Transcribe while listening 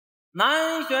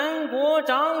南玄国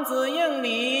长子应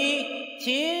理，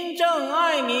勤政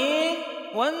爱民，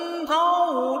文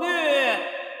韬武略，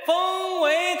封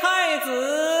为太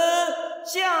子，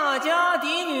下家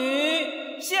嫡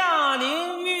女夏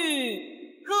灵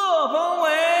玉各封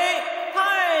为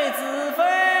太子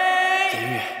妃。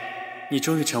灵玉，你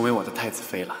终于成为我的太子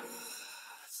妃了。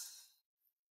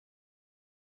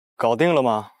搞定了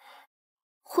吗？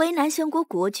回南玄国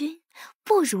国君，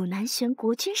不辱南玄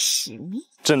国君使命。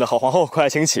朕的好皇后，快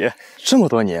请起！这么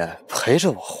多年陪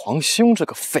着我皇兄这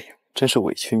个废物，真是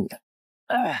委屈你了。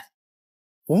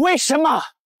为什么？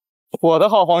我的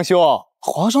好皇兄，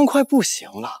皇上快不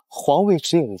行了，皇位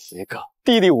只有一个，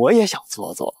弟弟我也想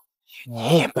做做。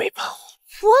你也背叛我，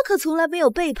我可从来没有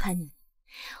背叛你。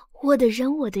我的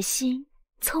人，我的心，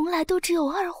从来都只有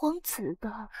二皇子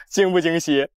的。惊不惊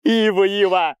喜，意不意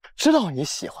外？知道你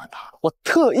喜欢他，我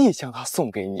特意将他送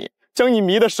给你，将你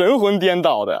迷得神魂颠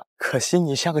倒的。可惜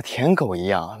你像个舔狗一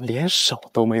样，连手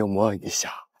都没有摸一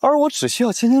下，而我只需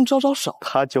要轻轻招招手，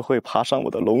他就会爬上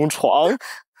我的龙床。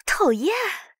讨厌！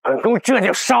本宫这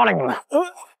就杀了你们！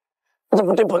你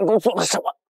们对本宫做了什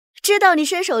么？知道你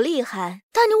身手厉害，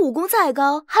但你武功再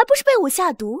高，还不是被我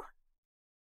下毒？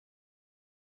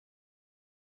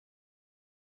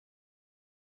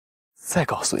再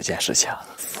告诉一件事情，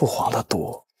父皇的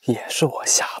毒也是我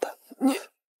下的。你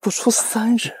不出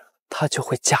3日，他就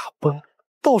会驾崩，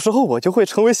到时候我就会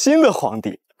成为新的皇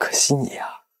帝。可惜你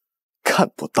呀，看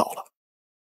不到了。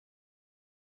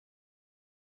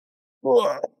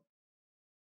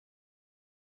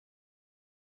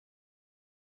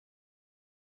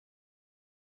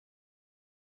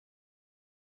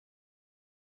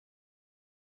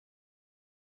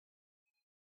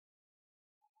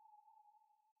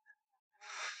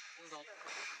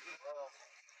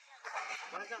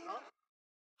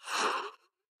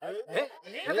是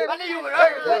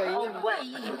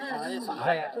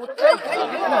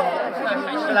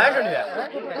男是女？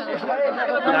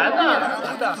男的，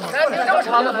男挺正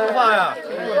常的头发呀。挺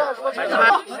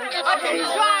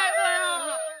帅的呀！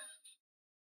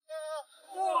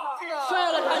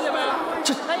帅了，看见没？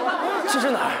这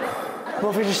是哪儿？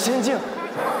莫非是仙境？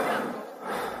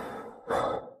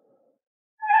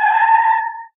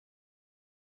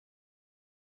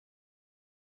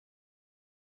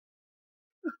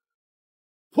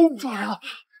抓人了！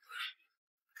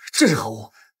这是何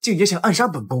物？竟也想暗杀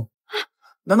本宫？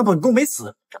难道本宫没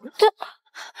死？这，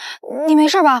你没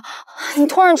事吧？你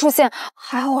突然出现，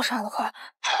还好我杀得快。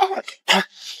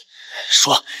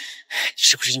说，你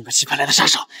是不是应本期派来的杀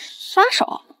手？杀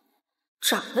手？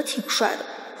长得挺帅的，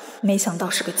没想到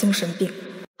是个精神病。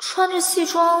穿着戏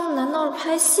装，难道是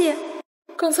拍戏？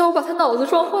刚才我把他脑子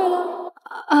撞坏了。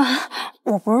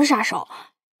我不是杀手。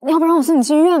要不然我送你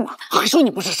去医院吧。还说你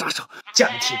不是杀手，架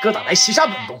着铁疙瘩来袭杀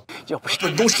本宫，要不是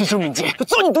本宫师出敏捷，就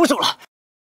遭你毒手了。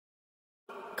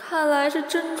看来是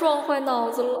真撞坏脑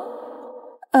子了。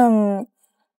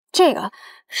这个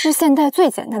是现代最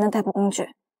简单的逮捕工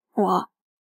具，我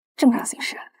正常行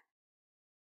事。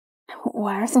我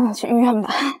还是送你去医院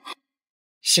吧。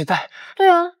现代？对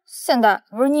啊，现代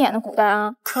不是你演的古代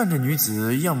啊。看着女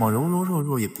子样貌柔柔弱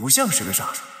弱，也不像是个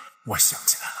杀手。我想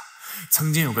起来了。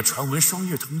曾经有个传闻，双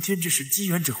月同天之时，机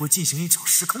缘者会进行一场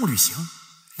时空旅行。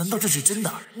难道这是真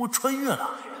的？我穿越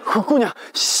了。姑娘，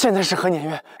现在是何年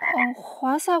月？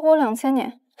华夏国2000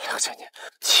年。2000年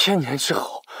，1000年之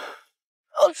后。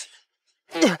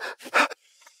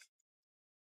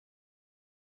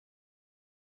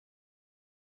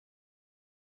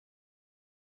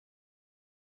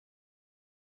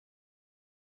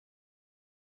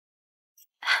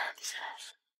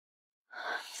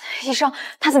医生，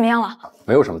他怎么样了？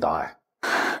没有什么大碍，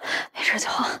没事就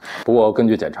好。不过根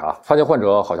据检查，发现患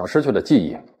者好像失去了记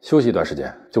忆，休息一段时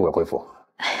间就会恢复。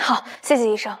好，谢谢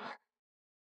医生。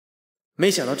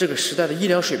没想到这个时代的医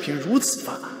疗水平如此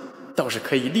发达，倒是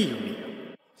可以利用利用。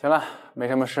行了，没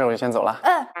什么事，我就先走了。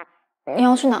你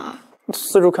要去哪儿？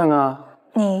四处看看啊。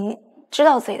你知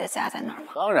道自己的家在哪儿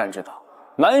吗？当然知道，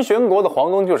南玄国的皇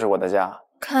宫就是我的家。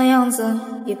看样子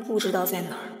也不知道在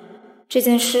哪儿。这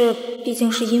件事毕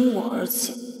竟是因我而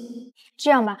起。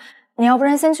这样吧，你要不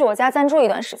然先去我家暂住一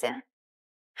段时间，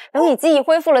等你记忆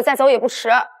恢复了再走也不迟。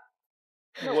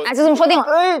就这么说定了。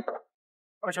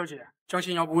二小姐，江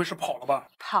心瑶不会是跑了吧？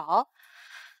跑？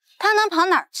他能跑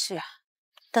哪儿去啊？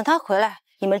等他回来，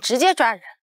你们直接抓人。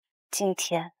今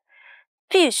天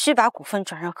必须把股份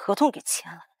转让合同给签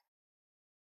了。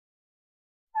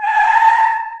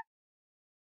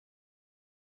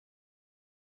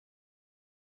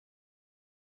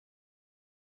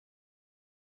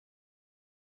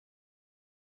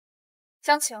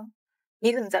江晴，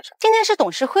你怎么在这？今天是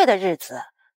董事会的日子，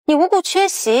你无故缺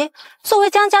席，作为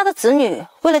江家的子女，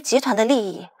为了集团的利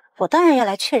益，我当然要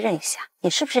来确认一下，你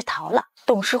是不是逃了？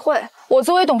董事会，我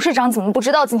作为董事长，怎么不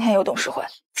知道今天有董事会？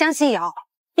江心瑶，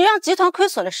你让集团亏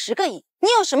损了10个亿，你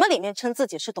有什么脸面称自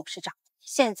己是董事长？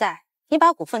现在你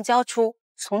把股份交出，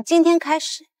从今天开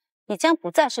始，你将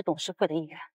不再是董事会的一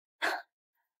员。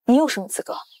你有什么资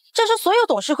格？这是所有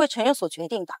董事会成员所决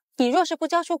定的。你若是不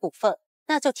交出股份，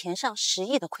那就填上10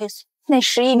亿的亏损。那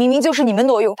10亿明明就是你们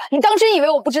挪用的，你当真以为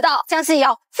我不知道？江心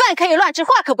瑶，饭可以乱吃，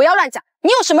话可不要乱讲。你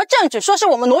有什么证据说是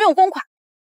我们挪用公款？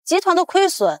集团的亏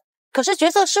损可是决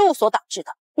策失误所导致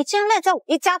的，你竟然赖在我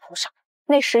一家头上。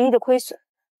那10亿的亏损，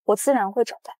我自然会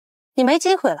找的。你没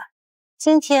机会了，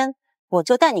今天我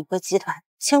就带你回集团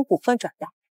签股份转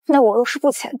让。那我若是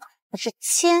不签呢？可是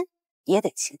签也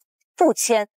得签，不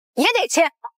签也得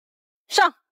签。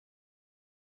上。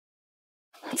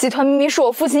集团明明是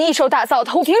我父亲一手打造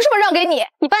的，我凭什么让给你？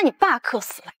你把你爸克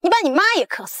死了，你把你妈也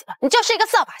克死了，你就是一个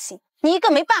扫把星，你一个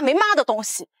没爸没妈的东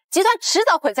西，集团迟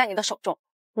早毁在你的手中。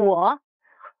我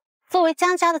作为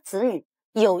江家的子女，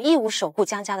有义务守护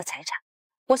江家的财产。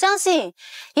我相信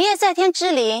爷爷在天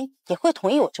之灵也会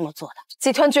同意我这么做的。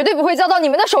集团绝对不会交到你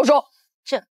们的手中，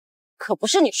这可不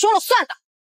是你说了算的。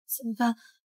怎么办？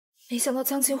没想到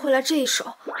江晴会来这一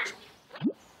手。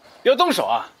要动手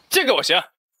啊？这个我行，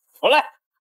我来。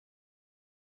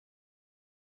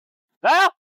来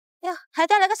啊！呀，还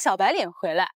带了个小白脸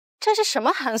回来，这是什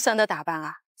么寒酸的打扮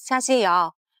啊？江心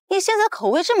瑶，你现在口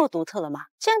味这么独特了吗？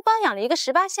竟然包养了一个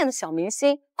18线的小明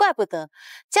星，怪不得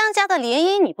江家的联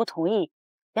姻你不同意，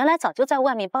原来早就在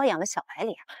外面包养了小白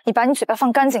脸。你把你嘴巴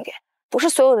放干净点，不是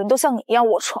所有人都像你一样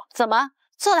龌龊。怎么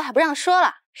做了还不让说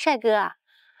了？帅哥啊，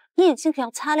你眼睛可要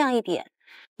擦亮一点，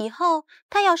以后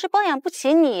他要是包养不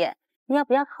起你，你要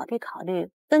不要考虑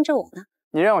跟着我呢？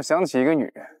你让我想起一个女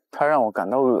人，她让我感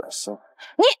到恶心。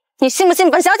你信不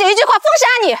信本小姐一句话封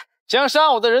杀你？想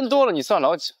杀我的人多了，你算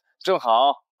老几？正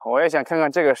好，我也想看看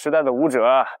这个时代的武者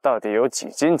到底有几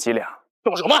斤几两。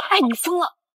动手吧！哎，你疯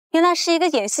了！原来是一个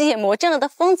演戏演魔怔了的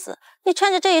疯子，你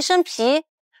穿着这一身皮，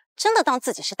真的当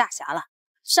自己是大侠了？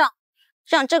上，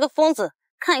让这个疯子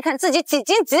看一看自己几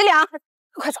斤几两。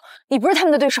快走，你不是他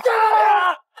们的对手。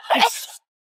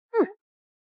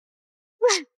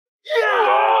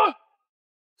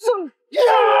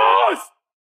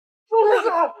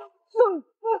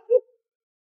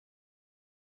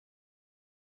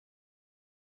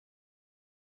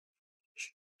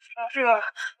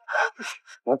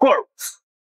不过如此。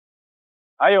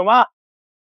还有吗？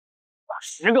打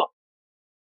10个。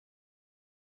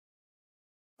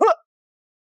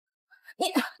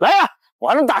你来呀！我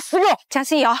还能打10个。江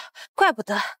心瑶，怪不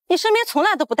得你身边从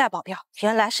来都不带保镖，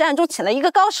原来是暗中请了一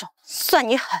个高手，算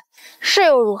你狠。是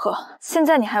又如何？现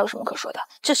在你还有什么可说的？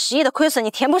这10亿的亏损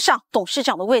你填不上，董事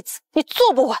长的位子你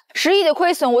坐不稳。10亿的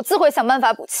亏损我自会想办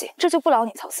法补齐，这就不劳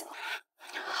你操心了。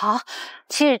好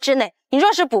，7日之内你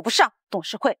若是补不上，董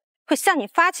事会会向你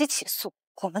发起起诉。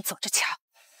我们走着瞧。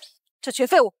这群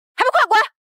废物还不快滚！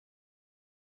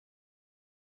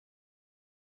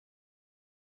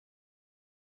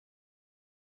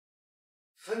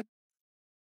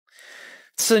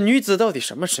此女子到底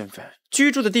什么身份？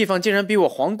居住的地方竟然比我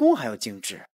皇宫还要精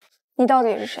致。你到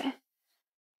底是谁？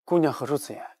姑娘何出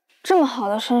此言？这么好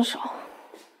的身手，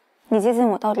你接近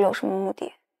我到底有什么目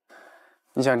的？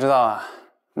你想知道啊？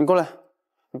你过来，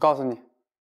我告诉你。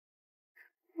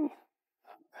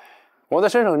我的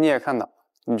身手你也看到，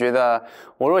你觉得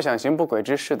我若想行不轨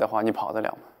之事的话，你跑得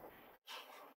了吗？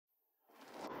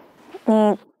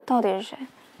你到底是谁？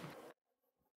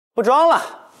不装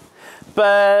了，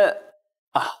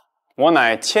我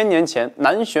乃1000年前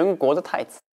南玄国的太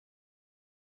子。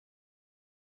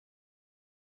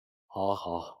好，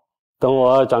好，等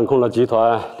我掌控了集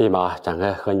团，立马展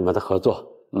开和你们的合作。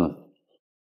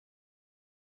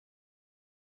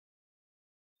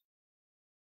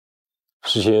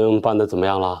事情办得怎么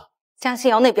样了？江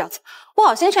心瑶那婊子，我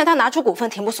好心劝他拿出股份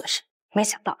填补损失，没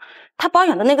想到他包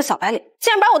养的那个小白脸，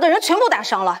竟然把我的人全部打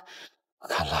伤了。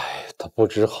看来他不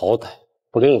知好歹，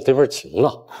不领我这份情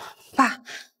了。爸，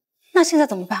那现在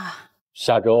怎么办啊？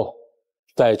下周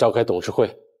再召开董事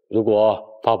会，如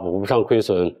果他补不上亏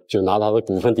损，就拿他的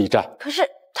股份抵债。可是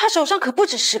他手上可不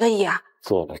止10个亿啊！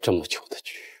做了这么久的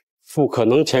局，不可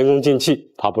能前功尽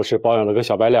弃。他不是包养了个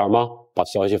小白脸吗？把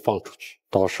消息放出去，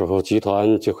到时候集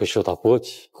团就会受到波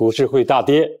及，股市会大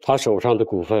跌，他手上的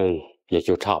股份也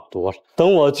就差不多了。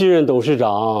等我继任董事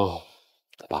长，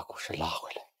再把股市拉回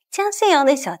来。江心瑶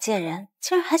那小贱人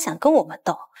竟然还想跟我们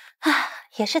斗啊！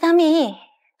也是他命硬，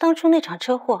当初那场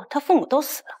车祸，他父母都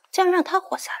死了，竟然让他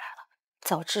活下来了。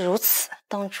早知如此，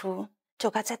当初就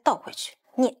该再倒回去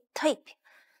撵他一遍。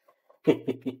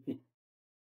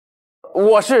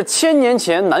我是1000年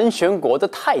前南玄国的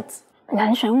太子。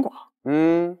南玄国？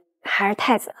还是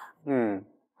太子？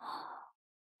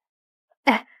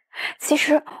哎，其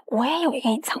实我也有一个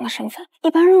隐藏的身份，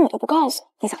一般人我都不告诉。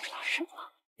你想知道是什么？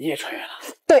你也穿越了？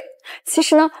对，其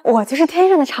实呢，我就是天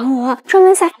上的嫦娥，专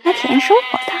门下凡来体验生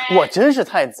活的。我真是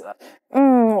太子？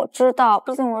我知道，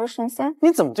毕竟我是神仙。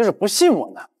你怎么就是不信我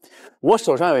呢？我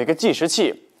手上有一个计时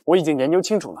器，我已经研究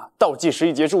清楚了，倒计时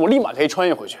一结束，我立马可以穿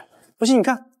越回去。不信你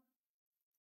看，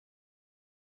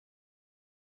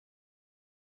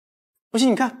不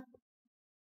信你看。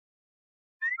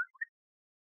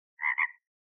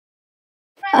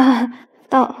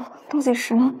倒计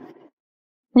时呢？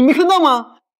你没看到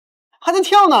吗？还在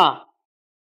跳呢。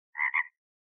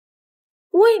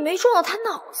我也没撞到他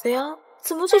脑子呀，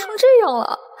怎么做成这样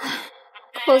了？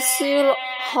可惜了，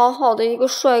好好的一个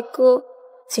帅哥，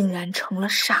竟然成了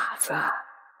傻子。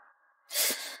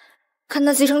看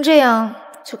他急成这样，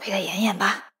就陪他演演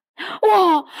吧。哇，竟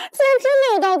然真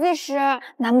的有倒计时！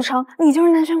难不成你就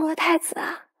是南玄国的太子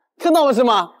啊？看到了是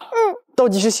吗？倒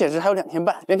计时显示还有2天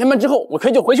半，2天半之后我可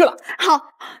以就回去了。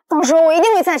好，到时候我一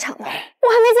定会在场的。我还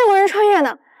没见过人穿越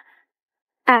呢。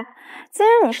哎，既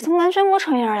然你是从南玄国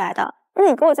穿越而来的，那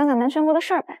你给我讲讲南玄国的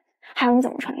事儿呗，还有你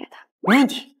怎么穿越的。没问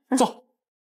题，走。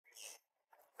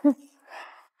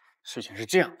事情是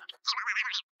这样的。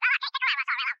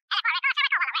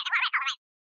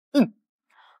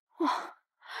哇，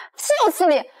岂有此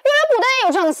理！原来古代也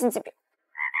有这样的新疾病。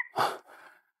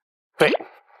对，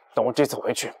等我这次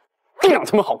回去，必让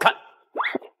他们好看。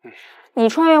你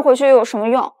穿越回去又有什么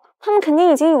用？他们肯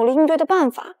定已经有了应对的办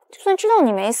法，就算知道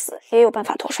你没死，也有办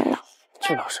法脱身的。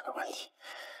这倒是个问题。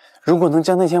如果能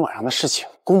将那天晚上的事情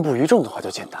公布于众的话，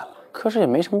就简单了。可是也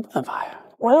没什么办法呀。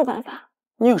我有办法。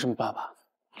你有什么办法？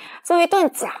做一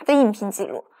段假的音频记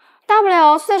录，大不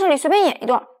了就在这里随便演一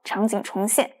段，场景重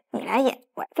现，你来演，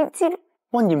我来给你记录。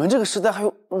哇，你们这个时代还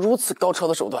有如此高超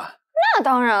的手段？那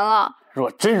当然了。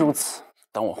若真如此，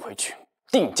等我回去，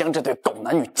定将这对狗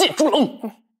男女进猪笼。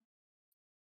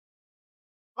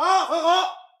啊，很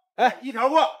好。哎，一条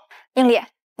过。英里，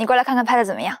你过来看看拍的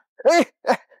怎么样？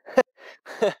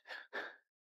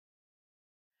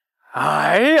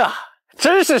哎呀，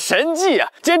真是神迹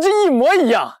啊，简直一模一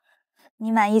样。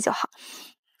你满意就好。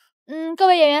各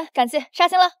位演员，感谢杀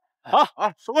青了。好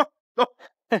啊，收工，走，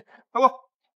快过。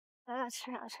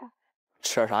吃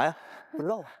点啥呀？不知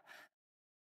道啊。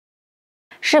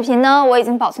视频呢，我已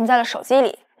经保存在了手机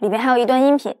里，里面还有一段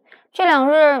音频。这2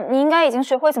日你应该已经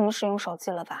学会怎么使用手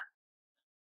机了吧？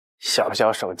小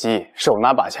小手机，手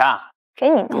拿把掐，给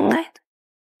你能耐的。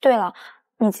对了，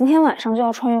你今天晚上就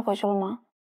要穿越回去了吗？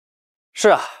是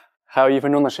啊，还有1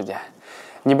分钟的时间。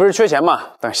你不是缺钱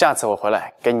吗？等下次我回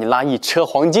来，给你拉1车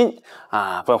黄金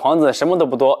啊！本皇子什么都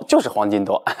不多，就是黄金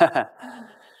多。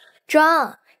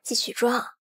装，继续装，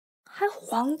还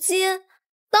黄金？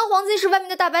当黄金是外面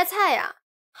的大白菜呀，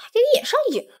还给演上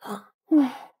瘾了。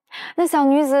那小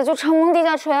女子就承蒙地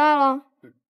下垂爱了。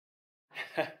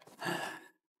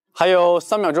还有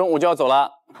3秒钟我就要走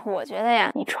了。我觉得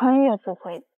呀，你穿越不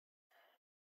会。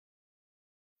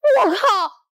我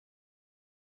靠！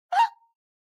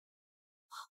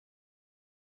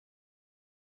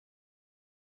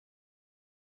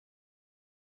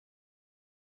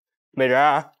美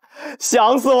人，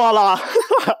想死我了！你疯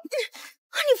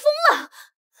了！万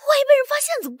一被人发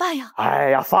现怎么办呀？哎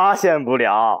呀，发现不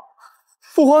了。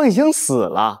父皇已经死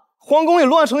了，皇宫里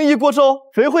乱成一锅粥，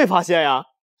谁会发现呀？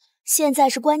现在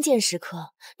是关键时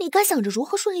刻，你该想着如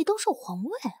何顺利登上皇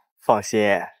位。放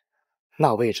心，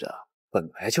那位置本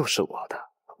来就是我的，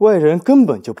外人根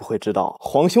本就不会知道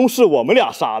皇兄是我们俩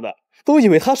杀的，都以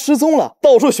为他失踪了，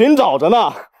到处寻找着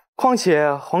呢。况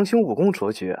且皇兄武功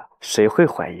卓绝，谁会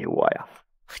怀疑我呀？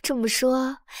这么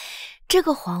说，这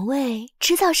个皇位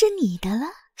迟早是你的了。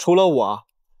除了我，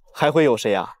还会有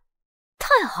谁呀？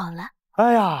太好了！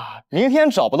哎呀，明天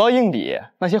找不到应理，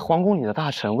那些皇宫里的大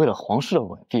臣为了皇室的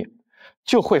稳定，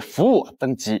就会扶我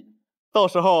登基。到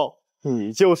时候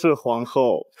你就是皇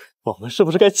后，我们是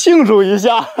不是该庆祝一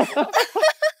下？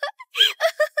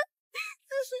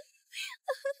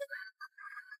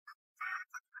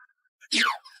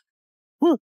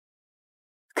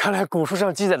看来古书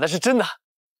上记载的是真的，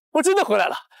我真的回来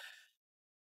了。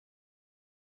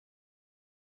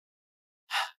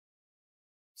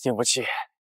经不起，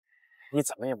你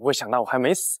怎么也不会想到我还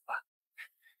没死吧？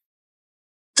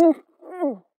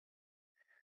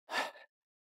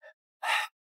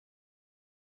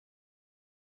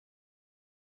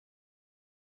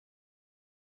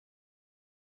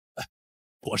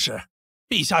国师，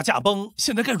陛下驾崩，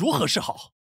现在该如何是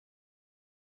好？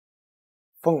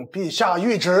奉陛下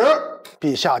谕旨，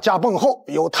陛下驾崩后，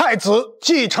由太子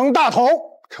继承大统，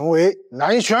成为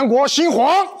南玄国新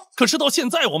皇。可是到现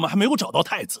在我们还没有找到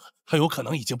太子，很有可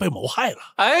能已经被谋害了。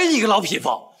哎，你个老匹夫，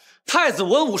太子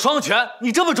文武双全，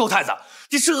你这么咒太子，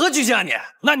你是何居心啊你？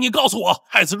那你告诉我，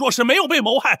太子若是没有被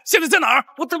谋害，现在在哪儿？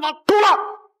我他妈够了！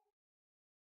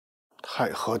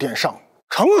太和殿上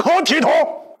成何体统？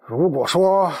如果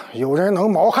说有人能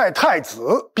谋害太子，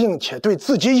并且对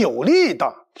自己有利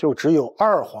的，就只有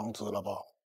二皇子了吧？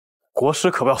国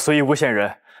师可不要随意诬陷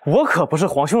人，我可不是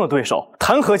皇兄的对手，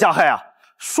谈何加害啊？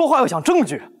说话要讲证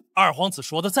据。二皇子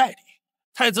说的在理，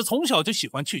太子从小就喜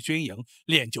欢去军营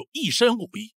练就一身武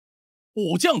艺，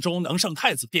武将中能胜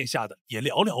太子殿下的也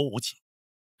寥寥无几，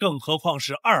更何况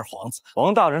是二皇子。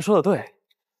王大人说的对，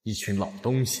一群老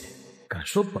东西，敢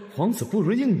说本皇子不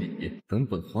如应理，等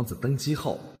本皇子登基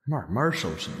后，慢慢收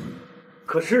拾你。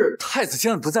可是太子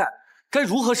现在不在，该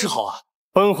如何是好啊？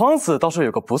本皇子倒是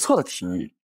有个不错的提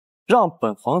议，让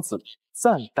本皇子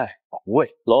暂代皇位。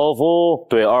老夫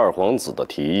对二皇子的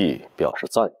提议表示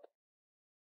赞同。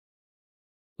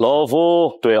老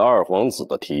夫对二皇子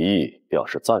的提议表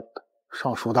示赞同。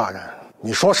尚书大人，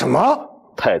你说什么？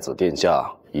太子殿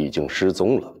下已经失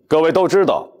踪了，各位都知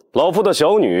道。老夫的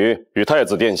小女与太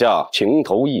子殿下情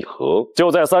投意合，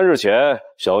就在3日前，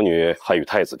小女还与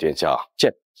太子殿下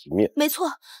见一面。没错，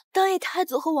当夜太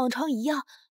子和往常一样，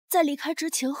在离开之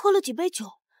前喝了几杯酒。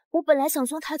我本来想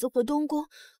送太子回东宫，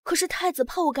可是太子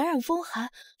怕我感染风寒，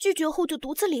拒绝后就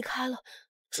独自离开了。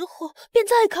之后便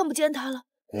再也看不见他了。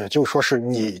也就说是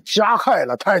你加害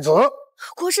了太子。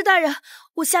国师大人，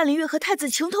我夏灵月和太子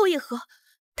情投意合。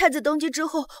太子登基之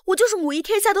后，我就是母仪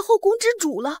天下的后宫之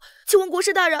主了。请问国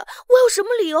师大人，我有什么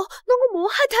理由能够谋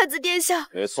害太子殿下？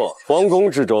没错，皇宫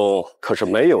之中可是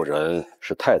没有人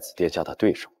是太子殿下的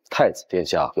对手。太子殿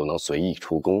下又能随意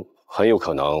出宫，很有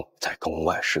可能在宫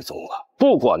外失踪了。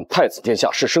不管太子殿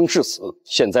下是生是死，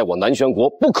现在我南玄国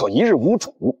不可一日无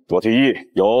主。我提议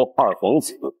由二皇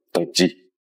子登基。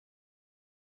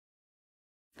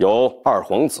由二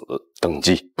皇子登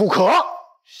基。不可！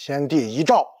先帝遗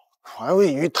诏，传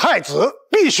位于太子，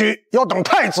必须要等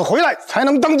太子回来才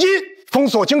能登基。封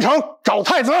锁京城，找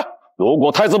太子。如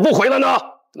果太子不回来呢？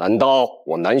难道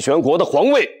我南玄国的皇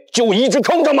位就一直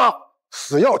空着吗？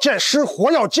死要见尸，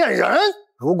活要见人。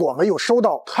如果没有收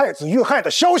到太子遇害的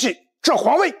消息，这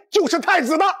皇位就是太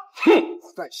子的。哼，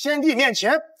在先帝面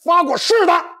前发过誓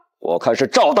的。我看是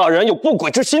赵大人有不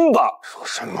轨之心吧？说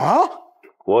什么？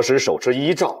国师手持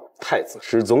遗诏，太子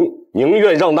失踪，宁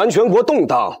愿让南玄国动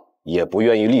荡，也不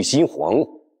愿意立新皇。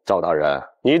赵大人，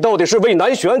你到底是为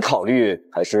南玄考虑，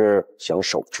还是想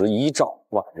手持遗诏，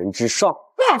万人之上？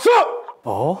是。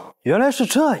哦，原来是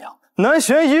这样。南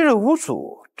玄一日无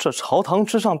主，这朝堂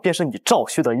之上便是你赵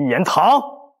旭的一言堂。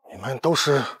你们都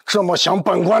是这么想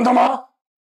本官的吗？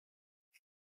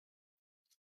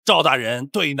赵大人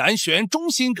对南玄忠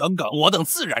心耿耿，我等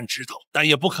自然知道，但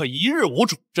也不可一日无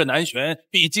主。这南玄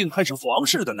毕竟还是皇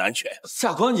室的南玄。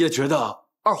下官也觉得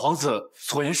二皇子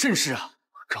所言甚是啊。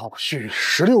赵旭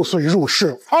16岁入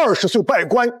仕，20岁拜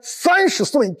官，30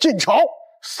岁进朝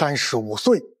，35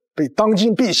岁被当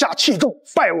今陛下器重，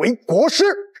拜为国师。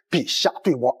陛下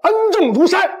对我恩重如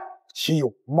山，岂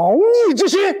有谋逆之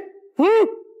心？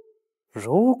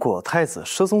如果太子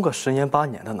失踪个10年8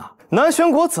年的呢？南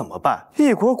玄国怎么办？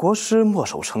一国国师墨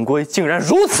守成规，竟然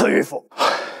如此迂腐。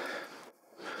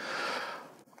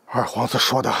二皇子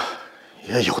说的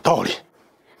也有道理。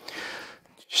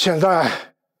现在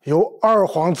由二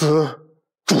皇子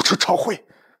主持朝会，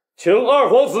请二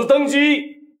皇子登基。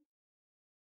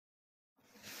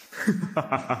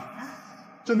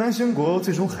这南玄国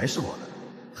最终还是我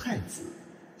的，太子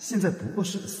现在不过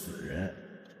是个死人。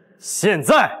现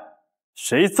在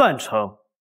谁赞成？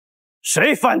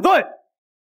谁反对？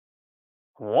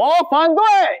我反对。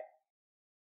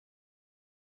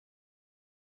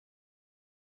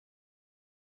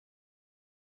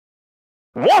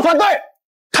我反对。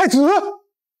太子，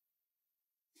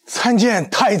参见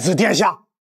太子殿下。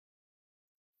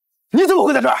你怎么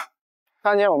会在这儿？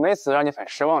看见我没死，让你很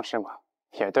失望是吗？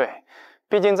也对，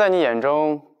毕竟在你眼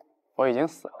中，我已经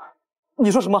死了。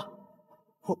你说什么？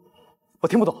我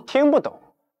听不懂。听不懂，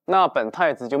那本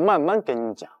太子就慢慢给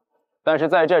你讲。但是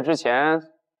在这之前，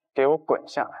给我滚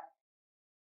下来。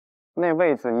那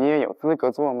位子你也有资格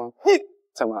坐吗？你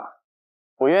怎么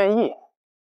不愿意？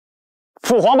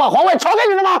父皇把皇位传给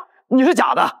你了吗？你是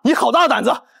假的！你好大胆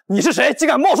子！你是谁？竟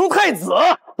敢冒充太子？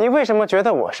你为什么觉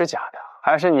得我是假的？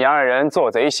还是你二人做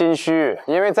贼心虚？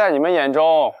因为在你们眼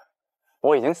中，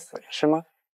我已经死了，是吗？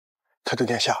太子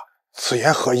殿下，此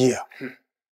言何意啊？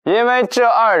因为这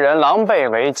二人狼狈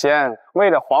为奸，为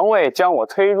了皇位将我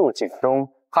推入井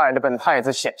中，害得本太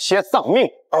子险些丧命。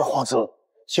二皇子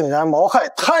竟然谋害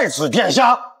太子殿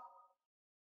下！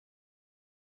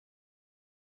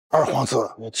二皇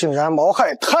子，你竟然谋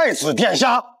害太子殿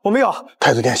下！我没有。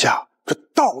太子殿下，这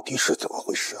到底是怎么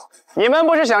回事啊？你们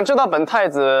不是想知道本太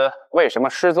子为什么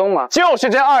失踪吗？就是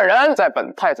这二人在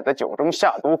本太子的酒中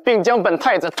下毒，并将本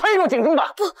太子推入井中的。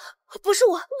不是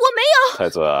我，我没有。太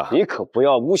子，你可不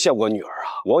要诬陷我女儿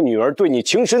啊！我女儿对你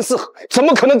情深似海，怎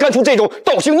么可能干出这种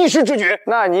倒行逆施之举？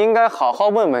那你应该好好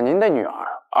问问您的女儿，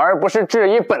而不是质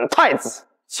疑本太子。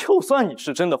就算你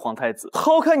是真的皇太子，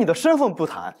抛开你的身份不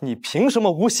谈，你凭什么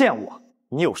诬陷我？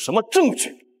你有什么证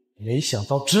据？没想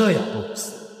到这样都不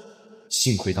死。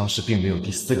幸亏当时并没有第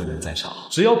4个人在场，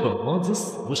只要本皇子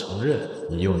死不承认，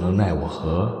你又能奈我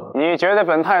何？你觉得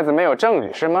本太子没有证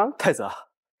据是吗？太子，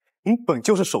你本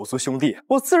就是手足兄弟，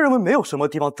我自认为没有什么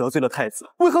地方得罪了太子，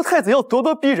为何太子要咄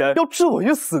咄逼人，要置我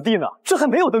于死地呢？这还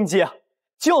没有登基，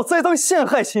就要栽赃陷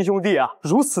害亲兄弟啊！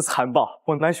如此残暴，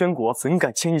我南玄国怎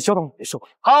敢轻易交到你手里？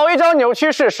好一招扭曲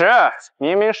事实！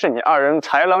明明是你二人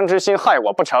豺狼之心害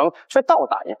我不成，却倒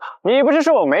打一耙。你不是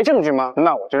说我没证据吗？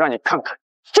那我就让你看看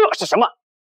这是什么。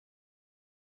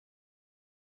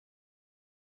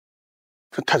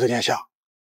这太子殿下，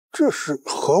这是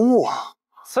何物啊？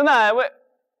此乃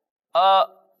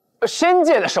仙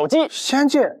界的手机。仙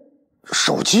界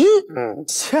手机？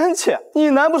仙界？你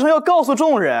难不成要告诉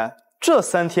众人，这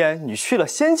3天你去了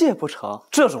仙界不成？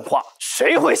这种话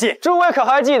谁会信？诸位可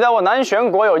还记得我南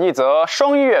玄国有一则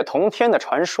双月同天的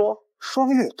传说？双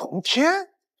月同天？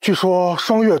据说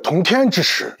双月同天之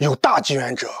时，有大机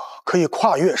缘者可以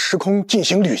跨越时空进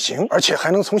行旅行，而且还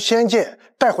能从仙界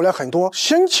带回来很多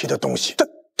新奇的东西。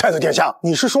太子殿下，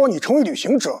你是说你成为旅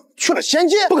行者去了仙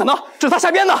界？不可能，这是他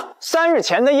瞎编的。3日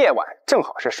前的夜晚，正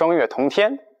好是双月同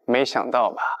天，没想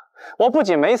到吧？我不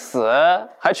仅没死，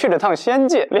还去了趟仙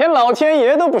界，连老天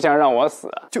爷都不想让我死。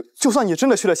就算你真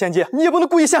的去了仙界，你也不能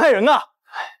故意陷害人啊！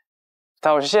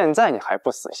到现在你还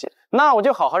不死心，那我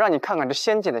就好好让你看看这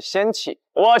仙界的仙气。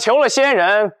我求了仙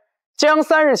人，将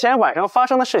3日前晚上发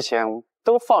生的事情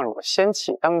都放入了仙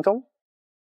气当中。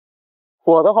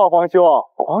我的好皇兄，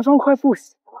皇上快不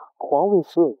行了，皇位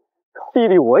是弟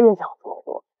弟，我也想做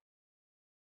做。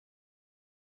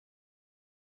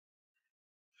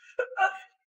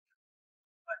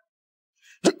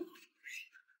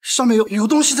上面有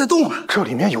东西在动啊！这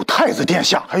里面有太子殿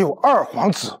下，还有二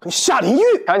皇子跟夏灵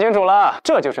玉。看清楚了，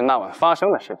这就是那晚发生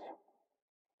的事情。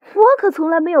我可从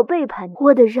来没有背叛你，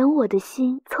我的人我的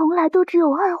心，从来都只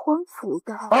有二皇子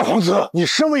的。二皇子，你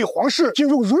身为皇室，竟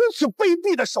用如此卑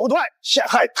鄙的手段陷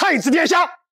害太子殿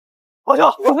下！皇兄，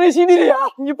我是你亲弟弟啊，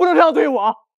你不能这样对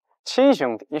我。亲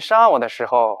兄弟，你杀我的时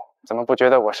候怎么不觉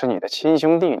得我是你的亲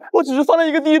兄弟呢？我只是犯了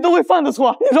一个弟弟都会犯的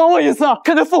错，你饶我一次，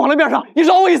看在父皇的面上，你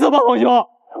饶我一次吧，皇兄。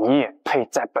你也配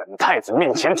在本太子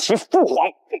面前提父皇？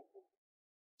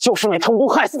就是你偷功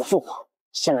害死的父皇，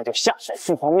现在就下在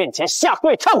父皇面前下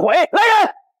跪忏悔！来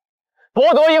人，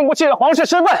剥夺硬不器的皇室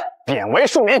身份，贬为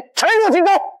庶民，沉入井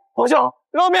中！皇兄，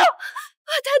饶命！太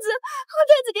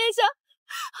子殿下，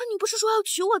你不是说要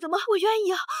娶我的吗？我愿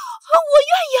意啊，我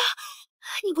愿意啊！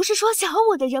你不是说想要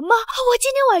我的人吗？我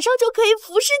今天晚上就可以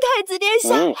服侍太子殿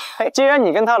下。既然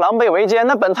你跟他狼狈为奸，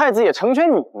那本太子也成全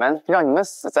你们，让你们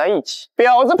死在一起，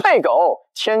婊子配狗，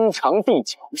天长地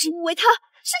久。是因为他，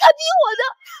是他逼我的，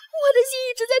我的心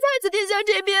一直在太子殿下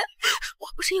这边。我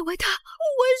不是因为他，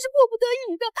我也是迫不得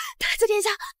已的。太子殿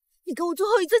下，你给我最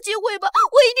后一次机会吧，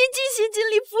我一定尽心尽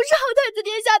力服侍好太子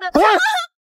殿下的。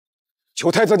求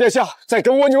太子殿下再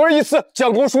给我女儿一次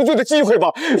将功赎罪的机会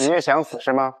吧！你也想死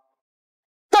是吗？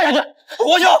带下去！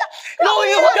皇兄，饶我一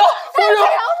个皇兄！皇兄，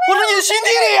我是你亲弟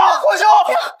弟呀！皇兄，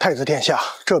太子殿下，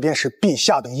这便是陛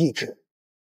下的懿旨。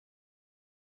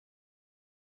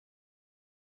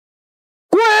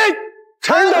跪！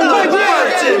臣等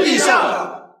拜见陛下。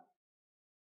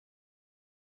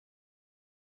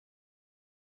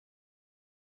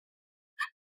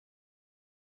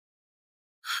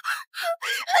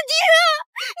爹，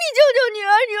你救救女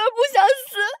儿，女儿不想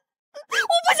死。我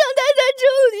不想待在这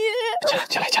里。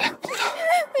起来！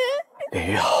莲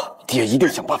玉啊，爹一定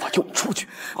想办法救你出去。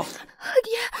爹，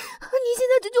你现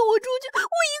在就救我出去，我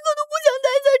一刻都不想待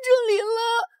在这里了。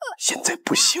现在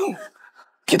不行，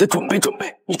爹得准备准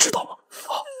备，你知道吗？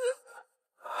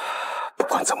不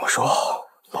管怎么说，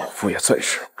老夫也算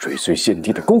是追随先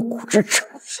帝的肱骨之臣。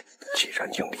既然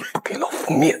应理不给老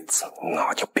夫面子，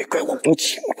那就别怪我无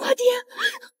情了。爹，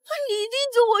你一定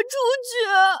救我出去。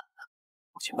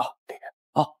放心吧，莲玉。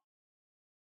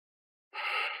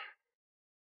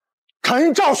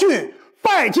臣赵旭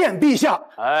拜见陛下。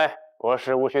国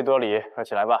师无需多礼，快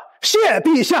起来吧。谢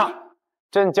陛下。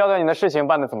朕交代你的事情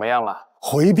办得怎么样了？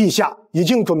回陛下，已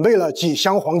经准备了几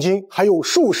箱黄金，还有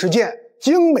数十件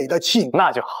精美的器皿。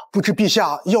那就好。不知陛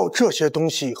下要这些东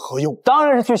西何用？当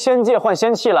然是去仙界换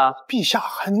仙器了。陛下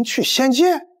还能去仙界？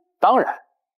当然。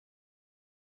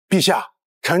陛下，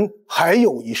臣还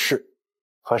有一事。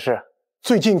何事？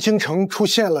最近京城出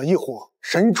现了一伙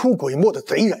神出鬼没的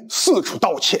贼人，四处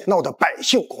盗窃，闹得百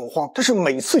姓恐慌。但是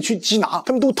每次去缉拿，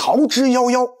他们都逃之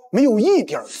夭夭，没有一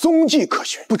点踪迹可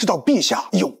寻。不知道陛下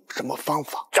有什么方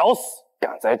法？找死！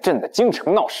敢在朕的京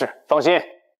城闹事，放心，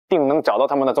定能找到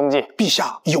他们的踪迹。陛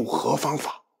下有何方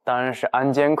法？当然是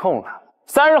安监控了。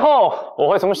3日后，我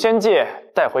会从仙界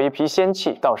带回一批仙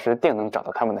器，到时定能找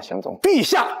到他们的行踪。陛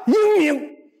下英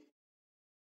明。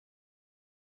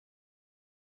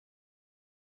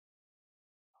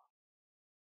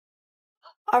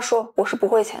二叔，我是不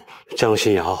会钱的。江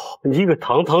心瑶，你一个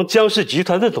堂堂江氏集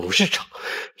团的董事长，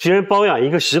居然包养一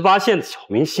个18线的小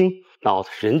明星，闹得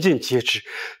人尽皆知，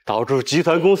导致集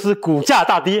团公司股价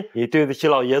大跌，你对得起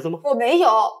老爷子吗？我没有，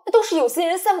那都是有心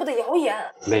人散布的谣言。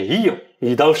没有，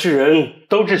你当事人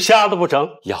都是瞎的不成？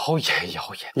谣言，谣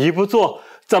言，你不做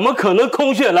怎么可能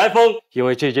空穴来风？因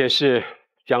为这件事，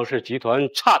江氏集团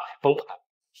差点崩盘，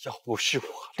要不是我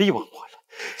力挽狂澜，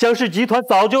江氏集团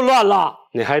早就乱了。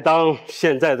你还当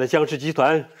现在的江氏集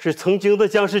团是曾经的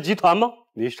江氏集团吗？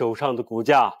你手上的股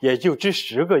价也就值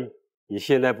10个亿，你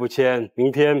现在不签，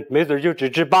明天没准就只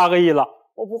值8个亿了。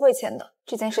我不会签的，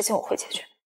这件事情我会解决。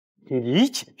你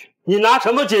解决？你拿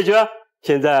什么解决？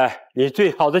现在你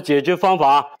最好的解决方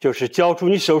法就是交出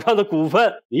你手上的股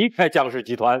份，离开江氏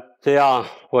集团，这样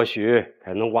或许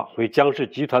才能挽回江氏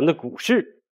集团的股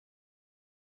市。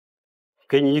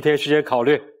给你1天时间考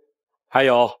虑。还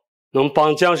有，能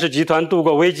帮江氏集团度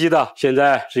过危机的，现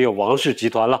在只有王氏集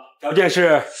团了。条件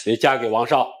是你嫁给王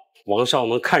少，王少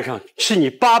能看上你，是你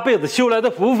8辈子修来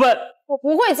的福分。我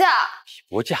不会嫁。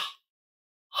不嫁？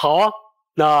好啊，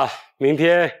那明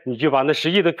天你就把那10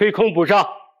亿的亏空补上，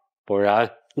不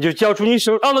然你就交出你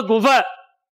手上的股份。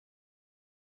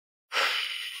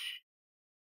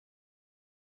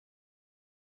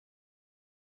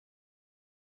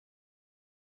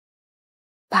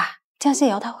爸，江心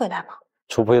瑶她会来吗？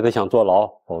除非他想坐牢，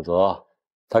否则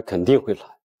他肯定会来，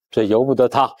这由不得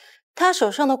他。他手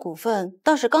上的股份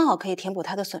倒是刚好可以填补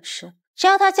他的损失，只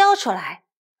要他交出来，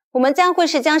我们将会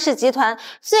是江氏集团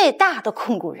最大的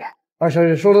控股人。二小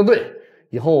姐说的对，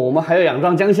以后我们还要仰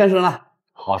仗江先生了。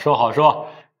好说好说，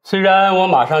虽然我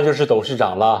马上就是董事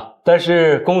长了，但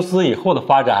是公司以后的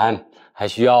发展还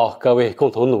需要各位共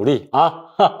同努力啊！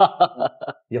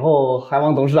以后还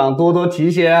望董事长多多提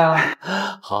携啊！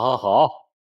好好好。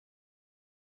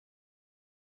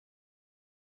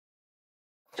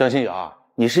张馨予啊，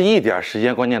你是一点时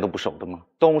间观念都不守的吗？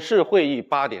董事会议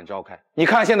8点召开，你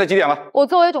看现在几点了？我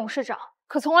作为董事长，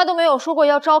可从来都没有说过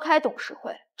要召开董事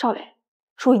会。赵磊，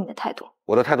注意你的态度。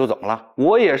我的态度怎么了？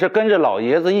我也是跟着老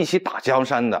爷子一起打江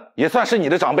山的，也算是你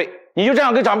的长辈。你就这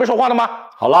样跟长辈说话的吗？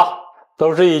好了，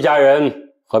都是一家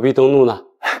人，何必动怒呢？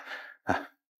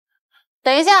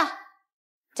等一下，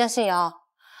江心瑶，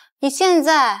你现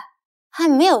在还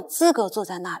没有资格坐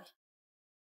在那里。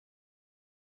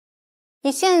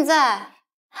你现在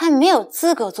还没有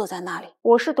资格坐在那里。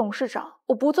我是董事长，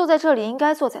我不坐在这里，应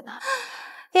该坐在那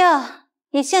里。呀，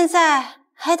你现在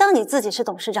还当你自己是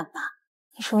董事长呢？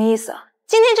你什么意思啊？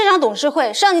今天这场董事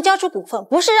会是让你交出股份，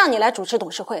不是让你来主持董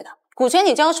事会的。股权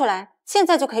你交出来，现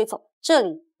在就可以走，这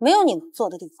里没有你能坐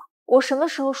的地方。我什么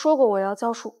时候说过我要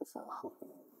交出股份了？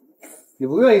你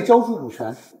不愿意交出股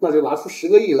权，那就拿出10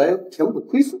个亿来填补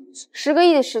亏损。10个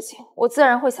亿的事情，我自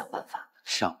然会想办法。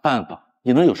想办法？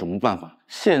你能有什么办法？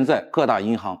现在各大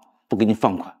银行不给你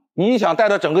放款，你想带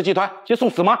着整个集团去送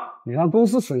死吗？你让公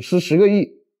司损失10个亿，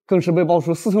更是被爆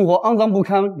出私生活肮脏不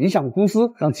堪，影响公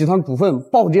司，让集团股份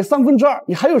暴跌2/3，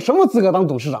你还有什么资格当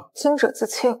董事长？清者自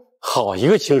清。好一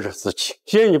个清者自清！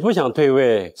既然你不想退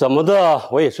位，怎么的，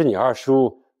我也是你二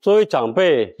叔，作为长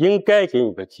辈应该给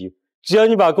你个机会。只要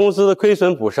你把公司的亏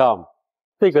损补上，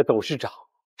这个董事长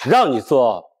让你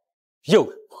做又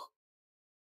如何？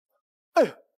哎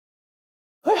呀！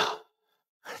哎呀，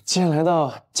竟然来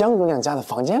到江姑娘家的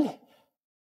房间里。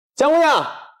江姑娘，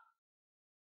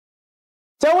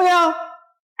江姑娘，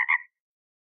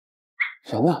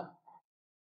人呢？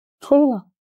出去呢？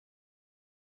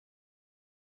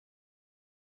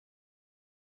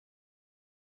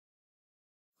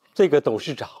这个董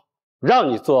事长让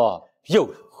你做又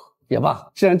如何？也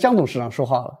罢，既然江董事长说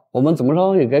话了，我们怎么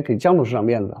着也该给江董事长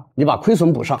面子。你把亏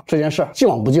损补上，这件事既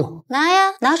往不咎。拿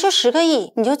呀，拿出10个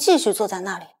亿，你就继续坐在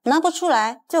那里；拿不出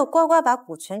来，就乖乖把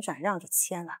股权转让给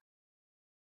签了。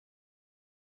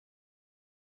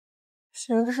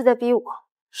沈哥是在逼我，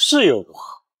是又如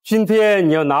何？今天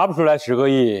你要拿不出来10个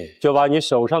亿，就把你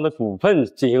手上的股份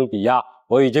进行抵押。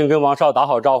我已经跟王少打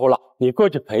好招呼了，你过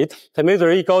去陪他，他没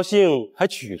准一高兴还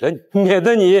娶了你，免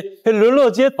得你沦落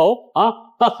街头啊！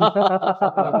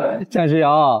江西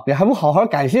瑶，你还不好好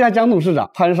感谢一下江董事长，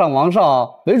攀上王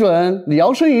少，没准你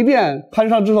摇身一变，攀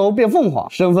上枝头变凤凰，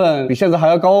身份比现在还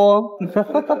要高哦。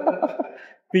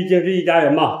毕竟是一家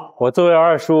人嘛，我作为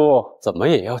二叔，怎么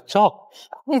也要照顾一下。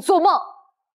你做梦！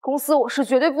公司我是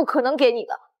绝对不可能给你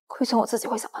的，亏欠我自己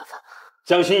会想办法。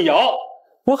江心瑶，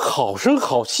我好声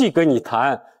好气跟你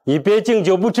谈，你别敬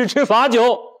酒不吃吃罚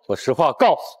酒。我实话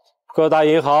告诉你，各大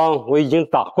银行我已经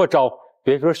打过招呼，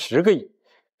别说10个亿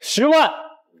，10万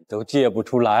你都借不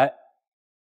出来。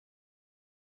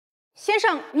先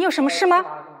生，你有什么事吗？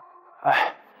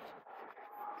哎，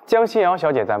江心瑶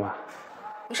小姐在吗？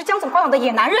你是江总包养的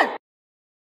野男人！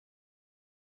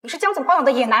你是江总包养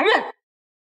的野男人！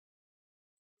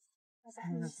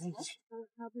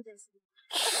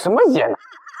什么野男？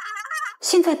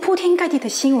现在铺天盖地的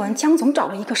新闻，江总找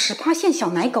了一个18线小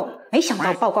奶狗，没想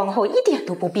到曝光后一点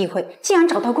都不避讳，竟然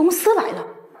找到公司来了。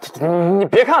你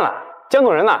别看了，江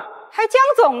总人呢？还江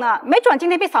总呢，没准今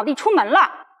天被扫地出门了。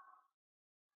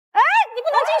哎，你不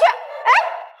能进去！哎，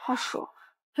二叔，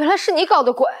原来是你搞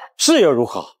的鬼！是又如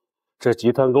何？这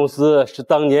集团公司是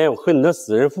当年我和你的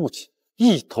死人父亲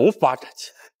一同发展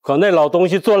起来，可那老东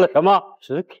西做了什么？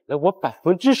只给了我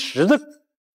10%的股，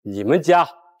你们家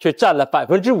却占了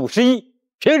51%，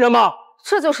凭什么？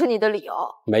这就是你的理由？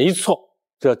没错，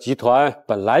这集团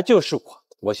本来就是我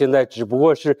的，我现在只不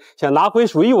过是想拿回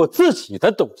属于我自己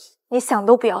的东西。你想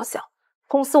都不要想，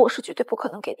公司我是绝对不可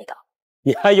能给你的。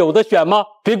你还有的选吗？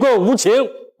别怪我无情，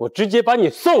我直接把你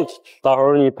送进去，到时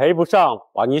候你赔不上，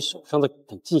把你手上的股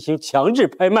份进行强制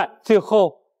拍卖，最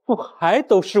后不还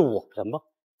都是我的吗？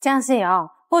江心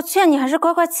瑶，我劝你还是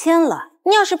乖乖签了。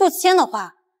你要是不签的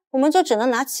话，我们就只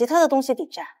能拿其他的东西抵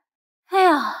债。哎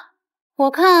呀，我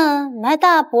看来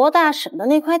大伯大婶的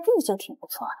那块地就挺不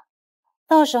错的，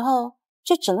到时候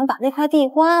就只能把那块地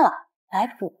花了来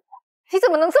补。你怎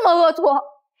么能这么恶毒？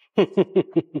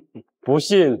不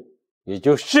信你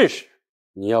就试试。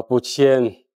你要不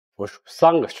签，我数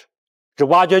3个数，这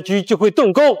挖掘机就会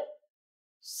动工。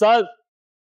3、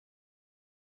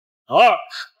2。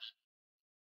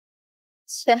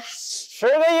签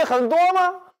10个亿很多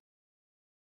吗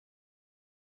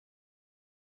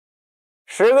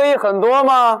？10个亿很多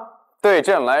吗？对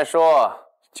朕来说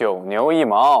，9牛1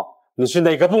毛。你是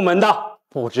哪个部门的？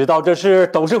不知道这是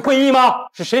董事会议吗？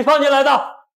是谁放进来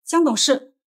的？江董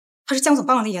事，他是江总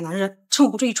包养的野男人，趁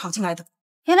我不注意闯进来的。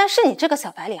原来是你这个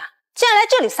小白脸，竟然来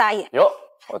这里撒野！哟，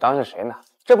我当是谁呢？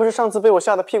这不是上次被我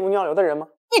吓得屁股尿流的人吗？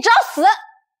你找死！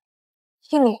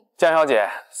经理，江小姐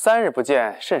，3日不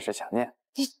见，甚是想念。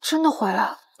你真的回来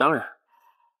了？当然。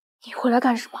你回来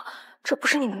干什么？这不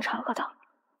是你能掺和的。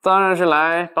当然是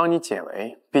来帮你解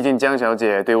围，毕竟江小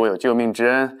姐对我有救命之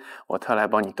恩，我特来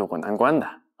帮你渡过难关的。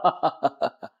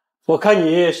我看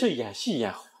你是演戏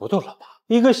演糊涂了吧？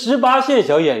一个18线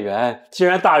小演员，竟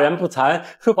然大言不惭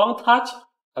说帮他抢，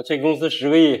他欠公司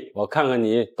10个亿，我看看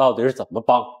你到底是怎么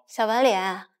帮。小白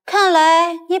脸，看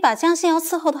来你把江心瑶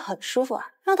伺候得很舒服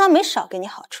啊，让他没少给你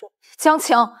好处。江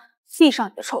晴，闭上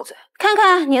你的臭嘴，看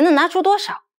看你能拿出多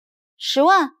少？10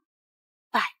万、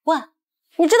100万？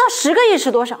你知道10个亿是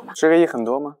多少吗？10个亿很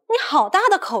多吗？你好大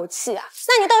的口气啊！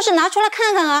那你倒是拿出来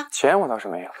看看啊！钱我倒是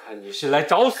没有，看你是来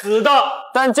找死的。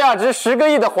但价值10个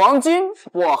亿的黄金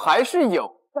我还是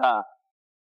有的。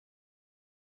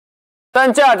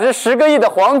但价值10个亿的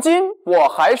黄金我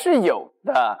还是有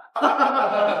的。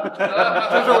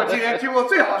这是我今年听过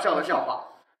最好笑的笑话。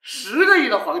10个亿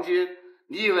的黄金，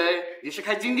你以为你是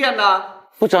开金店的？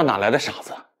不知道哪来的傻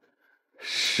子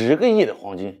，10个亿的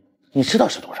黄金，你知道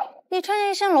是多少吗？你穿着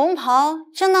一身龙袍，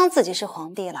真当自己是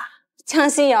皇帝了？江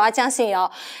心瑶啊，江心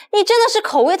瑶，你真的是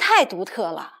口味太独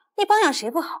特了。你包养谁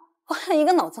不好？我恨一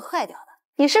个脑子坏掉的。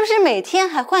你是不是每天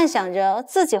还幻想着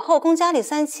自己后宫佳丽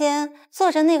3000，做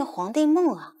着那个皇帝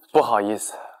梦啊？不好意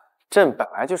思，朕本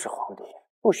来就是皇帝，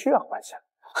不需要幻想。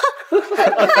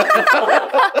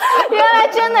原来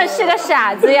真的是个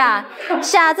傻子呀！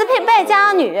傻子配败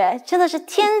家女，真的是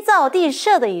天造地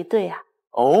设的一对啊！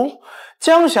哦，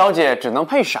江小姐只能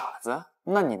配傻子，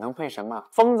那你能配什么？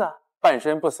疯子？半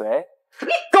身不遂？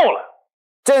够了！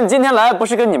朕今天来不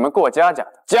是跟你们过家家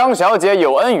的，江小姐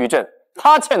有恩于朕，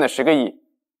她欠的10个亿，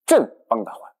朕帮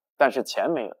她还，但是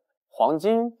钱没了，黄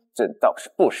金朕倒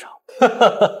是不少。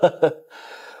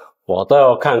我倒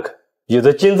要看看你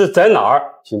的金子在哪儿。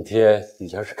今天你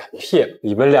要是敢骗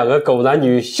你们2个狗男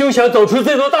女，休想走出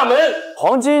这座大门。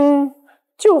黄金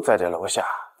就在这楼下，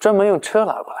专门用车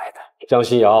拉过来的。江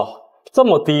心瑶，这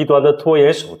么低端的拖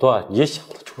延手段也想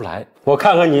得出来？我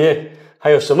看看你还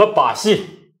有什么把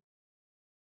戏。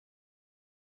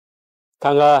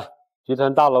看看集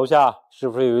团大楼下是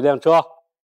不是有一辆车？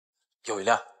有一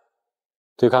辆。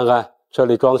对，看看车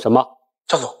里装什么？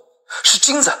张总，是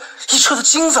金子，一车的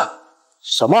金子。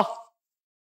什么？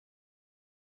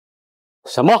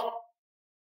什么？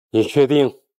你确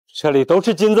定车里都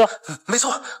是金子？没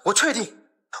错，我确定。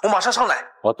我马上上来。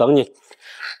我等你。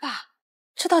爸，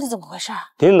这到底怎么回事？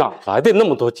你哪来的那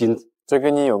么多金子？这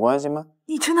跟你有关系吗？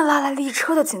你真的拉来了一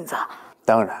车的金子？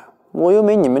当然，我又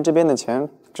没你们这边的钱，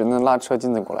只能拉车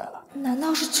金子过来了。难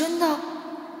道是真的？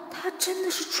他真的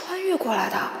是穿越过来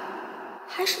的，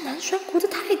还是南玄国的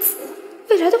太子，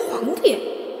未来的皇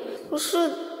帝？可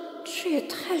是这也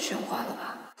太玄幻了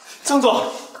吧！江总，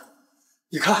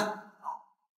你看。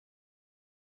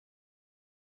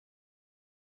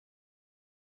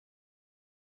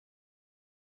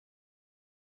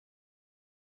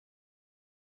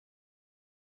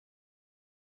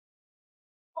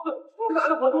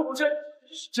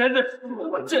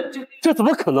这怎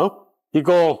么可能？一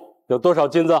共有多少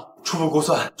金子？初步估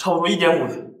算，差不多1.5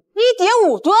吨。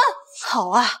1.5吨？好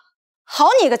啊，好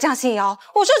你个江心瑶！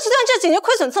我说集团这几年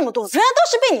亏损这么多，原来都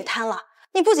是被你贪了。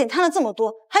你不仅贪了这么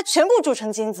多，还全部铸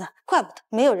成金子，怪不得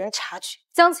没有人察觉。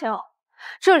江晴，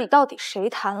这里到底谁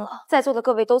贪了？在座的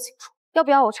各位都清楚。要不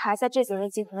要我查一下这几位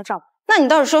集团的账目？那你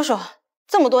倒是说说，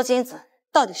这么多金子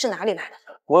到底是哪里来的？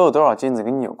我有多少金子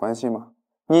跟你有关系吗？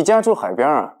你家住海边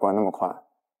啊，管那么宽。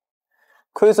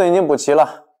亏损已经补齐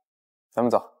了，咱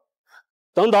们走。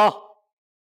等等，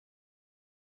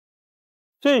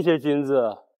这些金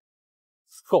子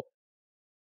够，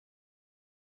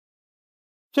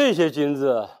这些金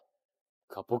子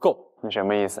可不够。你什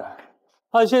么意思？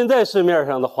按现在市面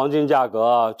上的黄金价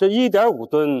格，这1.5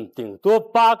吨顶多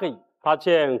8个亿，他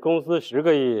欠公司10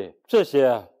个亿，这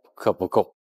些可不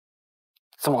够。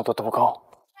这么多都不够？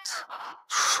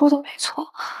说的没错。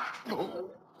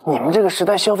你们这个时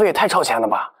代消费也太超前了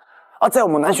吧！啊，在我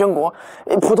们南玄国，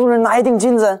普通人拿一锭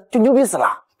金子就牛逼死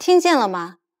了。听见了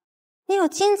吗？你有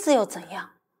金子又怎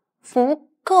样？不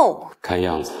够。看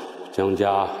样子江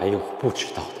家还有不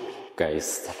知道的该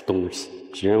死的东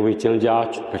西，居然为江家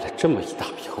准备了这么一大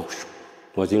笔后手，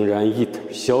我竟然一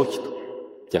等消息都没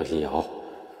有。江心瑶，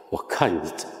我看你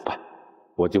怎么办？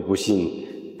我就不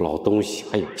信老东西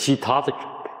还有其他的准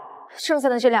备。剩下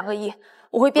的这2个亿，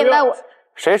我会变卖我。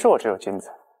谁说我只有金子？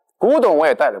古董我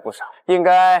也带了不少，应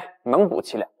该能补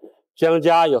齐2亿。江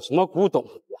家有什么古董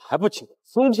我还不清楚，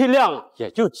充其量也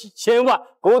就几千万。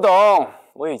古董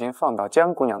我已经放到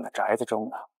江姑娘的宅子中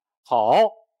了。好，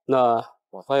那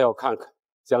我再要看看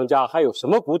江家还有什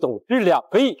么古董值2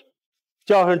个亿。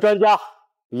叫上专家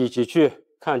一起去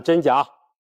看真假。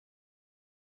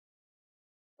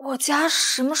我家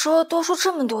什么时候多出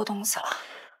这么多东西了？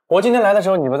我今天来的时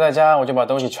候你不在家，我就把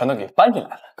东西全都给搬进来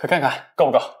了，快看看够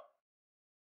不够？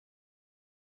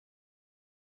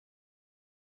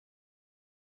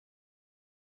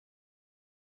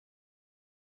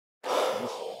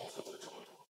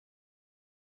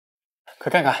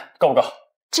快看看够不够？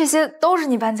这些都是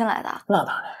你搬进来的？那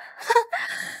当然。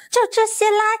就这些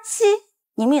垃圾，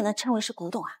你们也能称为是古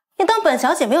董啊？你当本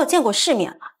小姐没有见过世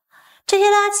面了？这些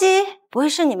垃圾不会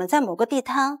是你们在某个地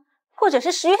摊或者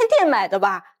是10元店买的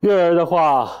吧？月儿的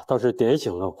话倒是点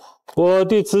醒了我，我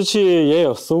对瓷器也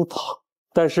有收藏，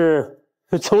但是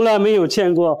从来没有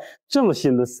见过这么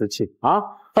新的瓷器啊！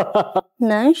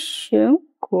南玄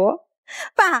国，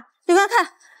爸，你快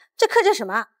看，这刻着什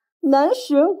么？南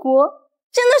玄国，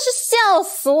真的是笑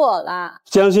死我了！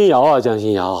江心瑶啊，江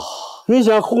心瑶，你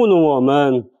想糊弄我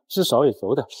们，至少也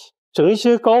走点心。整一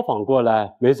些高仿过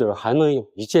来，没准还能有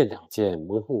1件2件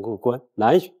蒙混过关。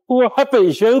南玄国还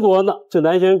北玄国呢，这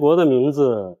南玄国的名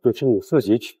字就是你自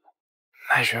己取的。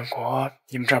南玄国，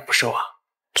你们这儿不收啊？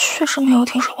确实没有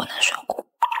听说过南玄国。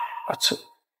这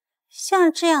像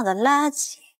这样的垃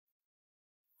圾，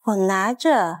我拿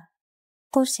着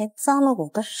都嫌脏了我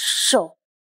的手。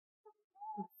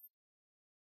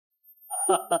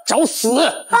找死！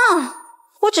啊，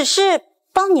我只是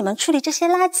帮你们处理这些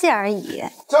垃圾而已。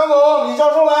江总，李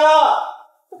教授来了。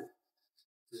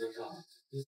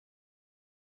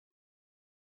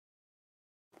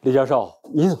李教授，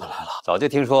你怎么来了？早就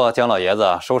听说江老爷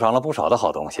子收藏了不少的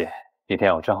好东西，今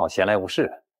天我正好闲来无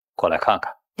事，过来看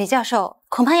看。李教授，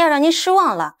恐怕要让您失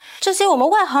望了，这些我们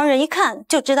外行人一看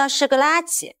就知道是个垃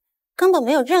圾，根本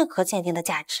没有任何鉴定的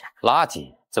价值。垃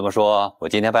圾？这么说，我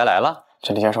今天白来了？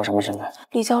这李教授什么身份？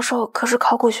李教授可是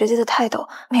考古学界的泰斗，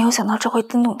没有想到这会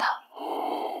惊动他。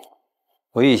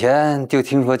我以前就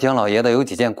听说江老爷子有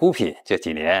几件孤品，这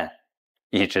几年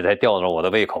一直在吊着我的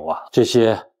胃口啊。这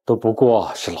些都不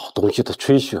过是老东西的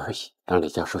吹嘘而已，让李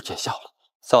教授见笑了。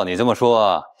照你这么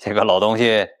说，这个老东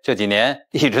西这几年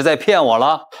一直在骗我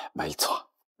了。没错。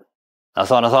那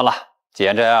算了算了，既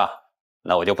然这样，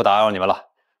那我就不打扰你们了，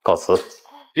告辞。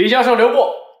李教授留步。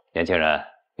年轻人，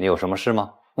你有什么事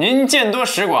吗？您见多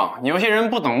识广，有些人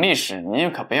不懂历史，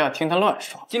您可不要听他乱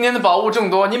说。今天的宝物众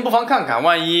多，您不妨看看，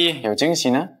万一有惊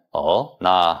喜呢？哦，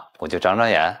那我就长长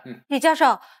眼。李教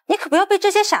授，你可不要被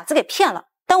这些傻子给骗了，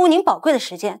耽误您宝贵的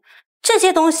时间。这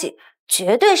些东西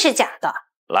绝对是假的。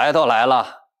来都来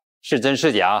了，是真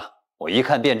是假，我一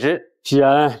看便知。既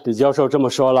然李教授这么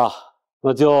说了，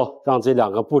那就让这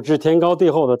两个不知天高地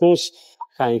厚的东西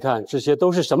看一看这些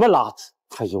都是什么垃圾。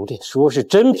他有脸说是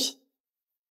真品。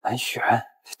南玄，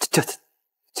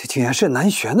这竟然是南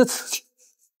玄的瓷器。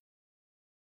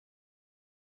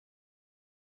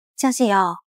江信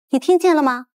尧，你听见了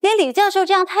吗？连李教授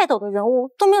这样泰斗的人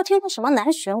物都没有听过什么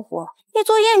南玄国，你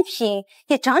做赝品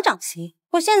也长长心。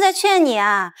我现在劝你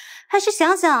啊，还是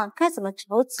想想该怎么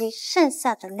筹集剩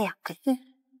下的2个亿。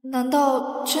难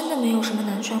道真的没有什么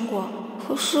南玄国？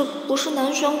可是不是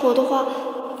南玄国的话，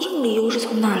应理又是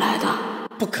从哪儿来的？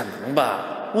不可能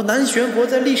吧！我南玄国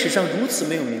在历史上如此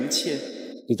没有名气。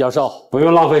李教授，不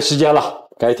用浪费时间了，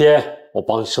改天我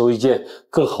帮你收一件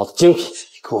更好的精品。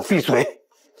你给我闭嘴！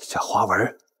这花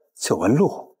纹，这纹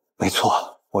路，没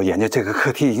错，我研究这个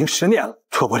课题已经10年了，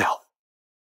错不了。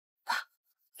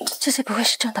这些不会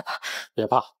是真的吧？别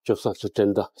怕，就算是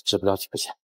真的，值不了几个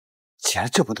钱。竟然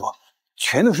这么多，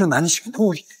全都是南玄的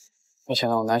物品。没想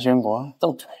到南玄国这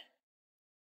么蠢。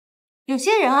有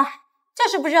些人啊，就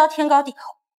是不知道天高地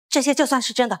厚。这些就算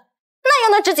是真的，那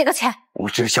又能值几个钱？无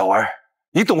知小儿，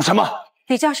你懂什么？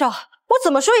李教授，我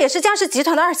怎么说也是江氏集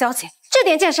团的2小姐，这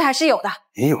点见识还是有的。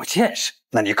你有见识，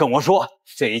那你跟我说，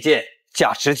这一件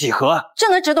价值几何？这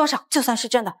能值多少？就算是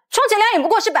真的，充其量也不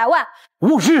过是100万。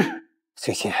无知！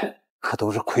这些可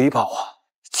都是瑰宝啊，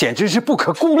简直是不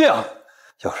可估量。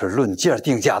要是论件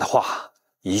定价的话，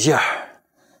一件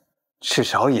至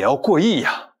少也要过亿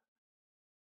呀，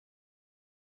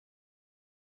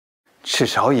至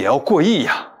少也要过亿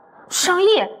呀。上亿？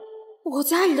我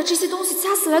家里的这些东西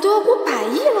加起来都要过100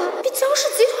亿了，比江氏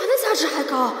集团的价值还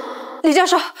高。李教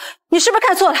授，你是不是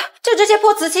看错了？就这些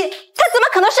破瓷器，它怎么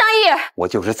可能上亿？我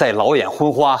就是再老眼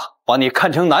昏花，把你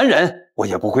看成男人，我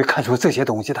也不会看出这些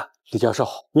东西的。李教授，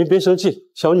您别生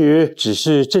气，小女只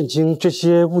是震惊这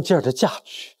些物件的价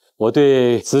值。我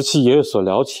对瓷器也有所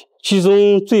了解，其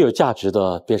中最有价值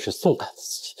的便是宋代的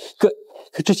瓷器，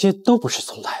可这些都不是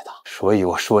宋代的。所以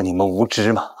我说你们无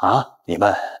知嘛！啊，你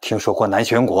们听说过南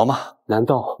玄国吗？难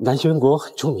道南玄国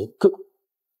很出名？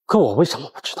可我为什么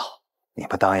不知道？你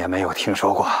们当然没有听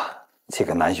说过。这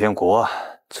个南玄国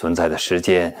存在的时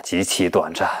间极其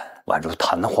短暂，宛如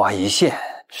昙花一现。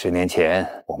10年前，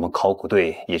我们考古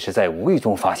队也是在无意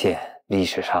中发现，历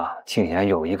史上竟然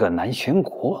有一个南玄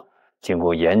国。经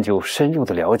过研究深入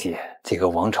的了解，这个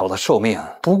王朝的寿命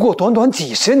不过短短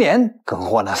几10年，更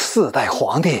换了4代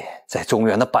皇帝，在中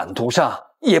原的版图上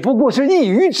也不过是一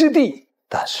隅之地。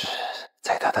但是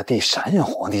在他的第3任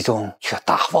皇帝中却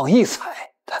大放异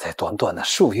彩，他在短短的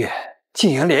数月，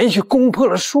竟然连续攻破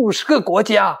了数十个国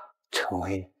家，成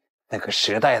为那个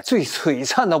时代最璀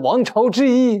璨的王朝之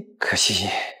一。可惜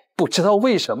不知道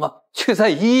为什么，却在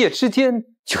一夜之间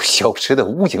就消失得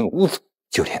无影无踪，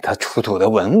就连他出土的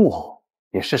文物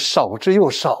也是少之又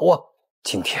少啊！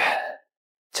今天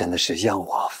真的是让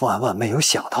我万万没有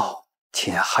想到，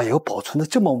竟然还有保存的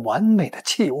这么完美的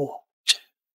器物。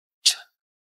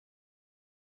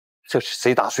这是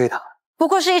谁打碎的？不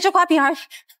过是一只花瓶而已，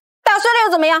打碎了又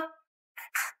怎么样？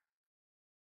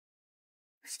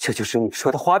这就是你说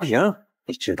的花瓶？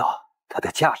你知道它的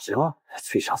价值吗？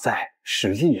最少在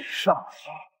10亿以上。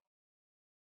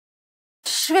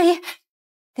10个亿？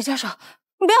李教授，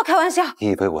你不要开玩笑！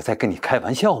你以为我在跟你开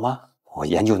玩笑吗？我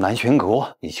研究南玄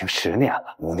国已经10年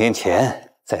了。5年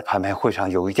前在拍卖会上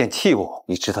有一件器物，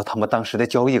你知道他们当时的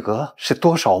交易额是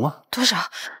多少吗？多少？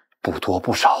不多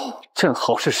不少，正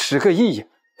好是10个亿。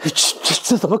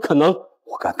这怎么可能？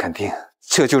我敢肯定，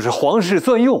这就是皇室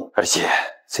专用，而且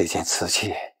这件瓷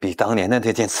器比当年的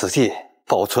那件瓷器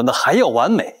保存的还要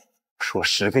完美。说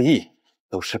10个亿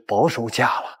都是保守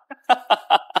价了。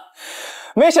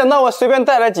没想到我随便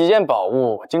带来几件宝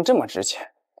物，竟这么值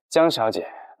钱。江小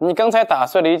姐，你刚才打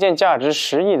碎了一件价值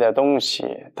10亿的东西，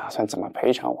打算怎么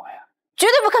赔偿我呀？绝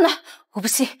对不可能！我不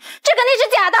信，这肯定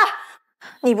是假的。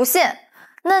你不信？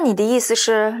那你的意思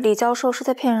是李教授是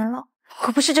在骗人了？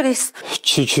我不是这个意思。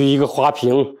区一个花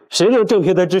瓶，谁能挣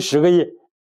赔得值10个亿？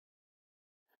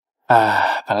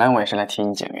本来我也是来替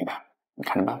你解围的，你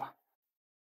看着办吧。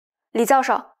李教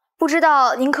授，不知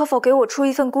道您可否给我出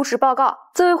一份估值报告？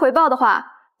作为回报的话，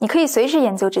你可以随时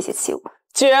研究这些器物。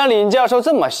既然林教授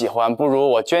这么喜欢，不如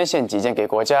我捐献几件给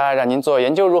国家，让您做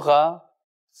研究如何？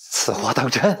此话当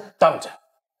真？当真。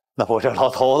那我这老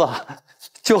头子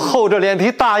就厚着脸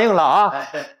皮答应了啊！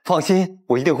放心，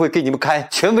我一定会给你们开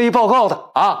权威报告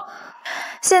的啊！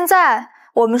现在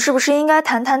我们是不是应该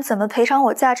谈谈怎么赔偿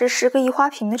我价值10个亿花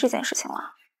瓶的这件事情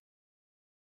了？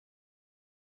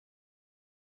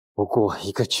不过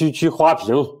一个区区花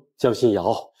瓶，江心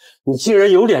瑶，你竟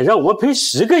然有脸让我们赔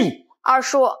10个亿！二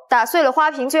叔，打碎了花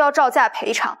瓶就要照价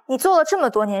赔偿，你做了这么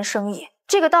多年生意，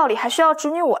这个道理还需要侄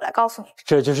女我来告诉你？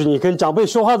这就是你跟长辈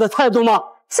说话的态度吗？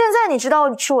现在你知道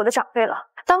你是我的长辈了，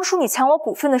当初你抢我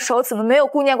股份的时候，怎么没有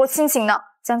顾念过亲情呢？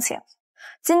江晴，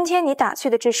今天你打碎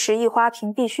的这10亿花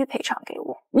瓶必须赔偿给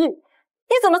我。你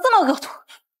怎么这么恶毒？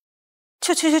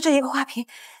就这一个花瓶，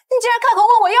你竟然开口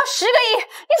问我要10个亿，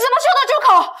你怎么说得出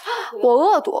口？我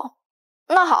恶毒？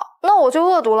那好，那我就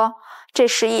恶毒了。这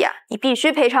10亿啊，你必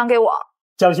须赔偿给我。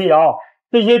江心瑶，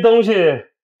这些东西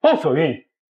不属于你。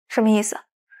什么意思？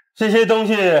这些东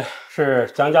西是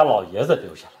江家老爷子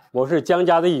留下来，我是江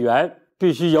家的一员，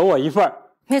必须有我一份。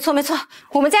没错，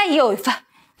我们家也有一份。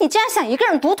你竟然想一个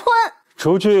人独吞？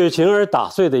除去晴儿打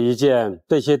碎的一件，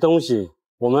这些东西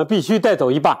我们必须带走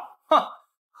一半。哼，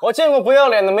我见过不要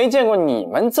脸的，没见过你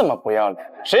们这么不要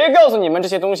脸的。谁告诉你们这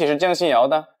些东西是江心瑶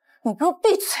的？你给我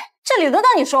闭嘴！这里轮到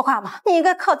你说话吗？你一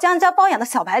个靠江家包养的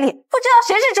小白领，不知道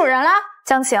谁是主人啦？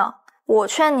江晴，我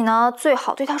劝你呢，最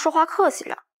好对他说话客气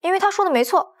点，因为他说的没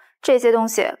错，这些东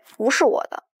西不是我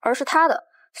的，而是他的，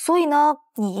所以呢，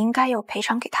你应该要赔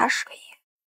偿给他10个亿。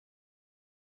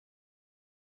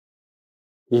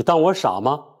你当我傻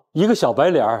吗？一个小白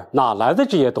脸哪来的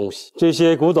这些东西？这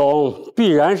些古董必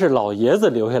然是老爷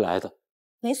子留下来的。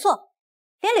没错，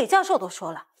连李教授都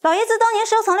说了，老爷子当年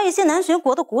收藏了一些南玄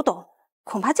国的古董，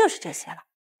恐怕就是这些了。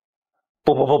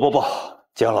不，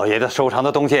江老爷子收藏的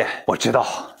东西我知道，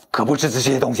可不止这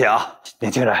些东西啊！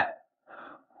年轻人，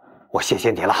我谢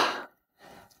谢你了，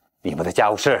你们的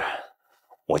家务事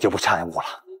我就不掺和了，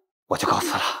我就告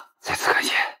辞了，再次感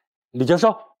谢。李教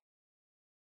授，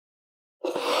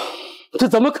这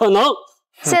怎么可能？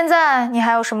现在你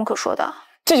还有什么可说的？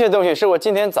这些东西是我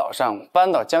今天早上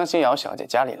搬到江心瑶小姐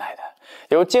家里来的，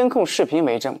有监控视频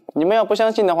为证。你们要不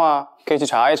相信的话，可以去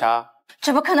查一查。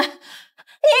这不可能！你一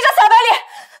个小白脸，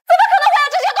怎么可能会有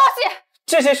这些东西？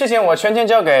这些事情我全权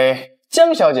交给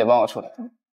江小姐帮我处理。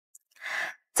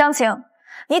江晴，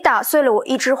你打碎了我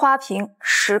一只花瓶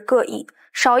10个亿，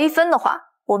少1分的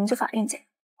话，我们就法院见。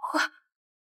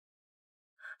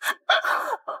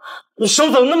你手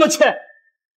怎么那么欠？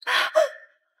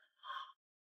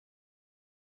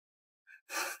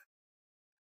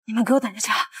你们给我等着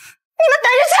瞧！你们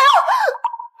等着瞧！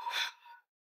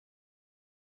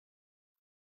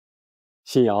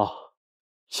心瑶，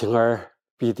晴儿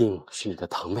必定是你的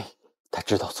堂妹，她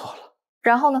知道错了。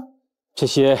然后呢？这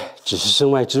些只是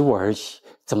身外之物而已，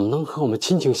怎么能和我们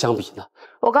亲情相比呢？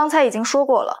我刚才已经说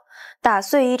过了，打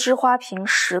碎一只花瓶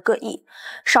10个亿，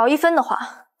少1分的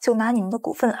话，就拿你们的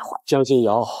股份来换。江心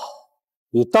瑶，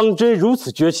你当真如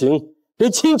此绝情，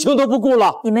连亲情都不顾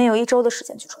了？你们有1周的时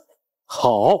间去准备。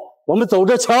好，我们走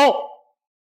着瞧。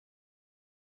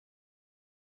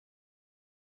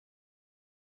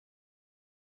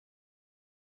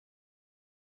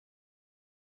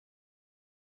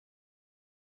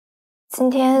今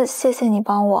天谢谢你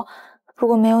帮我，如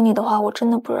果没有你的话，我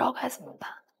真的不知道该怎么办。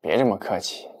别这么客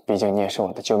气，毕竟你也是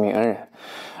我的救命恩人，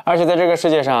而且在这个世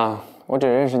界上，我只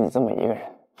认识你这么一个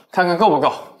人。看看够不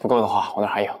够，不够的话，我那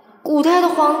还有。古代的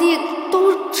皇帝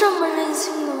都这么任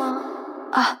性的吗？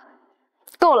啊，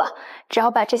够了，只要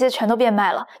把这些全都变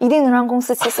卖了，一定能让公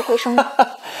司起死回生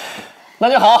的。那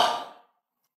就好。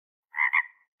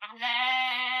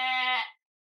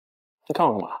你看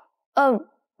我干嘛？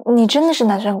你真的是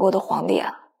南玄国的皇帝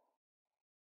啊？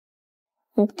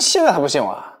你现在还不信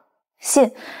我啊？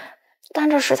信，但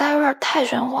这实在有点太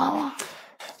玄幻了。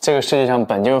这个世界上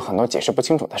本就有很多解释不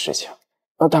清楚的事情，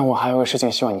但我还有个事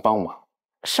情希望你帮我忙。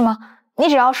是吗？你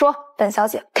只要说，本小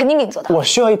姐肯定给你做到。我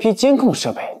需要一批监控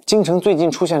设备，京城最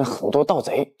近出现了很多盗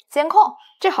贼。监控，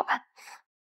这好办。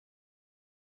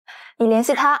你联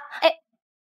系他。哎，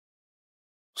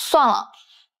算了，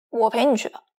我陪你去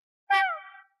吧。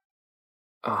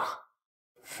啊，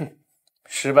哼，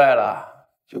失败了。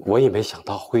我也没想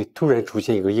到会突然出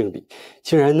现一个应理，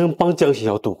竟然能帮江心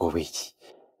瑶度过危机。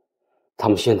他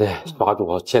们现在抓住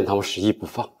我，欠他们10亿不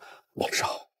放。王少，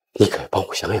你可帮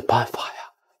我想想办法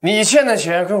呀！你欠的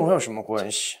钱跟我有什么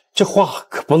关系？这话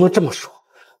可不能这么说。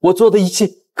我做的一切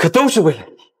可都是为了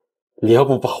你。你要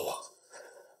不帮我，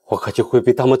我可就会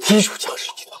被他们踢出江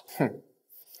氏集团。哼，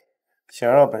想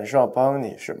让本少帮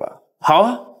你是吧？好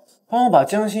啊，帮我把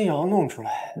江心瑶弄出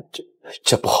来。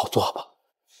这不好做吧？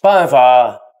办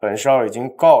法本少已经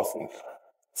告诉你了，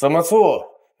怎么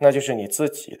做那就是你自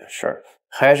己的事儿。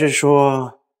还是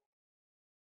说，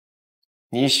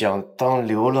你想当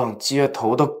流浪街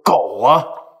头的狗啊？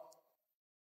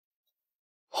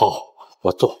好，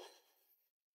我做。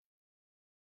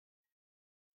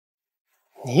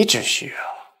你只需要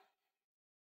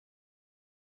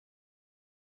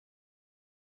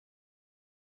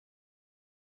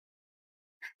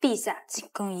陛下，请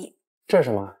更衣。这是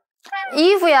什么？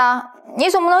衣服呀，你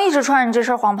总不能一直穿着你这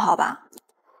身黄袍吧？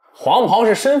黄袍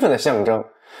是身份的象征，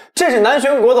这是南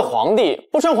玄国的皇帝，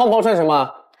不穿黄袍穿什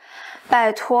么？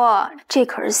拜托，这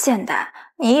可是现代，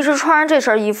你一直穿着这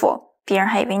身衣服，别人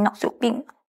还以为你脑子有病呢。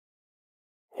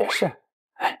也是。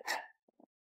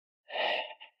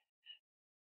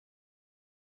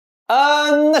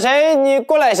那谁，你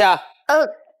过来一下。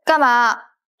干嘛？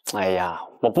哎呀，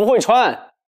我不会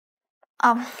穿。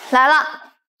啊，来了。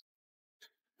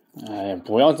哎，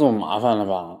不要这么麻烦了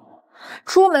吧。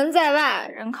出门在外，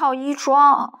人靠衣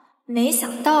装。没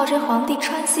想到这皇帝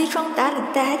穿西装打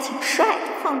领带还挺帅的，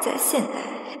放在现代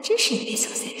还真是一位小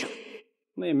先生。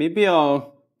那也没必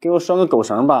要给我拴个狗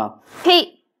绳吧？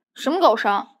呸！什么狗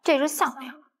绳？这是项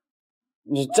链。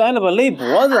你摘了吧，勒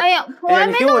脖子。哎呀，我还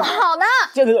没弄好呢。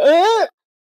这个，完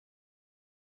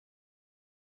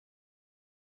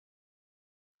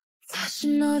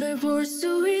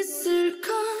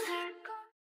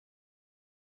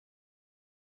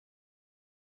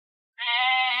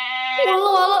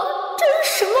了，这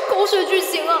是什么狗血剧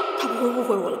情啊？他不会误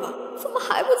会我了吧？怎么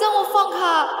还不将我放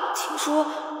开？听说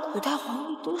古代皇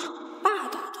帝都是很霸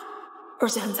道的，而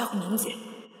且很在乎名节。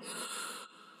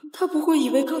他不会以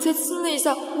为刚才亲了一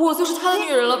下我就是他的女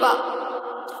人了吧？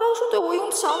他要是对我用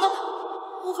强的，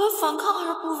我该反抗还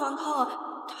是不反抗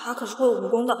啊？他可是会武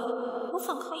功的，我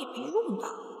反抗也没用吧？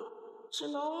只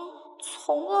能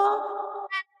从了。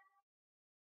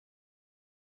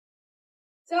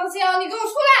江心瑶，你给我出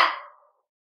来！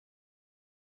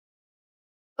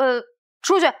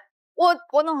出去，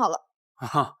我弄好了。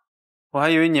啊，我还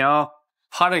以为你要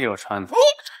趴着给我穿呢。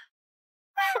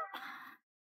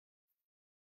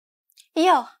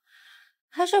哟，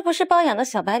还说不是包养的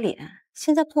小白脸，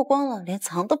现在曝光了，连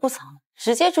藏都不藏，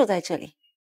直接住在这里。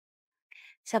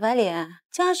小白脸，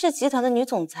江氏集团的女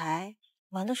总裁，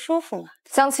玩得舒服吗？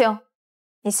江晴，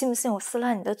你信不信我撕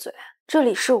烂你的嘴？这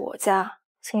里是我家，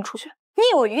请你出去。你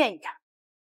以为我愿意啊？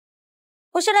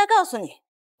我是来告诉你，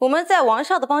我们在王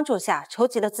少的帮助下筹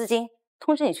集了资金，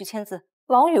通知你去签字。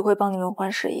王宇会帮你们还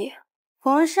事业。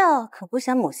王少可不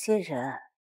想某些人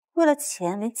为了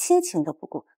钱连亲情都不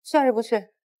顾，去还是不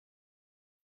去？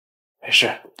没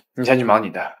事，你先去忙你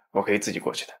的，我可以自己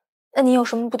过去的。那你有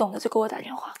什么不懂的就给我打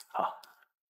电话。好。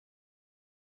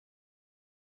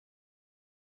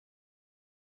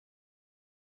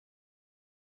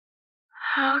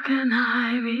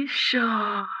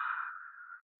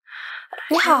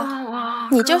你好，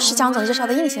你就是江总介绍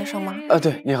的应先生吗？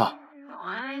对，你好。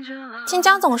听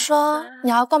江总说你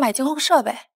要购买监控设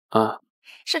备。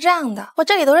是这样的，我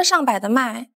这里都是上百的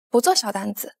卖，不做小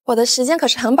单子，我的时间可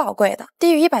是很宝贵的，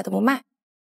低于100的不卖。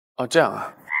这样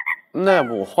啊，那要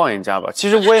不我换一家吧？其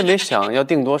实我也没想要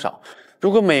定多少，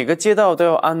如果每个街道都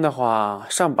要安的话，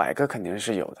上百个肯定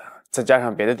是有的，再加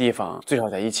上别的地方最少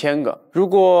得1000个。如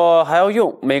果还要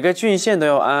用，每个郡县都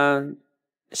要安，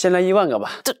先来1万个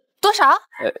吧。多少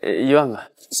？1万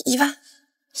个。1万，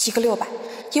一个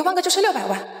600，1万个就是600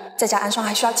万，再加安装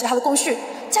还需要其他的工序，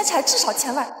加起来至少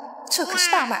1000万。这可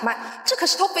是大买卖，这可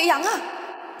是头肥羊啊！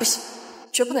不行，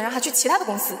绝不能让他去其他的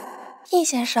公司。易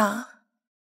先生，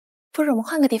不如我们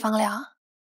换个地方聊。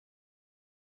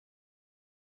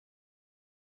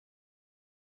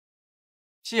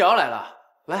西瑶来了，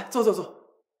来坐。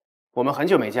我们很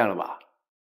久没见了吧？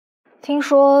听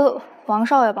说王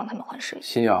少要帮他们还事业。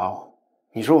西瑶，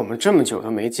你说我们这么久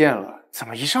都没见了，怎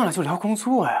么一上来就聊工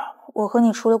作呀？我和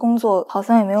你除了工作，好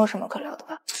像也没有什么可聊的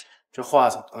吧？这话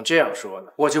怎么能这样说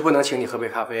呢？我就不能请你喝杯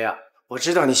咖啡啊？我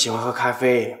知道你喜欢喝咖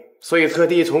啡，所以特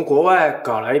地从国外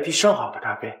搞来一批上好的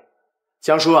咖啡。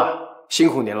江叔啊，辛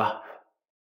苦您了。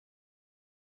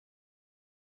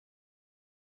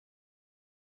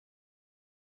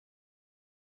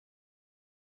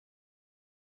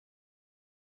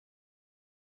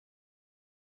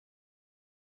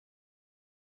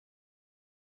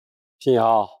心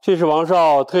瑶，这是王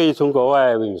少特意从国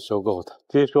外为你收购的，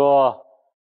据说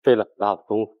费了很大的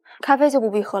功夫。咖啡就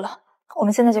不必喝了，我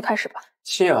们现在就开始吧。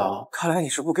心瑶，看来你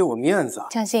是不给我面子啊！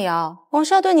江心瑶，王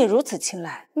少对你如此青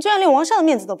睐，你居然连王少的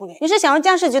面子都不给，你是想让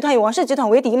江氏集团与王氏集团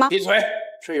为敌吗？闭嘴！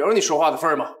这有你说话的份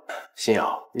儿吗？心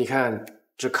瑶，你看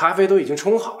这咖啡都已经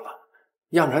冲好了，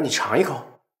要不然你尝一口。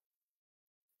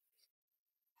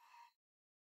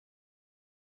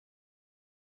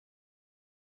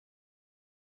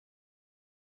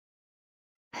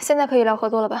现在可以聊合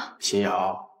作了吧？秦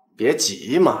瑶，别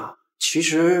急嘛。其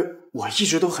实我一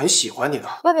直都很喜欢你的。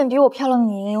外面比我漂亮的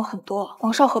女人有很多，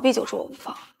王少何必揪着我不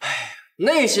放？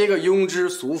那些个庸脂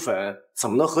俗粉怎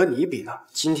么能和你比呢？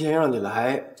今天让你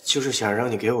来，就是想让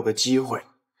你给我个机会。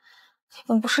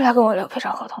你们不是来跟我聊赔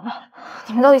偿合同的，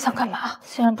你们到底想干嘛？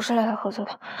既然不是来谈合作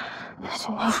的，就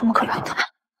没有什么可聊的。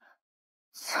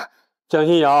江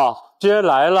心瑶，既然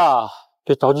来了，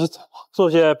别着急走，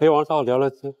坐下陪王少聊聊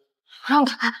天。让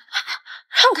开，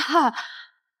让开！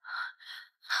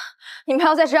你们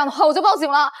要再这样的话，我就报警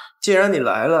了。既然你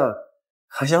来了，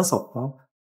还想走吗？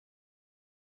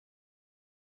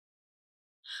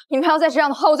你们要再这样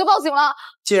的话，我就报警了。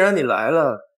既然你来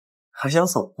了，还想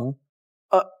走吗？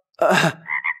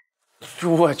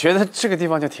我觉得这个地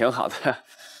方就挺好的。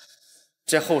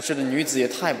这后世的女子也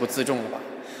太不自重了吧！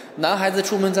男孩子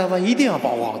出门在外一定要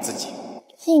保护好自己。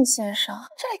应先生，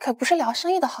这里可不是聊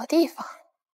生意的好地方。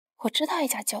我知道一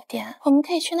家酒店，我们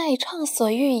可以去那里畅所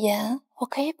欲言。我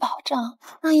可以保证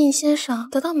让应先生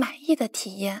得到满意的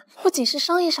体验，不仅是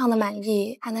生意上的满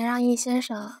意，还能让应先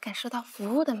生感受到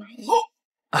服务的满意。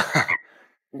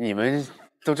你们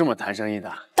都这么谈生意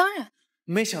的？当然。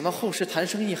没想到后世谈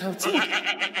生意还有这么……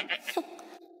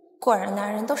果然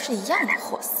男人都是一样的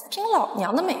货色，凭老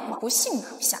娘的美貌不信拿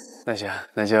不下。那行，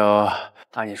那就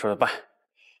按你说的办。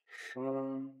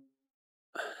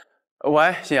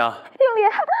喂，新阳。经理，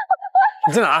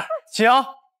你在哪儿？新阳，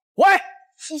喂。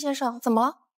应先生，怎么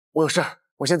了？我有事，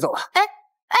我先走了。哎，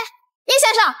应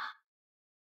先生。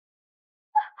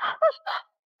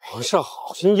皇上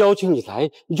好心邀请你来，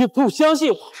你却不相信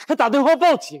我，还打电话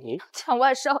报警。江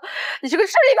万寿，你这个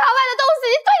势力盘外的东西，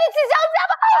你对得起江家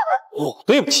吗？我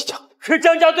对不起江，是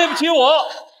江家对不起我。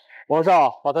王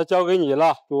少，把他交给你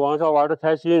了，祝王少玩得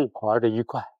开心，玩得愉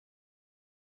快。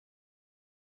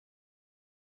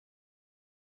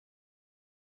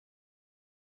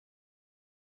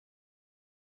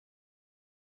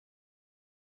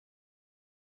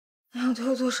你要对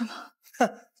我做什么？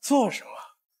哼，做什么？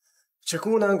这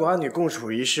孤男寡女共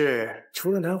处一室，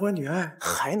除了男欢女爱，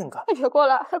还能干？你别过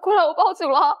来，快来！我报警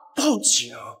了！报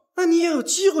警？那你也有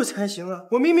机会才行啊！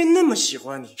我明明那么喜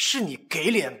欢你，是你给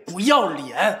脸不要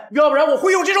脸，要不然我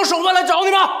会用这种手段来找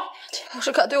你吗？你要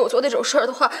是敢对我做那种事儿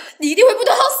的话，你一定会不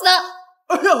得好死的！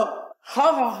哎呦，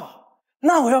好，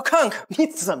那我要看看你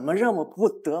怎么让我不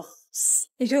得好死。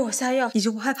你对我下药，你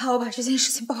就不害怕我把这件事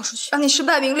情爆出去，让你身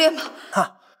败名裂吗？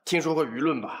哈，听说过舆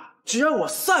论吧？只要我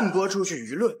散播出去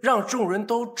舆论，让众人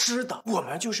都知道我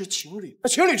们就是情侣，那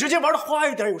情侣之间玩的花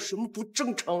一点，有什么不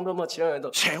正常的吗？亲爱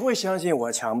的，谁会相信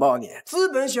我强暴你？资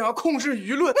本想要控制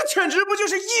舆论，那简直不就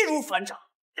是易如反掌？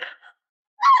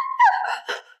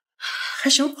还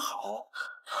想跑？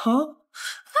啊？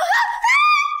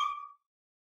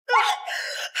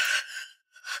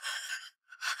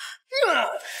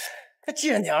这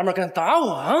贱娘们敢打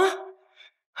我啊！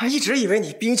还一直以为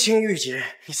你冰清玉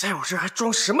洁，你在我这还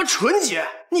装什么纯洁？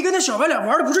你跟那小白脸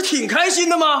玩的不是挺开心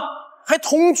的吗？还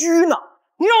同居呢！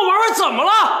你让我玩玩怎么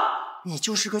了？你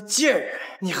就是个贱人，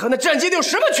你和那战街的有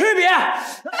什么区别？没有，你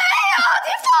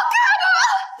放开我！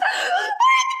你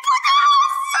不得好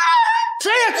死！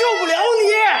谁也救不了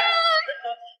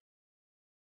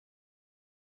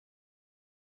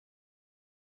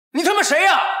你！你他妈谁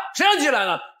呀？谁让你进来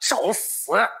的？找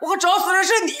死！我可找死人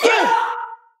是你！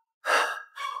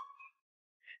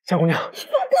江姑娘，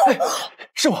哎，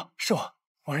是我，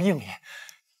我是应理。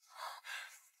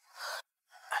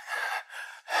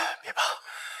别怕，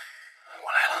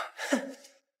我来了。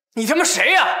你他妈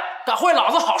谁呀？打坏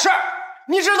老子好事儿！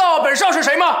你知道本少是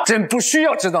谁吗？朕不需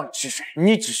要知道你是谁，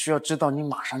你只需要知道你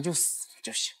马上就死了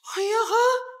就行。哎呀哈！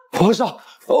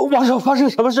王少发生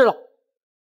什么事了？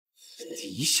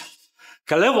李小子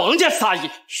敢来王家撒野，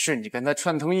是你跟他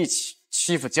串通一起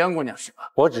欺负江姑娘是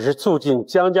吧？我只是促进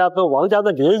江家跟王家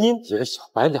的联姻，几个小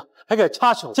白脸还敢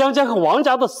插手江家和王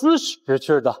家的私事，识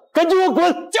趣的赶紧给我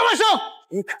滚！江万生，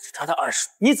你可是他的二叔，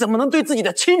你怎么能对自己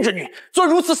的亲侄女做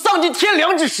如此丧尽天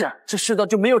良之事？这世道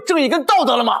就没有正义跟道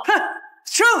德了吗？哼，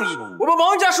正义！我们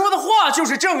王家说的话就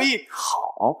是正义。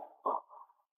好，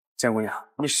江姑娘，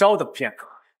你稍等片刻，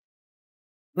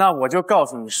那我就告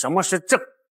诉你什么是正义。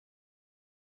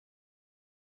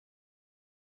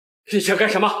你想干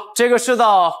什么？这个世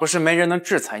道不是没人能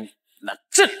制裁你，那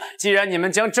朕来。既然你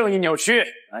们将正义扭曲，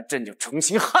那朕就重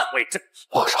新捍卫正义。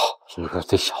王少，听说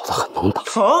这小子很能打。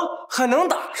很能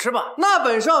打是吧？那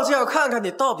本少就要看看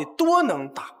你到底多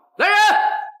能打。来人，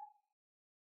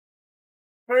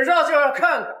本少就要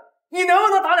看看你能不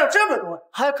能打了这么多，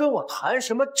还跟我谈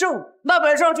什么正义？那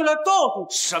本少就来告诉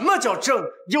你什么叫正义。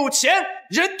有钱、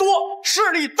人多、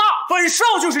势力大，本少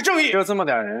就是正义。就这么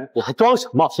点人，你还装什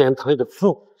么？天堂里的父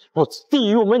母，如此地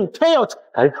狱门，你偏要闯！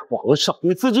哎，皇上，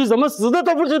你自己怎么死的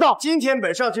都不知道。今天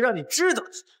本少就让你知道，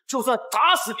就算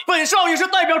打死你，本少也是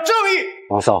代表正义。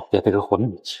皇少，别那个混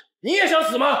母亲。你也想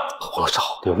死吗？皇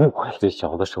少，你误会了。最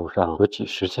小的手上有几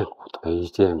十件古董，每一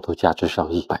件都价值上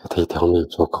亿，摆他一条命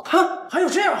做狗。哼，还有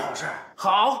这样好事？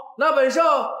好，那本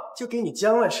少就给你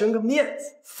江万生个面子，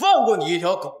放过你一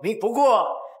条狗命。不过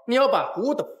你要把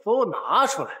古董都拿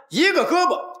出来，一个胳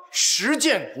膊10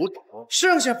件古董，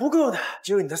剩下不够的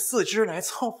就用你的4肢来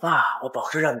凑啊！我保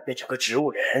证让你变成个植物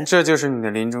人。这就是你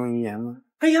的临终遗言吗？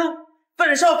哎呀，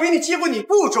本少给你机会，你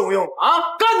不中用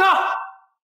啊！干他！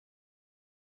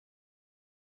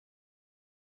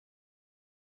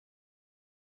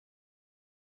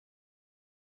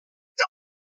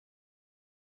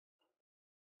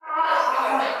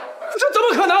这怎么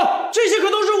可能？这些可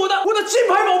都是我的金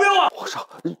牌保镖啊！皇上，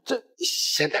这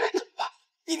现在该怎么办？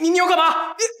你要干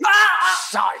嘛？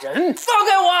杀人！放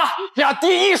开我！俩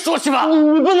第一说去吧！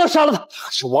你不能杀了他，他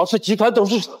是王氏集团董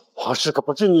事长，王氏可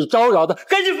不是你招摇的，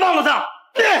赶紧放了他！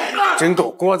真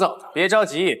够聒噪的，别着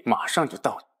急，马上就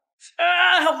到你。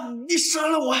你杀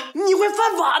了我，你会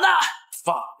犯法的。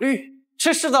法律？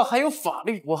这世道还有法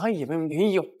律？我还以为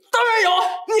没有。当然有，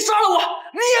你杀了我，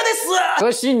你也得死。可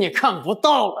惜你看不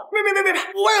到了。别，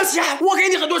我有钱，我给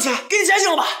你很多钱，给你钱行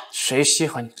了吧？谁稀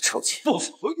罕你的臭钱？不，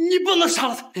你不能杀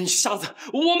了他，你杀了他，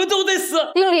我们都得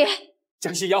死。应理，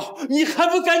江心瑶，你还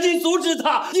不赶紧阻止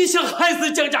他？你想害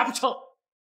死江家不成？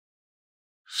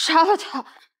杀了他。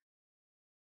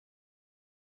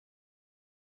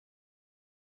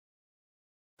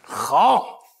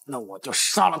好。那我就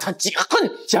杀了他解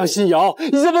恨。江心瑶，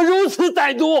你怎么如此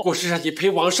歹毒？我是让你陪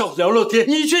王少聊聊天，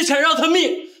你却想要他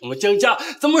命。我们江家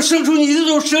怎么生出你这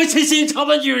种蛇蝎心肠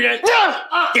的女人？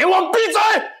给我闭嘴！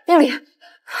应理，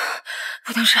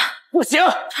不能杀，不行，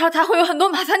杀了他会有很多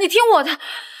麻烦，你听我的。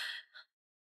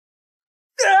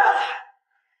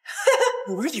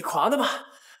你不是挺狂的吗？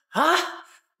啊，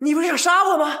你不是想杀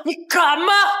我吗？你敢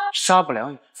吗？杀不了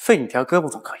你，废你条胳膊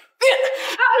总可以。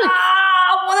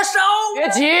我的手！别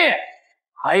急，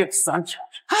还有3条。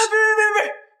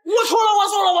别！我错了！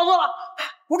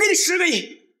我给你10个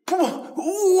亿，不，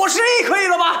我10亿可以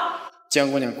了吧？江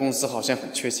姑娘公司好像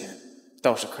很缺钱，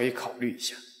倒是可以考虑一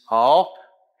下。好，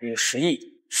你10亿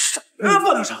上。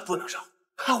不能上！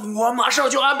我马上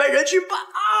就安排人去办。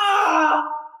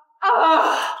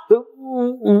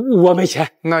我没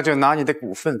钱，那就拿你的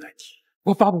股份来替。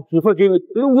我把股份给你，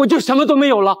我就什么都没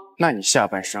有了。那你下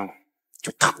半生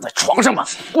就躺在床上吧。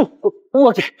不，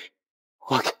我给。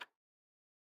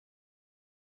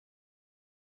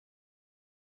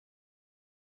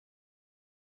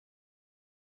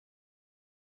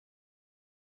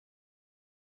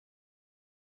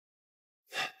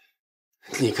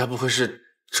你该不会是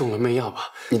中了媚药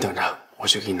吧？你等着，我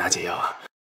去给你拿解药啊。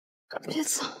别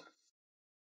走。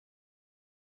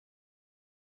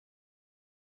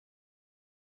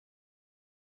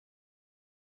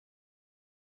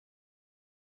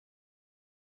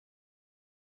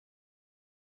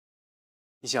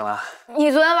你醒了？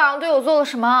你昨天晚上对我做了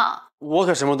什么？我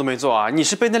可什么都没做啊！你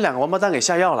是被那2个王八蛋给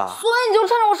下药了。所以你就趁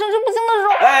着我神志不清的时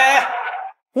候……哎，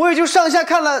我也就上下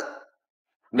看了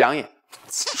2眼。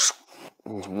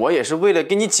我也是为了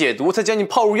给你解毒，才将你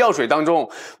泡入药水当中，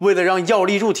为了让药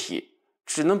力入体，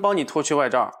只能帮你脱去外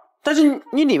罩。但是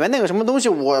你里面那个什么东西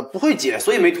我不会解，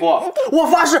所以没脱。我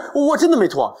发誓，我真的没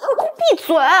脱。闭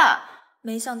嘴！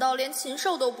没想到连禽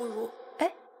兽都不如。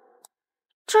哎，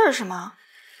这是什么？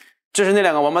这是那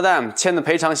2个王八蛋签的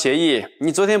赔偿协议。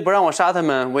你昨天不让我杀他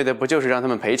们，为的不就是让他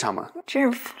们赔偿吗？真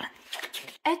是服了你。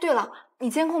哎，对了，你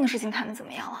监控的事情谈的怎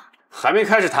么样了？还没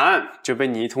开始谈，就被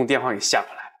你一通电话给吓回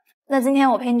来了。那今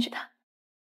天我陪你去谈。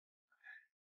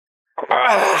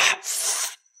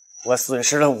我损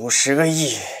失了50个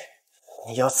亿，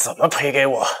你要怎么赔给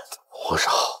我？皇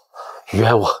上，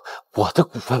冤枉，我的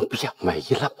股份不也没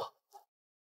了吗？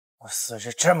我损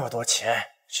失这么多钱，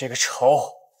这个仇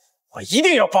我一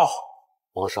定要报。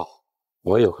皇上，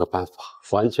我有个办法，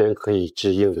完全可以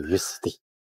置应理于死地。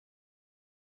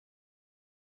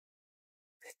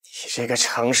你这个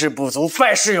成事不足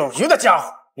败事有余的家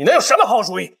伙，你能有什么好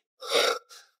主意？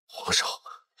皇上，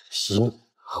行，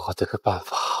我这个办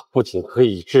法不仅可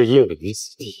以置应理于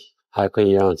死地，还可以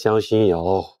让江心瑶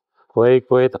乖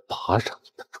乖的爬上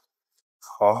你的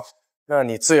床。好，那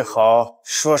你最好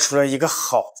说出来一个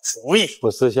好主意。我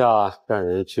私下让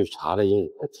人去查了应理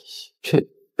的底细，却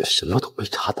什么都没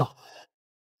查到。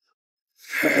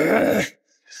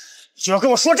就要跟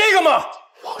我说这个吗？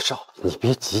王少，你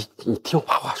别急，你听我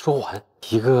把话说完。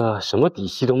一个什么底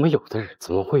细都没有的人，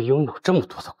怎么会拥有这么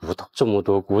多的古董？这么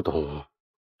多古董，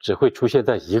只会出现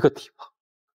在一个地方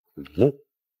——墓。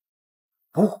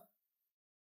不，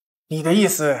你的意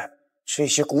思，这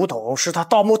些古董是他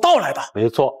盗墓盗来的？没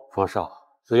错，王少，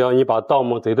只要你把盗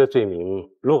墓贼的罪名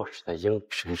落实在英理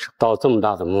身上，盗这么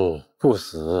大的墓，不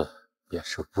死也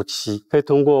是无期。再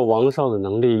通过王少的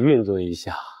能力运作一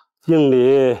下，英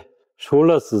理除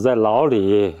了死在牢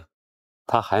里，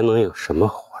他还能有什么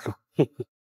活路？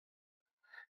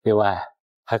另外，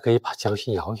还可以把江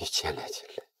心瑶也牵连进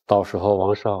来，到时候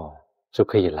王少就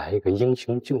可以来一个英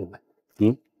雄救美。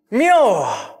妙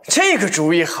啊，这个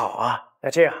主意好啊！那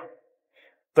这样，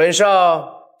本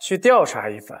少去调查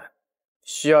一番，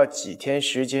需要几天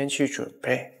时间去准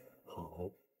备。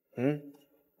好，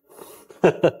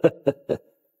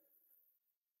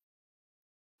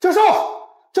教授，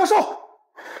教授，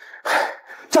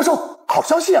教授，好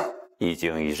消息啊！一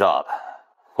惊一乍的。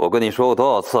我跟你说过多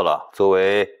少次了，作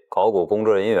为考古工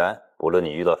作人员，无论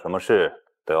你遇到什么事，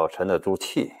都要沉得住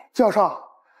气。教授，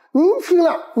您听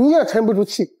了你也沉不住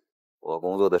气。我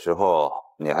工作的时候，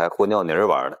你还和尿泥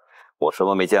玩呢，我什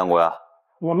么没见过呀？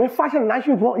我们发现了南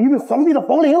巡国一位皇帝的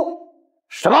皇陵。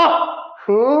什么？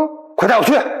快带我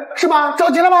去！是吧？着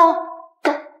急了吗？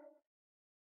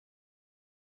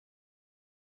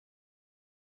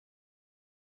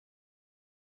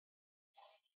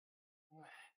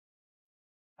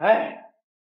哎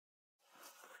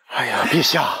呀，陛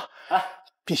下，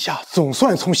陛下总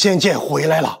算从仙界回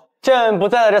来了。朕不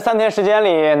在的这3天时间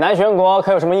里，南玄国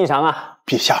可有什么异常啊？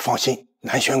陛下放心，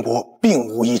南玄国并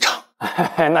无异常。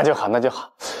那就好，那就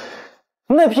好。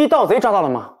那批盗贼抓到了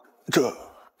吗？这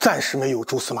暂时没有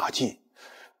蛛丝马迹，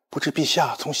不知陛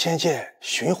下从仙界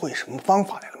寻回什么方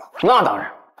法来了吗？那当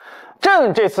然，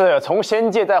朕这次从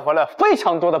仙界带回了非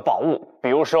常多的宝物，比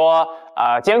如说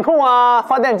监控啊、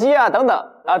发电机啊等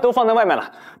等都放在外面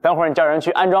了。等会儿你叫人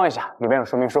去安装一下，里面有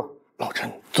说明书。老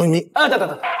臣遵命。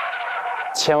等，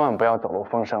千万不要走漏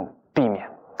风声，避免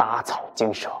打草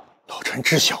惊蛇。老臣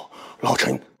知晓，老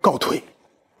臣告退。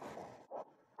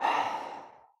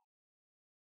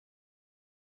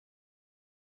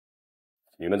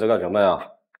你们在干什么呀？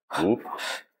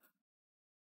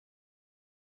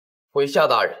回下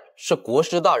大人，是国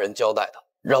师大人交代的，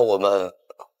让我们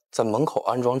在门口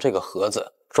安装这个盒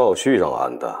子。赵旭让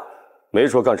安的，没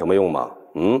说干什么用吗？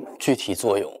具体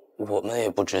作用我们也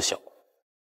不知晓。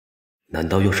难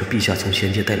道又是陛下从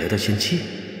仙界带来的仙器？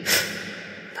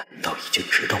难道已经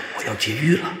知道我要劫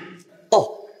狱了？哦，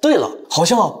对了，好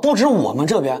像不止我们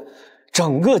这边，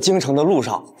整个京城的路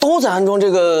上都在安装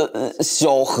这个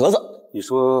小盒子。你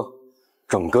说，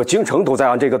整个京城都在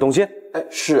安这个东西？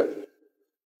是。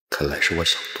看来是我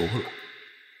想多了，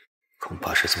恐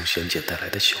怕是从仙界带来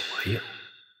的小玩意儿。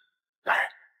来人，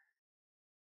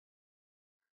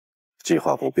计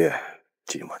划不变，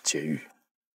今晚劫狱。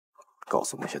告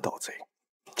诉那些盗贼，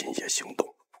今夜行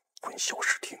动，混淆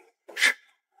视听。是。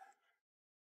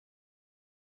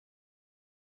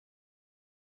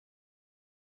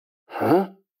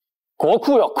国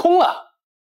库要空了。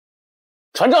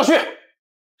传赵旭。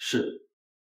是。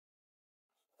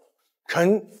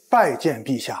臣拜见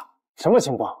陛下。什么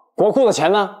情况？国库的钱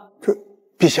呢？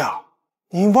陛下，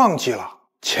您忘记了，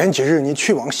前几日您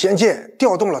去往仙界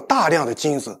调动了大量的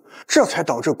金子，这才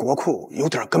导致国库有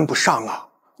点跟不上啊。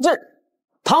这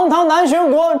堂堂南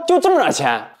玄国就这么点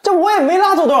钱，这我也没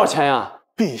拉走多少钱呀。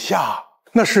陛下，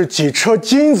那是几车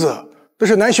金子，这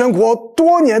是南玄国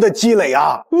多年的积累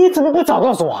啊！你怎么不早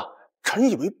告诉我？臣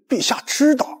以为陛下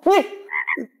知道。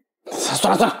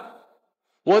算了。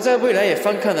我在未来也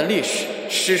翻看了历史，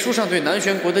史书上对南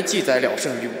玄国的记载了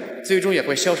胜于无，最终也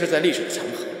会消失在历史的长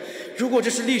河。如果这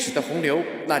是历史的洪流，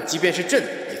那即便是朕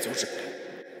也阻止不了。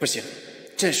不行，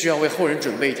朕需要为后人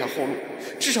准备一条后路，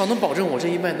至少能保证我这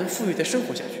一脉能富裕的生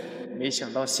活下去。没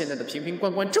想到现在的瓶瓶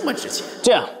罐罐这么值钱。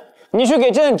这样，你去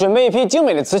给朕准备一批精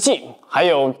美的瓷器，还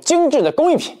有精致的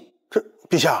工艺品。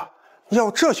陛下，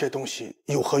要这些东西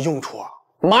有何用处啊？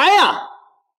埋呀！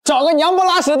找个娘不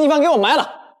拉屎的地方给我埋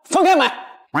了，分开埋。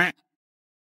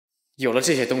有了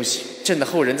这些东西，朕的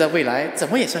后人在未来怎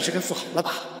么也算是个富豪了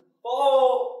吧？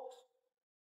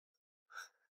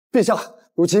陛下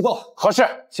有急报，何事？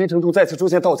京城中再次出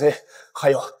现盗贼，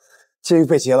还有监狱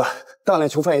被劫了，大量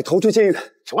囚犯已逃出监狱。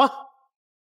什么？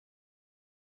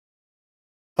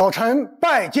老臣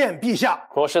拜见陛下。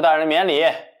国师大人免礼，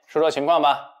说说情况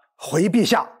吧。回陛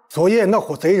下，昨夜那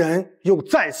伙贼人又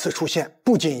再次出现，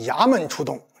不仅衙门出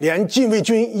动，连禁卫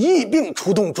军一并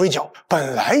出动追剿。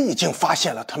本来已经发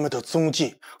现了他们的踪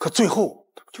迹，可最后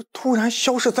就突然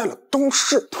消失在了东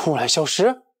市。突然消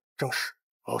失？正是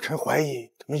老臣怀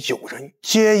疑他们有人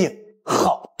接应。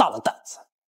好大的胆子，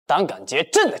胆敢劫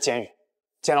朕的监狱！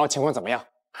监牢情况怎么样？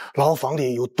牢房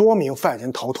里有多名犯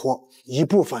人逃脱，一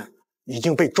部分已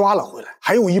经被抓了回来，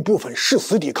还有一部分誓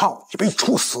死抵抗已被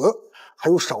处死，还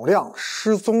有少量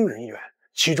失踪人员，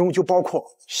其中就包括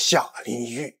夏灵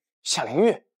玉。夏灵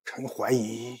玉，臣怀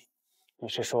疑，你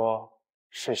是说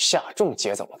是夏仲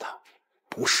劫走了他？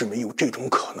不是没有这种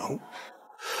可能，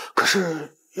可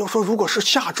是要说如果是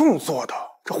夏仲做的，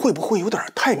这会不会有点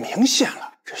太明显了？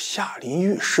这夏灵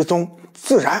玉失踪，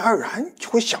自然而然就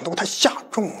会想到他夏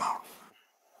仲啊。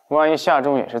万一夏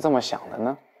仲也是这么想的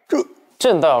呢？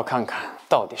朕倒要看看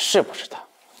到底是不是他。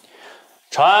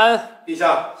传陛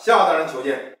下，夏大人求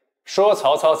见。说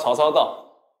曹操，曹操到。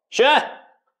宣。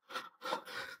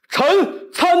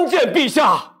臣参见陛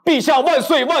下，陛下万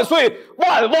岁万岁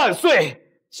万万岁！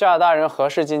夏大人何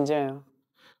时觐见呀？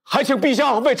还请陛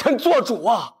下为臣做主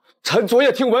啊！臣昨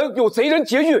夜听闻有贼人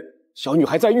劫狱，小女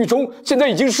还在狱中，现在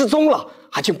已经失踪了，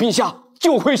还请陛下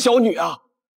救回小女啊！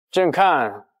朕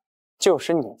看就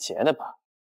是你劫的吧？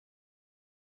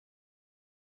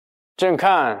朕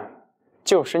看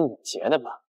就是你劫的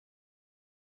吧？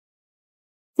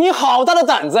你好大的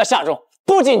胆子啊，夏仲！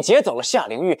不仅劫走了夏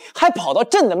灵玉，还跑到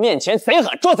朕的面前贼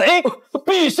喊捉贼！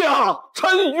陛下，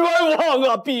臣冤枉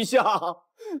啊！陛下，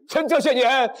臣这些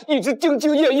年一直兢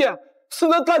兢业业，怎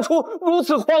能干出如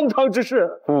此荒唐之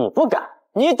事？你不敢，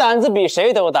你胆子比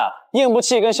谁都大，硬不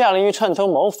气跟夏灵玉串通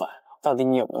谋反，到底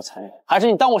你有没有参与？还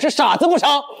是你当我是傻子不成？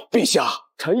陛下，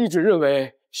臣一直认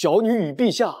为小女与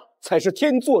陛下才是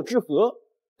天作之合，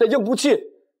但硬不气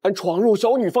还闯入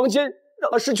小女房间，让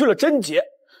她失去了贞洁。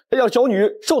让小女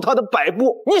受他的摆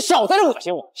布，你少在这恶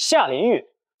心我！夏灵玉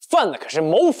犯的可是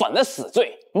谋反的死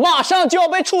罪，马上就要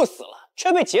被处死了，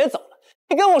却被劫走了。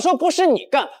你跟我说不是你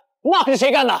干的，那是谁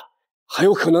干的？很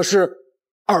有可能是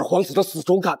二皇子的死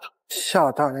忠干的。夏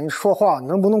大人说话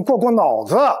能不能过脑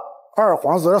子？二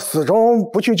皇子的死忠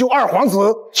不去救二皇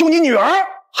子，救你女儿，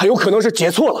很有可能是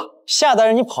劫错了。夏大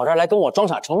人，你跑这儿来跟我装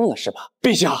傻充愣的是吧？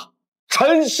陛下，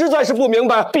臣实在是不明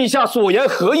白陛下所言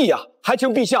何意啊！还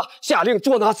请陛下下令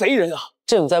捉拿贼人啊！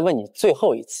朕再问你最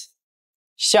后一次，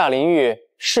夏灵玉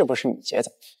是不是你劫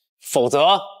走？否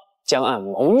则将按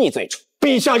谋逆罪处。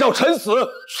陛下要臣死，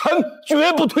臣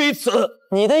绝不推辞。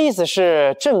你的意思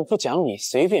是朕不讲理，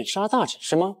随便杀大臣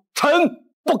是吗？臣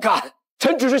不敢，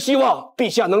臣只是希望陛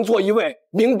下能做一位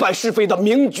明白是非的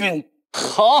明君。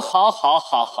好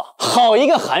一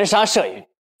个含沙射影！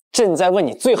朕再问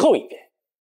你最后一遍，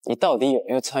你到底有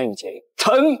没有参与劫狱？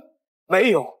臣没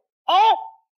有。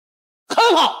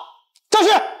很好，正是。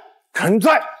臣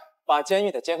在。把监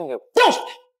狱的监控给我调出来。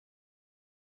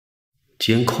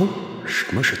监控？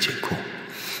什么是监控？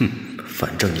哼，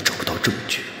反正你找不到证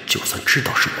据，就算知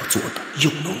道是我做的，又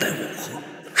能奈我何？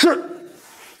是。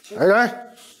来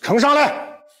人，呈上来。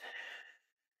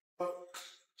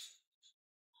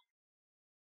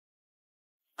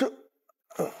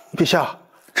陛下，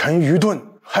臣愚钝，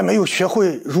还没有学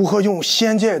会如何用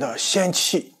仙界的仙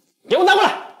器。给我拿过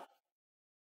来。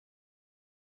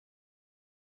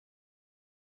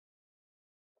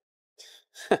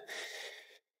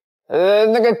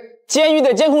那个监狱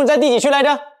的监控在第几区来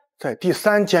着？在第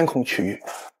3监控区域。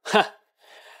哼，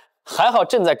还好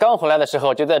朕在刚回来的时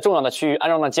候就在重要的区域安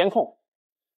装了监控。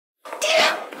女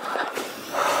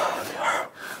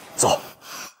儿，走。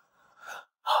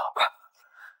快！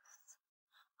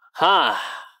哈，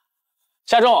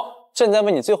夏仲，朕再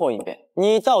问你最后一遍，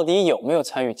你到底有没有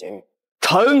参与劫狱？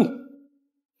臣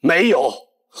没有。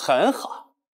很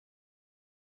好，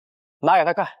拿给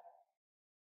他看。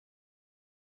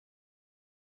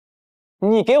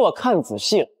你给我看仔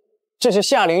细了，这是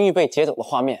夏灵玉被劫走的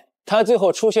画面，她最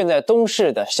后出现在东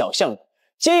市的小巷中，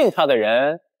接应她的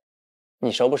人，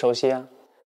你熟不熟悉啊？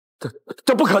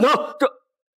这不可能！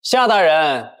夏大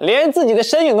人连自己的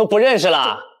身影都不认识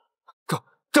了，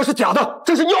这是假的，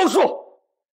这是妖术！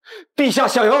陛下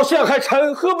想要陷害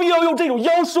臣，何必要用这种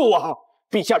妖术啊？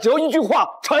陛下只要一句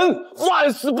话，臣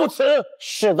万死不辞。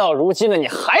事到如今了，你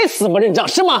还死不认账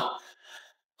是吗？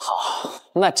好，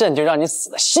那朕就让你死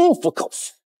得心服口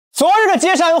服。昨日的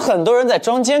街上有很多人在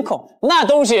装监控，那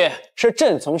东西是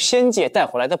朕从仙界带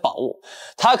回来的宝物，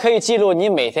它可以记录你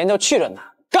每天都去了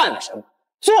哪，干了什么，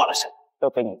做了什么，都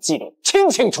给你记录清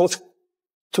清楚楚。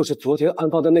就是昨天安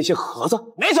放的那些盒子？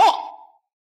没错。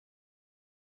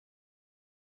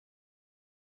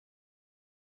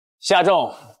夏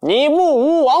仲，你目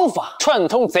无王法，串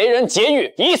通贼人劫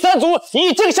狱，夷三族，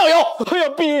以儆效尤。哎呀，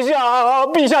陛下，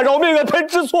陛下饶命啊！臣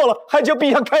知错了，还请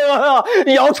陛下开恩啊！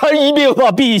饶臣一命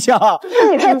啊！陛下，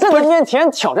你在朕的面前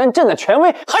挑战朕的权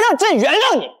威，还让朕原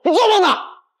谅你，你做梦呢？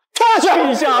放下！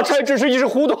陛下，臣只是一时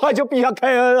糊涂，还请陛下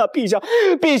开恩啊！陛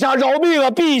下饶命啊！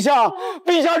陛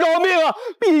下饶命啊！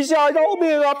陛下饶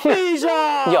命啊！陛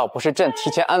下！要不是朕提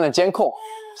前安了监控，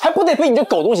还不得被你这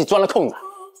狗东西钻了空子。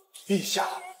陛下，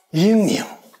英明。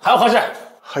还有何事？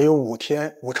还有5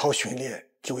天，五朝巡猎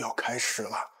就要开始了。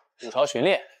五朝巡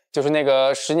猎就是那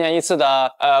个10年一次的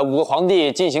5个皇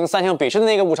帝进行3项比试的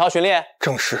那个五朝巡猎。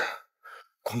正是，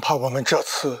恐怕我们这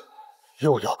次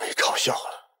又要被嘲笑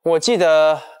了。我记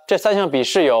得这3项比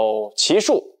试有骑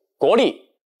术、国力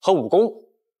和武功。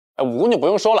武功就不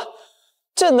用说了，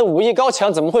朕的武艺高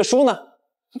强，怎么会输呢？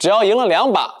只要赢了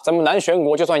2把，咱们南玄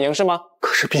国就算赢是吗？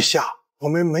可是陛下，我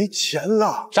们没钱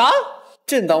了。啥？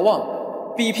朕倒忘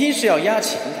了，比拼是要押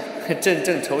钱的，朕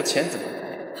正愁钱怎么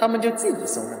来，他们就自己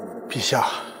送上门。陛下，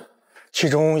其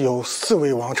中有4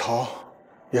位王朝，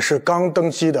也是刚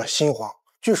登基的新皇，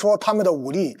据说他们的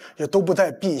武力也都不在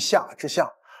陛下之下，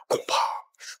恐怕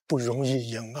是不容易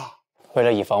赢啊。为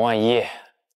了以防万一，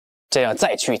朕要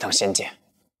再去一趟仙界。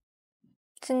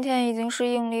今天已经是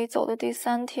应理走的第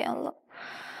3天了，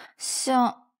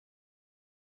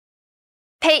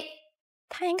呸，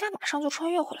他应该马上就穿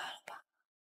越回来了吧？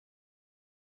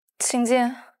请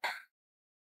进。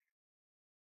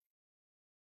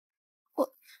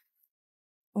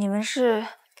你们是？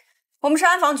我们是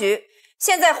安防局，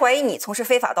现在怀疑你从事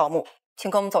非法盗墓，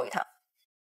请跟我们走一趟。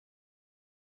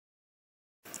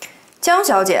江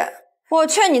小姐，我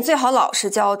劝你最好老实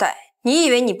交代。你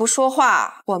以为你不说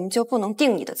话，我们就不能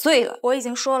定你的罪了？我已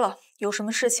经说了，有什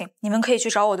么事情你们可以去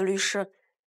找我的律师。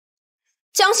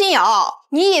江心瑶，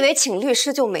你以为请律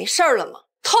师就没事了吗？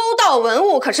偷盗文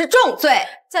物可是重罪，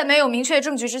在没有明确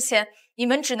证据之前，你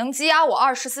们只能羁押我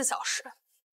24小时。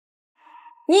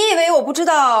你以为我不知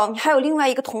道你还有另外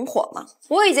一个同伙吗？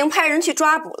我已经派人去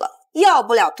抓捕了，要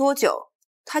不了多久，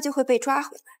他就会被抓回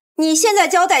来。你现在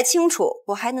交代清楚，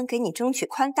我还能给你争取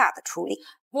宽大的处理。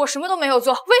我什么都没有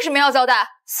做，为什么要交代？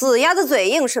死鸭子嘴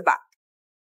硬是吧？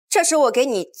这是我给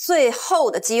你最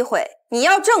后的机会，你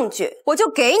要证据，我就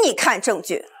给你看证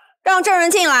据。让证人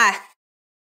进来。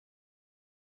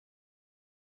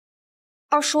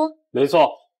二叔，没错，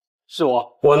是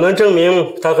我。我能证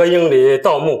明他和应理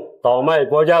盗墓、倒卖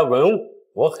国家文物，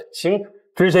我很清楚。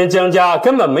之前江家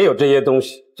根本没有这些东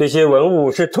西，这些文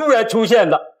物是突然出现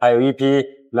的，还有一批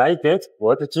南玄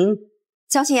国的金。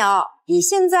江心瑶，你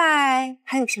现在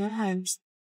还有什么话要说？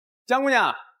江姑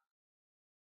娘，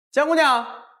江姑娘，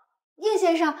叶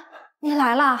先生，你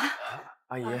来了。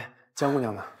阿姨，江姑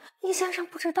娘呢？叶先生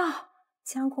不知道，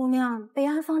江姑娘被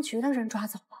安防局的人抓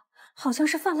走了，好像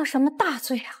是犯了什么大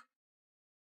罪啊。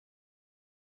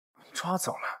抓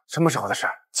走了？什么时候的事？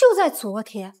就在昨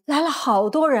天，来了好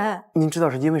多人。您知道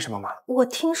是因为什么吗？我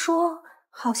听说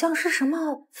好像是什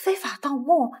么非法盗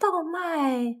墓、盗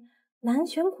卖南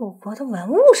玄古国的文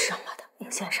物什么的。叶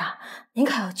先生，您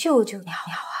可要救救鸟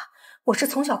鸟啊！我是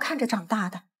从小看着长大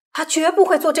的，他绝不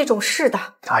会做这种事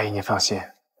的。阿姨，您放心，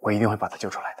我一定会把他救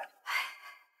出来的。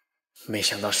没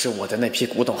想到是我的那批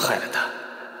古董害了他，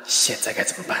现在该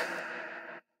怎么办？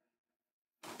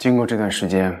经过这段时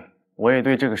间，我也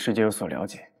对这个世界有所了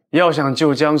解。要想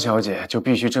救江小姐，就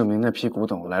必须证明那批古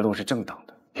董来路是正当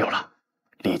的。有了，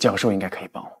李教授应该可以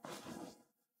帮我。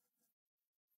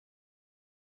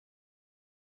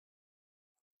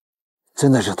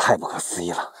真的是太不可思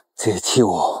议了，这些器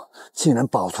物竟然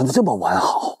保存的这么完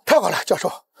好。太好了，教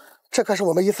授，这可是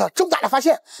我们一次重大的发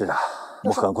现。是的，我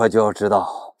们很快就要知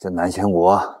道这南玄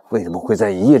国为什么会在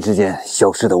一夜之间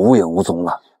消失的无影无踪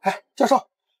了。哎，教授，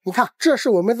你看，这是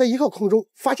我们在一个空中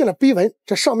发现了碑文，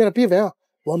这上面的碑文啊，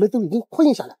我们都已经刻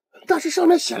印下来，但是上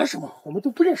面写了什么，我们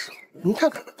都不认识。你看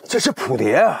看，这是谱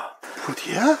牒啊！谱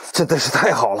牒，真的是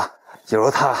太好了。有了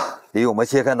它，离我们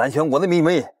揭开南玄国的秘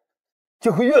密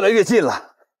就会越来越近了。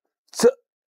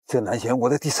这南玄国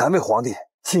的第3位皇帝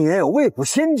竟然有未卜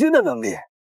先知的能力。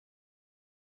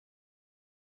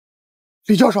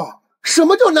李教授，什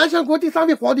么叫南玄国第3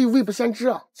位皇帝未卜先知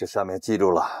啊？这上面记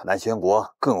录了南玄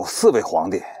国共有4位皇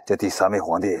帝，这第3位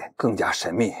皇帝更加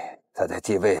神秘，他在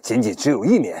继位仅只有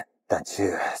1年，但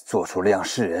却做出了让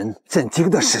世人震惊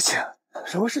的事情。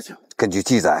什么事情？根据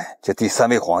记载，这第3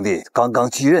位皇帝刚刚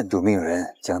继任，就命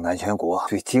人将南玄国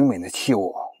最精美的器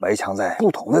物埋藏在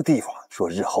不同的地方，说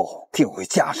日后定会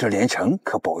价值连城，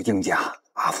可保应家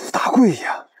阿福大贵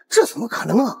呀。这怎么可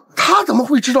能啊？他怎么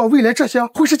会知道未来这些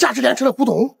会是价值连城的古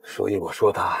董？所以我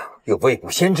说他有未卜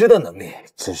先知的能力，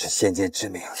真是先见之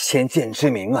明，先见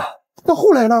之明啊！那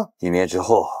后来呢？1年之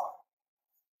后，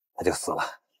他就死了。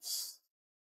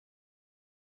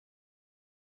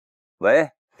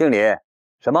喂，经理，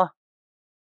什么？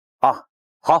啊，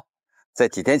好，在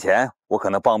几天前我可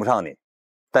能帮不上你，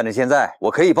但是现在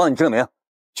我可以帮你证明。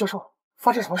教授，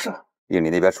发生什么事了？应理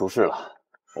那边出事了，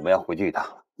我们要回去一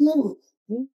趟。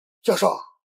教授，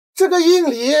这个应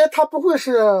理他不会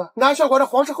是南玄国的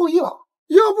皇室后裔吧？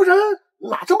要不然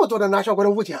哪这么多的南玄国的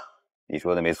物件啊？你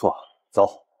说的没错，走，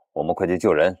我们快去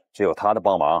救人，只有他的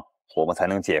帮忙，我们才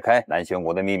能解开南玄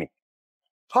国的秘密。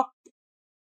好。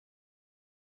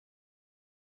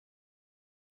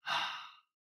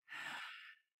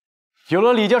有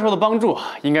了李教授的帮助，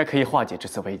应该可以化解这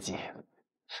次危机。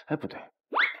哎，不对，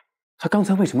他刚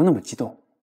才为什么那么激动？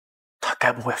他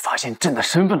该不会发现朕的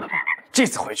身份了吧？这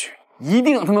次回去一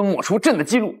定让他们抹除朕的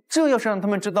记录。这要是让他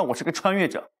们知道我是个穿越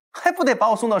者，还不得把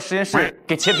我送到实验室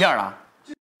给切片了？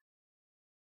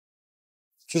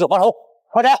举手帮手，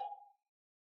快点！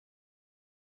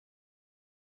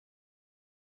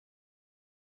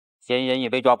嫌疑人已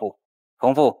被抓捕。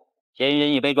重复，嫌疑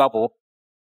人已被抓捕。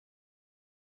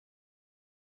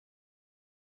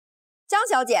江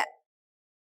小姐，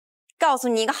告诉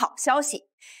你一个好消息，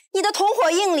你的同伙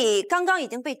应理刚刚已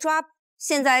经被抓捕，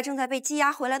现在正在被羁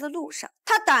押回来的路上。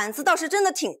他胆子倒是真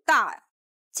的挺大呀，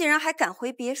竟然还敢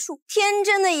回别墅，天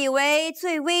真的以为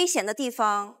最危险的地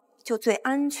方就最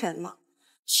安全吗？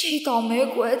这倒霉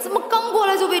鬼怎么刚过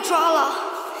来就被抓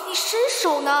了？你伸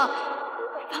手呢，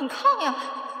反抗呀！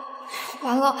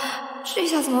完了，这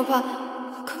下怎么办？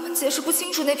根本解释不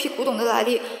清楚那批古董的来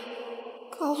历。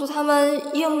告诉他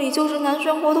们应理就是南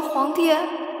玄国的皇帝，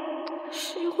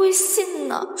谁会信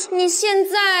呢？你现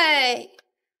在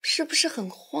是不是很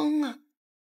慌啊？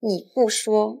你不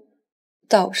说，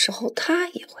到时候他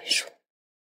也会说。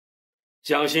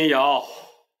江心瑶，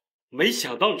没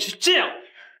想到你是这样的人，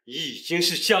你已经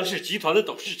是江氏集团的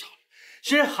董事长，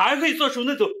居然还会做出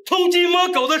那种偷鸡摸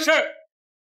狗的事儿。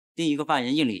另一个犯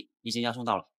人应理已经押送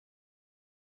到了。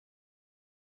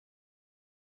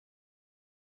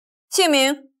姓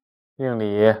名：应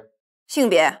理。性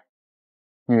别：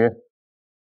女。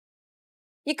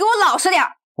你给我老实点！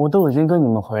我都已经跟你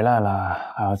们回来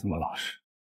了，还要怎么老实？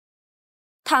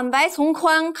坦白从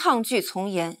宽，抗拒从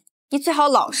严。你最好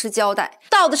老实交代，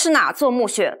盗的是哪座墓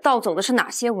穴，盗走的是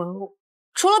哪些文物？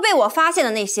除了被我发现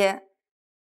的那些，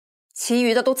其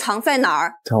余的都藏在哪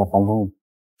儿？在我皇宫里。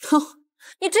哼，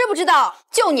你知不知道，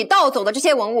就你盗走的这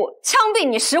些文物，枪毙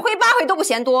你10回8回都不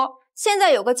嫌多。现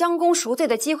在有个将功赎罪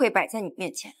的机会摆在你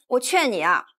面前，我劝你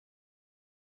啊，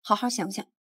好好想想。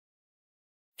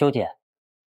周姐，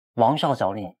王少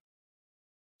找你。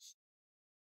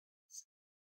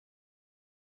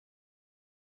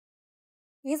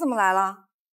你怎么来了？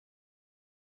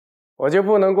我就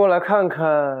不能过来看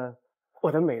看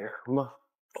我的美人吗？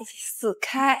你死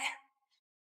开！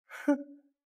哼，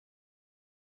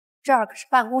这儿可是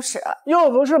办公室，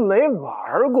又不是没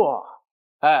玩过。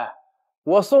哎，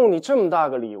我送你这么大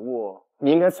个礼物，你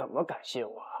应该怎么感谢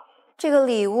我啊？这个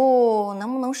礼物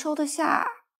能不能收得下，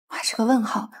还是个问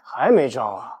号呢。还没招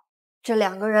啊？这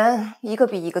2个人一个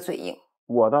比一个嘴硬。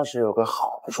我倒是有个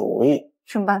好主意。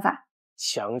什么办法？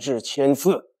强制签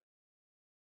字。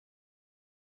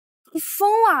你疯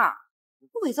啊！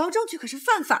伪造证据可是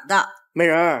犯法的。美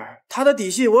人儿，他的底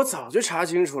细我早就查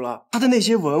清楚了，他的那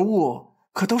些文物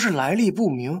可都是来历不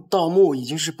明，盗墓已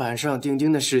经是板上钉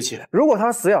钉的事情。如果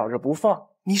他死咬着不放，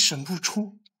你审不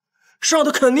出，上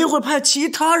头肯定会派其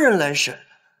他人来审，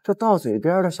这到嘴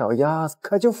边的小鸭子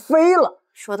可就飞了。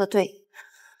说得对，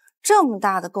这么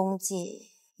大的功绩，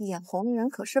眼红的人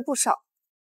可是不少。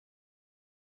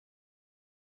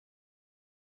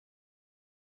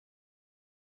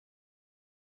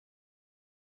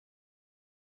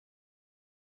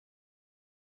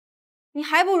你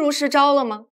还不如实招了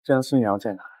吗？江心瑶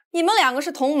在哪？你们2个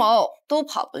是同谋，都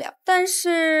跑不了。但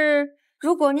是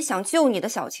如果你想救你的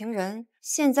小情人，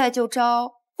现在就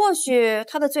招，或许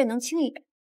他的罪能轻一点，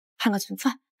判个从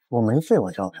犯。我没废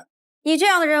我招他。你这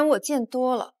样的人我见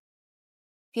多了，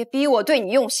别逼我对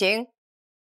你用刑。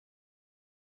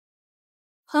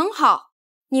很好，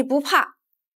你不怕，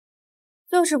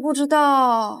就是不知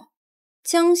道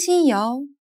江心瑶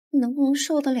能不能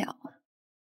受得了啊？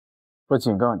我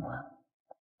警告你们，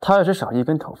他要是少1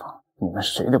根头发，你们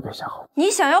谁都别想好。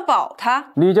你想要保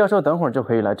他？李教授等会儿就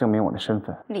可以来证明我的身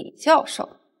份。李教授，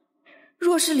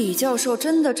若是李教授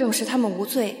真的证实他们无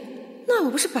罪，那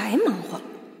我不是白忙活了？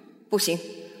不行，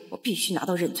我必须拿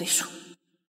到认罪书，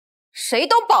谁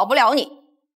都保不了你。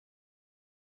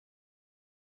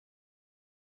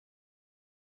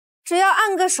只要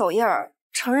按个手印儿，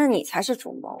承认你才是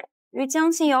主谋，与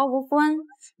江心瑶无关，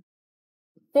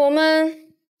我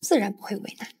们自然不会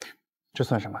为难他。这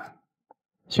算什么？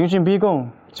刑讯逼供，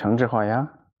强制画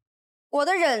押？我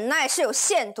的忍耐是有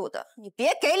限度的，你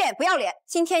别给脸不要脸。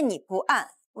今天你不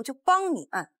按，我就帮你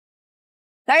按。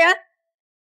来人，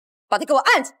把他给我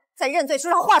按住！在认罪书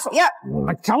上画手印。你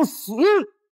们找死！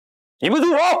你们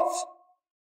住手！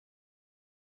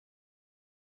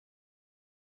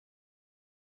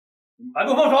还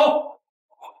不放手！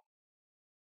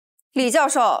李教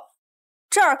授，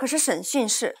这儿可是审讯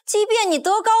室，即便你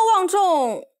德高望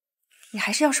重，你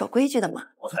还是要守规矩的嘛。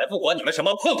我才不管你们什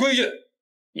么破规矩！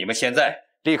你们现在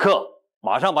立刻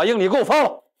马上把英里给我放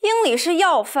了！英里是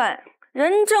要犯，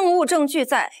人证物证俱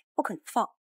在，不可能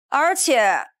放。而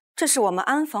且这是我们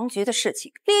安防局的事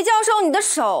情。李教授，你的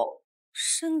手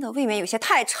伸得未免有些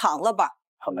太长了吧？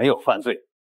他没有犯罪，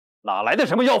哪来的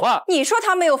什么要犯？你说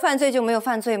他没有犯罪就没有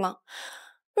犯罪吗？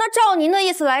那照您的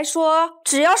意思来说，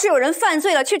只要是有人犯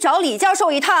罪了，去找李教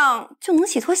授一趟，就能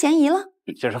洗脱嫌疑了？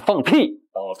你这是放屁！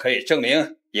我可以证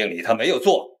明英里他没有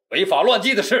做违法乱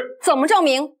纪的事。怎么证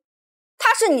明？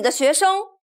他是你的学生，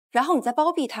然后你再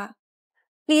包庇他。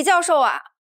李教授啊，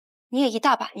你也一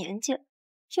大把年纪了，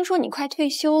听说你快退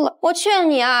休了，我劝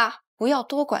你啊，不要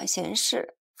多管闲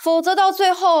事，否则到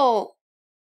最后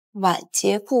晚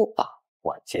节不保。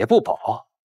晚节不保？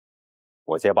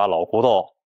我这把老骨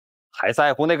头还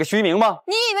在乎那个虚名吗？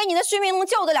你以为你的虚名能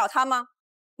救得了他吗？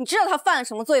你知道他犯了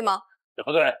什么罪吗？对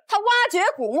不对？他挖掘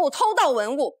古墓，偷盗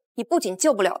文物，你不仅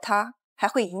救不了他，还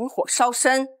会引火烧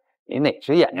身。你哪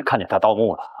只眼睛看见他盗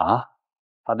墓了啊？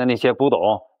他的那些古董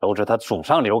都是他祖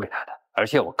上留给他的，而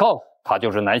且我告诉你，他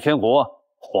就是南玄国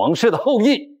皇室的后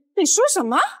裔。你说什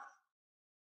么？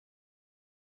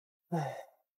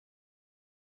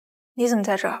你怎么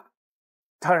在这儿？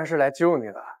当然是来救你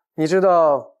的。你知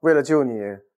道，为了救你，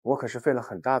我可是费了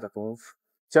很大的功夫。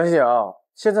江小，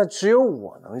现在只有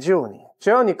我能救你，只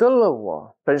要你跟了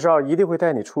我，本少一定会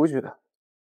带你出去的。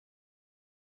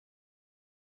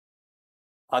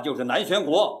他就是南玄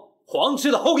国皇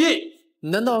室的后裔。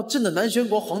难道真的南玄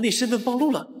国皇帝身份暴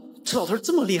露了？这老头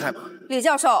这么厉害吗？李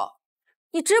教授，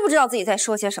你知不知道自己在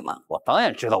说些什么？我当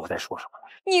然知道我在说什么了。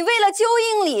你为了救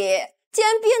英里，竟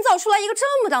然编造出来一个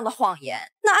这么大的谎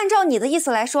言。那按照你的意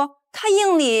思来说，他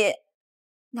英里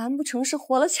难不成是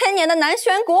活了1000年的南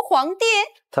玄国皇帝？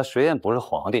他虽然不是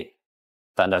皇帝，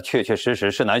但他确确实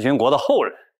实是南玄国的后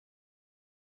人。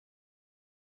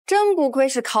真不愧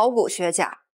是考古学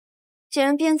家，竟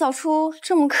然编造出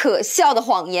这么可笑的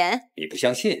谎言。你不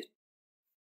相信？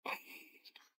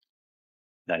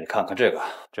那你看看这个，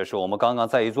这是我们刚刚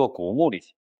在一座古墓里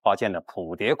发现的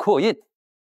谱牒扩印，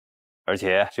而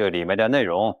且这里面的内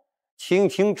容清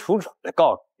清楚楚地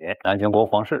告诉你，南玄国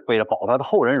皇室为了保他的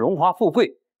后人荣华富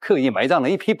贵，刻意埋葬了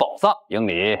一批宝藏。英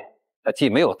里他既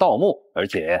没有盗墓，而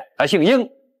且还姓英，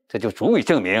这就足以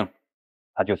证明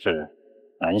他就是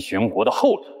南玄国的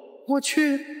后人。我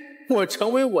去，我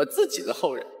成为我自己的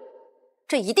后人，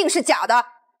这一定是假的。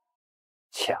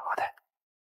假的？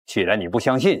既然你不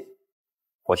相信，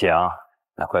我想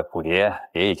那块谱牒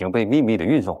也已经被秘密地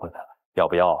运送回来了，要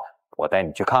不要我带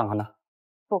你去看看呢？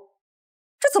不，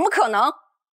这怎么可能？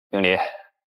英里，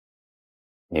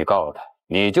你告诉他，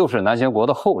你就是南玄国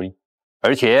的后裔，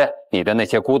而且你的那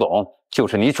些古董就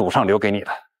是你祖上留给你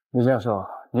的。李教授，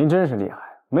您真是厉害，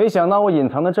没想到我隐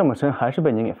藏的这么深，还是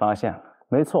被您给发现了。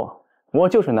没错，我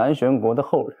就是南玄国的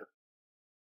后人。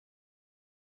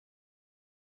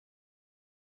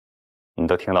你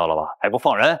都听到了吧？还不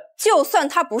放人？就算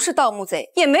他不是盗墓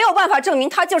贼，也没有办法证明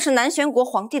他就是南玄国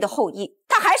皇帝的后裔，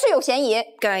他还是有嫌疑。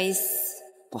该死！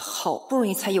我好不容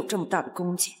易才有这么大的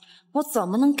功绩，我怎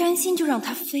么能甘心就让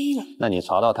他飞了？那你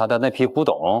查到他的那批古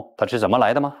董，他是怎么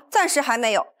来的吗？暂时还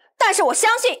没有，但是我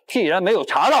相信。既然没有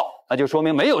查到，那就说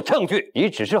明没有证据，你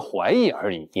只是怀疑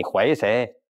而已。你怀疑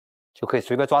谁，就可以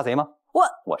随便抓谁吗？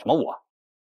我什么我？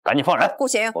赶紧放人！不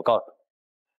行！我告诉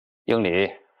你，英里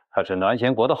他是南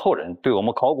玄国的后人，对我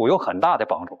们考古有很大的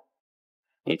帮助。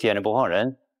你既然不放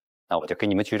人，那我就给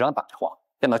你们局长打电话，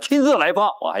让他亲自来放。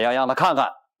我还要让他看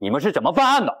看你们是怎么犯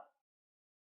案的。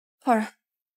放人！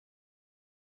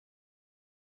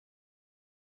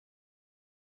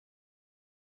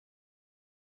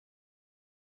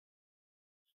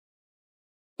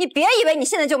你别以为你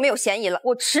现在就没有嫌疑了，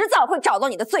我迟早会找到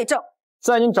你的罪证。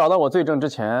在您找到我罪证之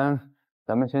前，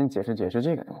咱们先解释解释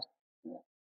这个东西。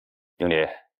经理，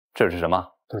这是什么？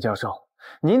杜教授，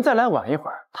您再来晚一会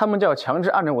儿，他们就要强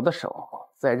制按着我的手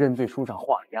在认罪书上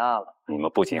画押了。你们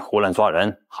不仅胡乱抓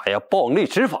人，还要暴力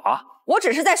执法。我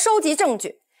只是在收集证据。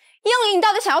英里，你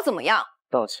到底想要怎么样？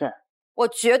道歉。我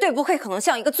绝对不会可能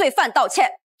向一个罪犯道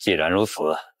歉。既然如此，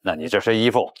那你这身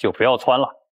衣服就不要穿了。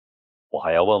我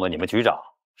还要问问你们局长，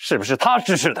是不是他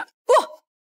指使的？不，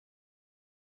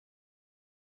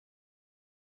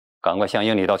赶快向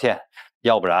英里道歉，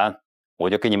要不然我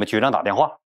就给你们局长打电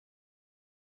话。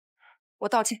我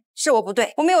道歉，是我不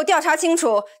对，我没有调查清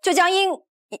楚，就将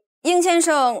英先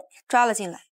生抓了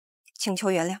进来，请求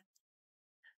原谅。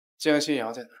江心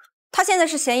瑶在哪？他现在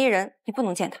是嫌疑人，你不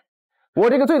能见他。我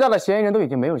这个最大的嫌疑人都已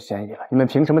经没有嫌疑了，你们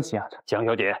凭什么欺压他？江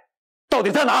小姐到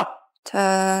底在哪？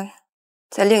他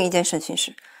在另一间审讯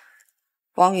室，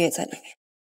王宇也在里面。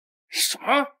什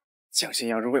么？江心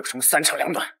瑶如果有什么三长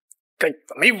两短，跟你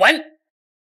们没完！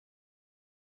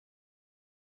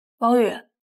王宇，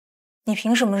你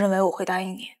凭什么认为我会答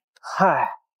应你？嗨，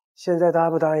现在答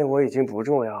不答应我已经不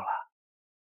重要了。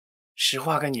实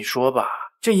话跟你说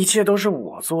吧，这一切都是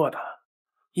我做的。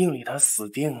应理他死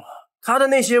定了，他的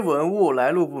那些文物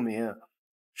来路不明，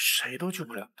谁都救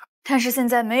不了他。但是现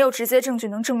在没有直接证据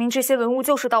能证明这些文物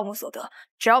就是盗墓所得，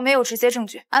只要没有直接证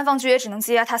据，安防局也只能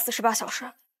羁押他48小时。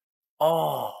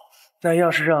哦，那要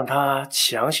是让他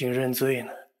强行认罪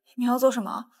呢？你要做什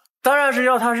么？当然是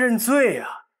要他认罪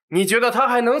啊！你觉得他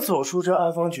还能走出这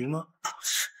安防局吗？不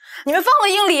是，你们放了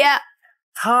应理！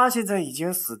他现在已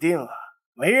经死定了，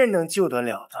没人能救得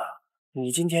了他。你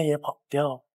今天也跑不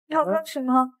掉。要干什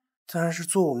么？当然是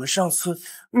做我们上次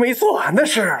没做完的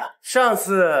事了。上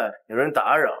次有人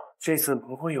打扰，这次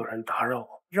不会有人打扰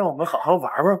我，让我们好好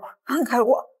玩玩吧。放开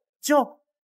我！叫，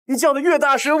你叫的越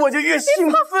大声，我就越兴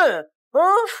奋。啊！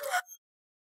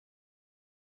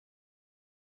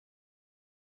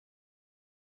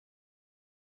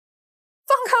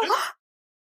放开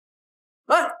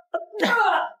我！哎，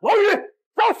王宇，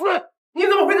找死！你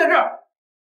怎么会在这儿？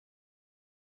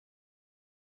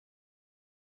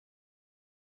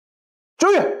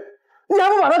周宇，你还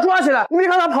不把他抓起来？你没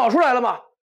看他跑出来了吗？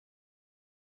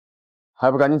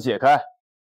还不赶紧解开！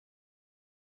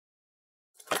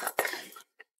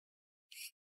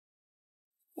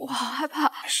我好害怕。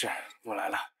没事，我来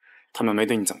了。他们没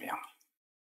对你怎么样。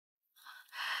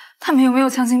他们有没有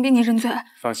强行逼你认罪？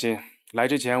放心，来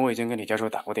之前我已经跟李教授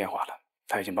打过电话了，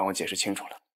他已经帮我解释清楚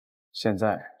了。现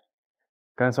在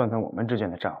该算我们之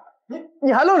间的账了。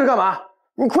你还愣着干嘛？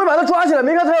你快把他抓起来！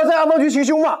没看他要在安防局行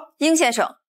凶吗？殷先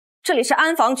生，这里是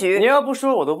安防局。你要不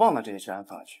说，我都忘了这里是安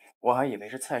防局，我还以为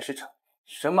是菜市场，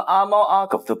什么阿猫阿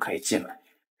狗都可以进来。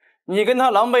你跟他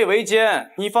狼狈为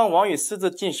奸，你放王宇私自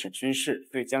进审讯室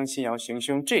对江心瑶行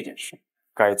凶这件事，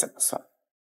该怎么算？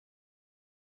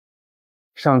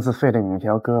上次废了你一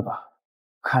条胳膊，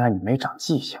看来你没长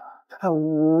记性啊！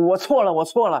我错了，我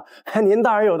错了，您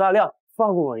大人有大量，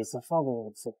放过我一次，放过我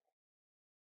一次。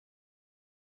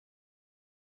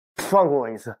放过我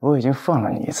一次！我已经放了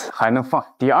你一次，还能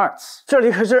放第二次？这里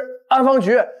可是安防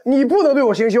局，你不能对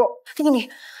我行凶。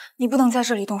你不能在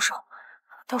这里动手，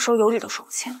到时候有理都说不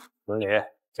清。文理，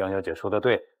江小姐说的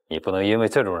对，你不能因为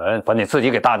这种人把你自己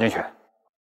给搭进去。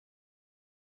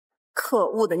可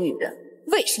恶的女人，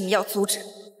为什么要阻止？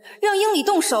让英理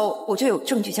动手，我就有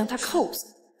证据将她扣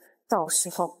死，到时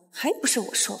候还不是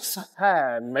我说了算？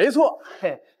哎，没错，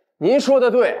嘿，您说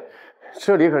的对。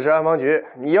这里可是安防局，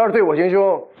你要是对我行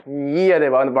凶，你也得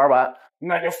玩完。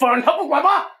那就放任他不管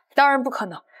吧。当然不可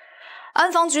能，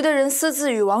安防局的人私自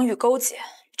与王宇勾结，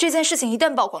这件事情一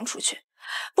旦曝光出去，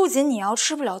不仅你要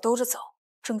吃不了兜着走，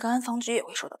整个安防局也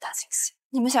会受到大清洗。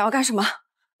你们想要干什么？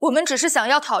我们只是想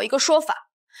要讨一个说法。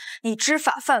你知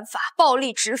法犯法，暴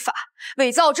力执法，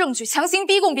伪造证据，强行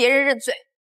逼供别人认罪，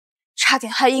差点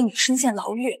害应理身陷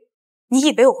牢狱，你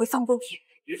以为我会放过你？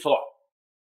没错，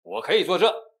我可以作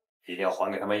证。一定要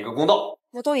还给他们一个公道！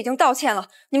我都已经道歉了，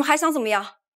你们还想怎么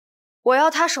样？我要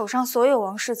他手上所有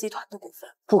王氏集团的股份。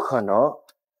不可能，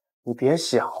你别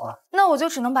想了。那我就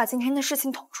只能把今天的事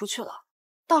情捅出去了，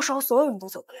到时候所有人都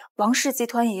走不了，王氏集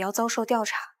团也要遭受调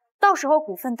查，到时候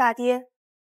股份大跌，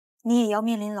你也要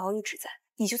面临牢狱之灾。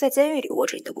你就在监狱里握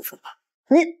着你的股份吧。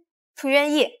你不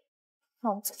愿意？那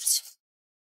我们走着去。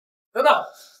等等，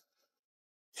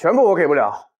全部我给不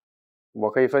了，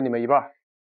我可以分你们一半。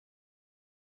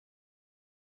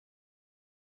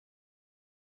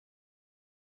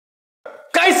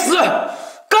该死！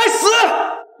该死！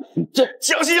这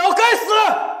江心瑶该死！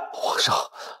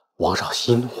皇上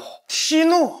息怒！息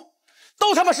怒？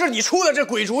都他妈是你出的这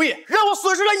鬼主意，让我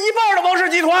损失了一半的王氏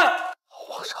集团。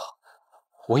皇上，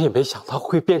我也没想到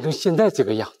会变成现在这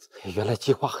个样子。原来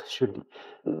计划很顺利，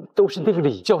都是那个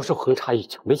李教授横插一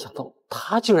脚，没想到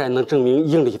他竟然能证明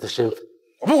应理的身份。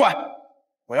我不管，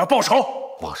我要报仇！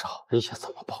皇上，你想怎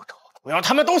么报仇？我要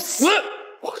他们都死！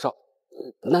皇上，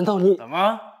难道你怎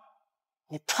么？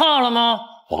你怕了吗？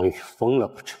王宇疯了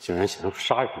不成，竟然想要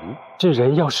杀人。这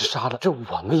人要是杀了，这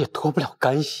我们也脱不了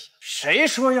干系。谁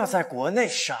说要在国内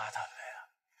杀他们呀？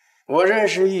我认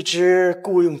识一支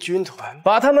雇佣军团，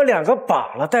把他们2个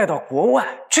绑了带到国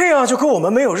外，这样就跟我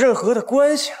们没有任何的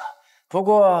关系了。不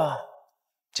过，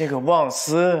这个旺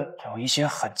司有一些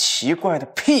很奇怪的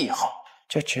癖好，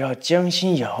这只要江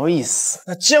心瑶一死，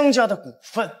那江家的股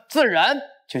份自然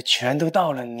就全都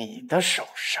到了你的手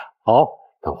上。好。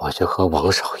那我就和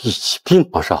王少一起拼。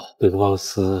王少跟王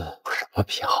思有什么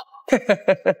癖好？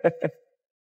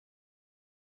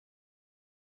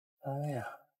哎呀，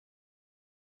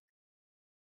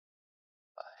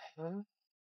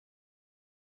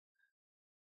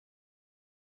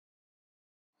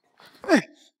哎，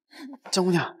江姑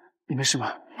娘，你没事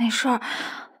吧？没事儿，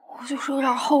我就是有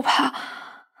点后怕，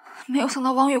没有想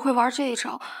到王宇会玩这一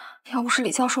招。要不是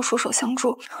李教授出手相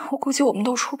助，我估计我们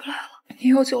都出不来了。你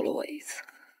又救了我一次。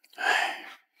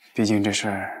唉，毕竟这事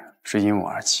儿是因我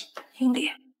而起。英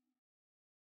理，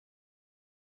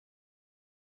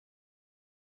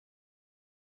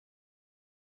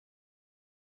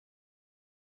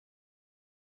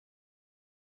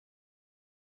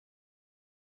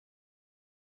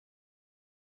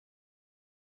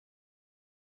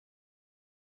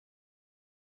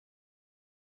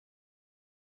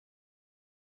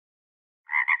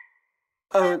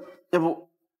要不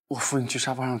我扶你去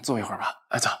沙发上坐一会儿吧？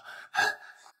走。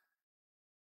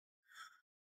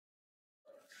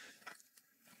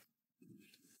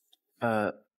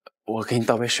我给你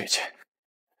倒杯水去。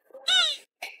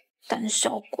胆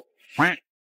小鬼。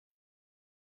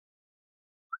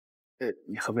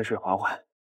你喝杯水缓缓。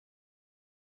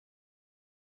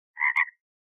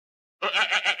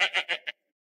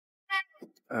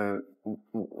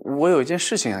我有一件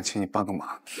事情想请你帮个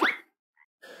忙。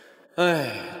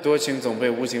哎，多情总被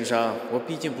无情伤。我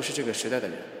毕竟不是这个时代的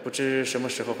人，不知什么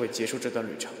时候会结束这段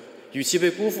旅程。与其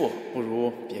被辜负，不如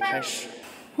别开始。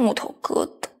木头疙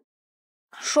瘩，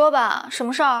说吧，什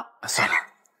么事儿？算了，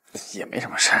也没什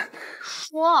么事儿。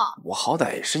说，我好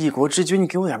歹是一国之君，你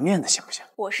给我点面子行不行？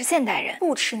我是现代人，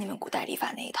不吃你们古代礼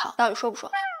法那一套，到底说不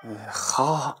说？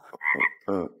好。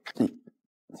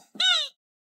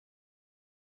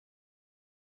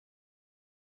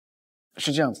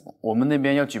是这样子的，我们那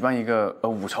边要举办一个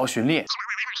五朝巡猎。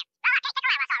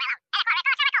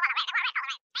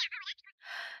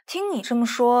听你这么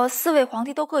说，4位皇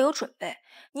帝都各有准备，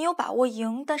你有把握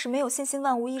赢，但是没有信心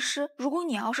万无一失。如果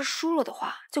你要是输了的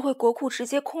话，就会国库直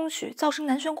接空虚，造成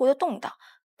南玄国的动荡；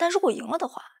但如果赢了的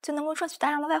话，就能够赚取大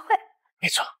量的外汇。没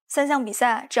错，3项比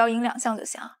赛只要赢2项就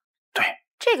行。对，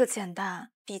这个简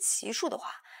单。比骑术的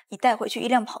话，你带回去一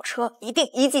辆跑车，一定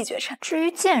一骑绝尘。至于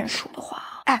剑术的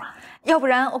话，要不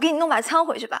然我给你弄把枪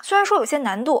回去吧。虽然说有些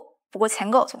难度，不过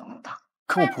钱够就能弄到。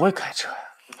可我不会开车呀。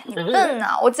你笨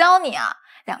呐，我教你啊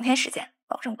，2天时间，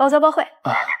保证包教包会。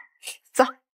走。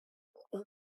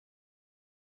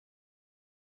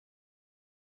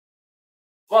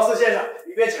望思先生，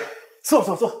里边请。坐。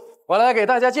我来给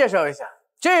大家介绍一下，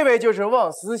这位就是望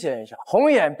思先生，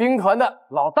红眼兵团的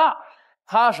老大。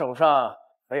他手上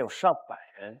还有上百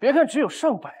人，别看只有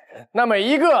上百人，那每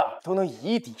一个都能以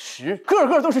一敌10，个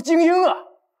个都是精英啊！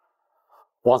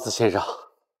王子先生，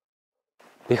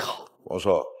你好。王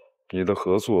少，你的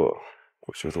合作，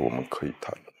我觉得我们可以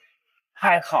谈了。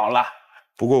太好了。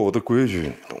不过我的规矩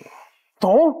你懂吗？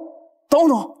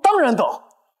懂，当然懂。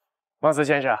望思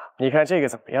先生，你看这个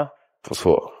怎么样？不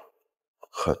错，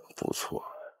很不错。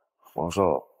王少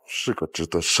是个值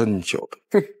得深交的。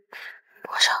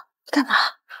王少。干嘛？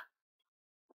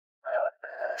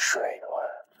水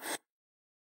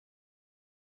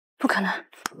不可能！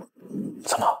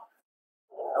怎么？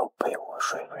你能陪我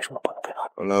睡，为什么不能陪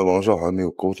他？看来王少还没有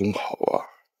沟通好啊。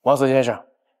王思先生，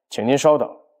请您稍等。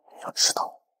你要知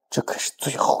道，这可是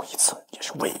最后一次，也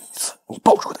是唯一一次你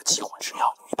报仇的机会。只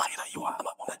要你陪他一晚，那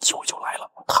么我们机会就来了，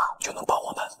他就能帮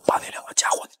我们把那2个家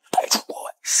伙带出国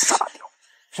外，杀掉。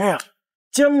这样，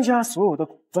江家所有的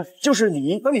股份就是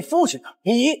你和你父亲的，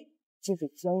你就是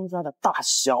江家的大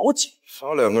小姐。杀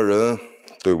2个人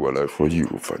对我来说易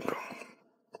如反掌。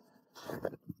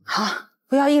好，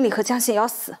不要英理和江信要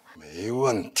死。没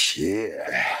问题。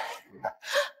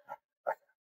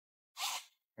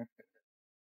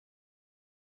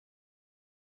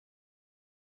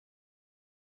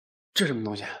这什么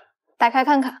东西？打开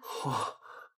看看。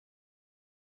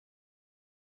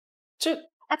这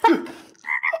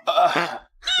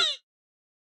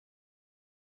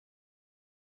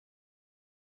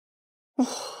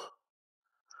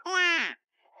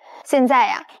现在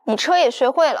呀，你车也学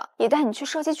会了，也带你去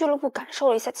射击俱乐部感受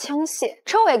了一下枪械。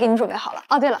车我也给你准备好了。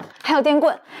哦，对了，还有电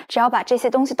棍，只要把这些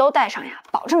东西都带上呀，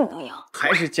保证你能赢。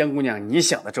还是江姑娘你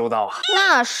想的周到啊！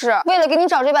那是为了给你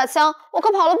找这把枪，我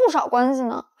可跑了不少关系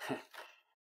呢。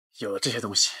有了这些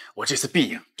东西，我这次必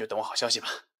赢，就等我好消息吧。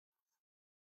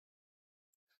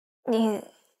你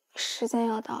时间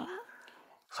要到了，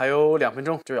还有2分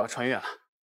钟就要穿越了。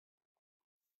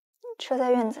车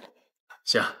在院子里。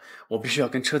行，我必须要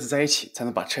跟车子在一起，才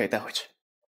能把车也带回去。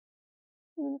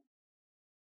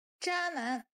渣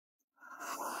男。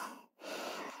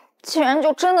竟然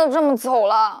就真的这么走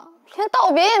了，连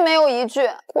道别也没有一句。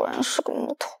果然是个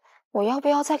木头。我要不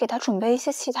要再给他准备一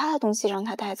些其他的东西让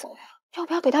他带走呀？要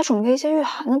不要给他准备一些御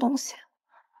寒的东西？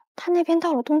他那边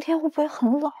到了冬天会不会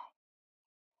很冷？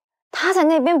他在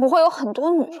那边不会有很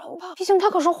多女人吧？毕竟他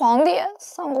可是皇帝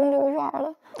，3宫6院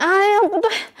的。哎呀，不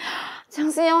对，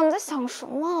江心瑶，你在想什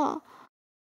么？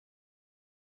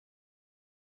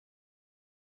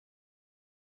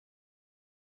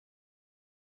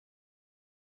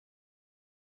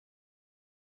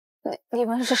你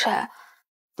们是谁？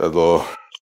带走。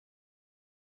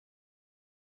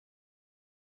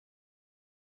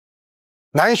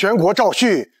南玄国赵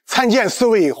旭参见4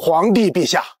位皇帝陛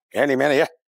下。免礼免礼。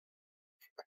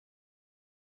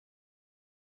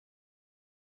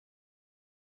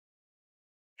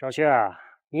赵旭啊，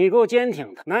你够坚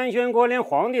挺的。南玄国连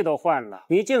皇帝都换了，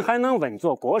你竟还能稳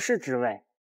坐国师之位，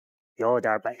有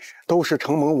点本事。都是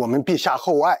承蒙我们陛下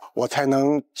厚爱，我才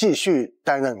能继续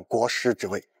担任国师之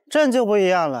位。朕就不一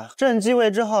样了，朕继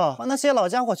位之后，把那些老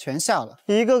家伙全下了，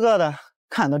一个个的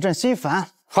看得朕心烦。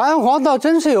韩皇倒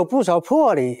真是有不少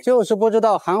魄力，就是不知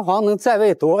道韩皇能在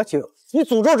位多久。你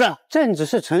诅咒朕？朕只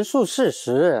是陈述事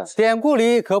实，典故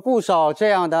里可不少这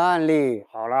样的案例。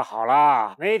好了好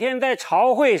了，每天在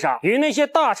朝会上与那些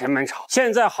大臣们吵，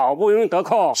现在好不容易得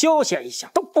空休闲一下，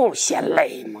都不嫌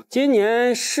累吗？今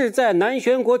年是在南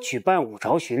玄国举办五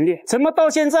朝巡猎，怎么到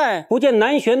现在不见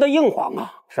南玄的应皇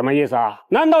啊？什么意思啊？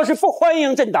难道是不欢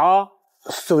迎朕党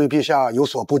？4位陛下有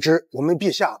所不知，我们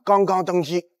陛下刚刚登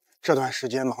基，这段时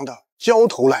间忙得焦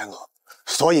头烂额，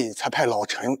所以才派老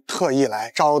臣特意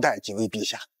来招待几位陛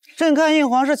下。朕看应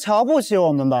皇是瞧不起我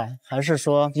们吧，还是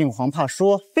说应皇怕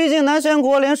输？毕竟南玄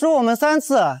国连输我们3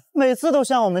次，每次都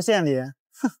向我们献礼。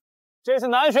哼，这次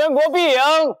南玄国必赢。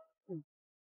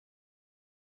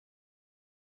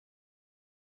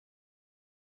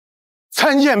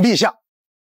参见陛下。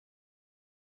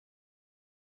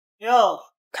哟，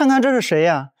看看这是谁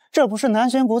呀？这不是南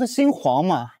玄国的新皇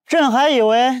吗？朕还以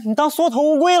为你当缩头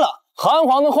乌龟了。韩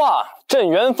皇的话，朕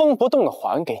原封不动的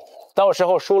还给你，到时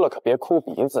候输了可别哭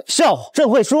鼻子。笑话，朕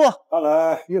会输。看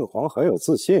来应皇很有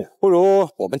自信，不如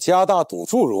我们加大赌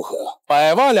注如何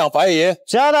？100万两白银，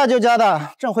加大就加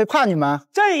大，朕会怕你们？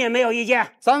朕也没有意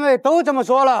见。3位都这么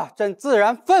说了，朕自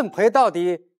然奉陪到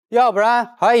底，要不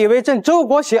然还以为朕周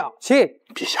国小气。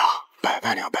陛下，100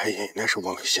万两白银那是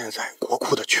我们现在国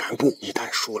库的全部，一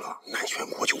旦输了，南玄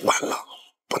国就完了，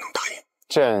不能答应。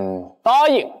朕答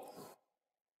应。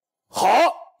好，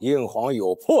应皇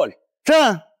有魄力。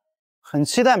朕很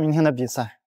期待明天的比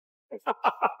赛。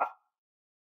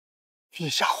陛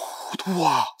下糊涂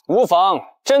啊！无妨，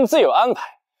朕自有安排。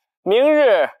明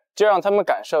日就让他们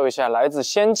感受一下来自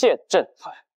仙界的震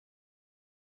撼。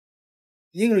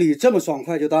应理这么爽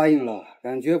快就答应了，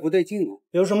感觉不对劲了。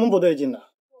有什么不对劲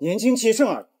的？年轻气盛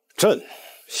而已。朕，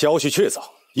消息确凿，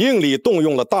应理动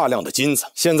用了大量的金子，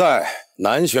现在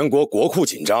南玄国国库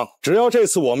紧张，只要这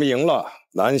次我们赢了，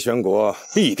南玄国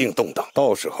必定动荡，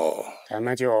到时候咱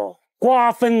们就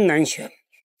瓜分南玄。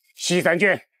西3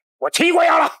郡，我齐国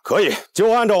要了。可以，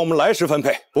就按照我们来时分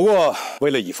配。不过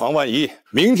为了以防万一，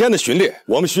明天的巡猎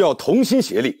我们需要同心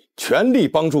协力，全力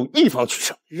帮助一方取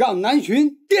胜，让南巡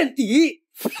垫底。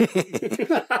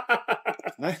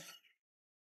来。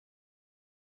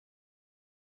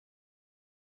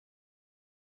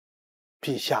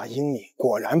陛下英明，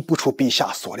果然不出陛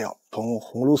下所料。从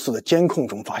鸿胪寺的监控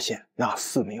中发现，那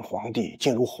4名皇帝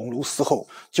进入鸿胪寺后，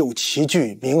就齐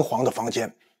聚明皇的房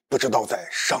间，不知道在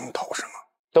商讨什么。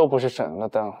都不是省了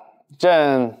的，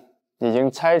朕已经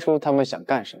猜出他们想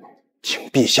干什么，请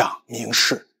陛下明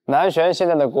示。南玄现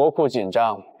在的国库紧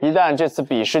张，一旦这次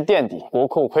比试垫底，国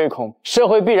库亏空，社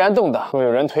会必然动荡。若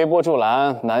有人推波助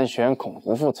澜，南玄恐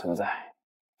不复存在。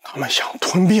他们想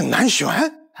吞并南玄？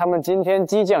他们今天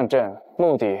激将朕，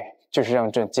目的就是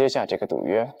让朕接下这个赌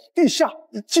约。陛下，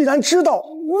既然知道，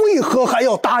为何还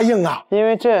要答应啊？因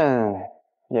为朕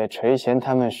也垂涎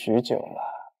他们许久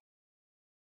了。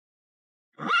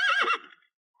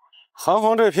韩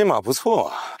皇这匹马不错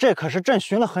啊，这可是朕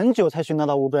寻了很久才寻得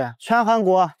到乌队，全韩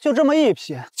国就这么一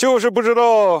匹。就是不知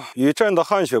道与朕的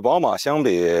汗血宝马相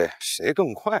比，谁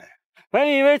更快？本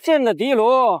以为朕的的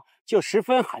卢就十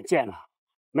分罕见了，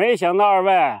没想到2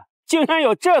位竟然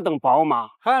有这等宝马。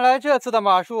看来这次的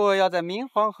马术要在明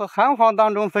皇和韩皇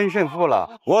当中分胜负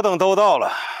了。我等都到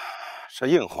了，这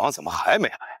应皇怎么还没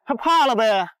来？他怕了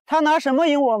呗，他拿什么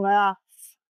赢我们啊？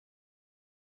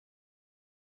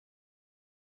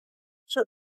是。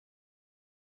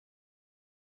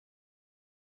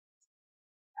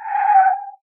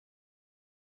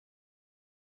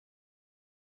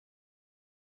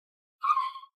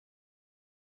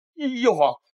应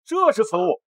皇，这是此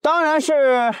物。当然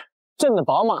是朕的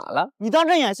宝马了。你当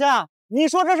真眼瞎？你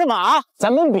说这是马？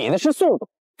咱们比的是速度，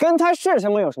跟它是什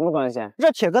么有什么关系？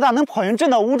这铁疙瘩能跑赢朕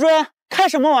的乌骓？开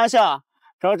什么玩笑？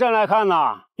照朕来看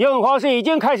呐，应皇是已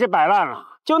经开始摆烂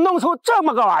了，就弄出这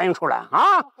么个玩意出来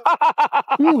啊！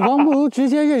应皇不如直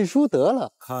接认输得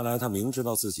了。看来他明知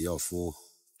道自己要输，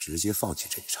直接放弃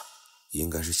这一场，应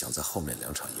该是想在后面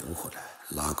2场赢回来，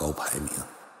拉高排名。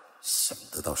想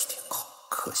的倒是挺好，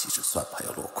可惜这算盘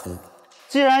要落空了。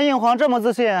既然应皇这么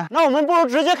自信，那我们不如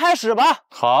直接开始吧。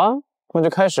好啊，那就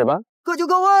开始吧。各就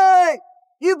各位，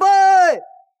预备，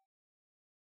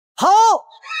跑！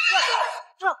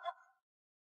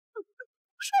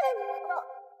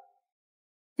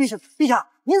陛下，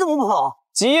你怎么不跑？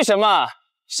急什么？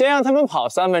先让他们跑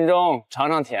3分钟，尝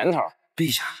尝甜头。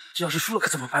陛下，这要是输了可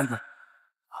怎么办呢？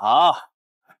好，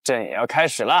朕也要开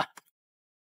始了。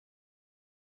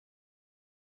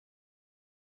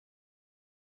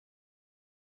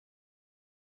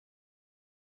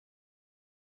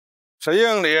这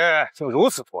应理就如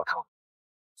此拖沓，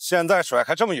现在甩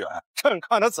开这么远，朕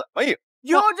看他怎么赢？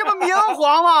有这么明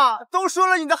晃吗？都说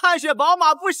了你的汗血宝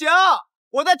马不行，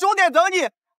我在终点等你，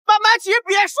慢慢骑，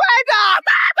别摔着。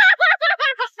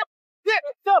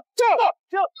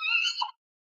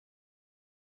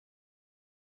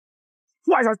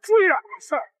快点追啊！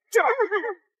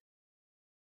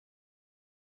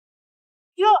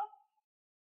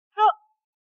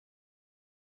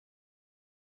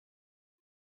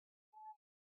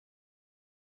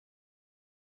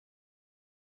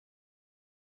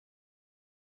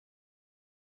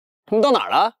他们到哪儿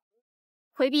了？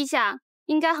回陛下，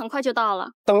应该很快就到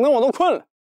了。等得我都困了。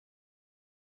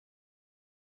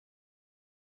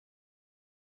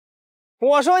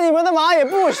我说你们的马也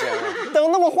不行，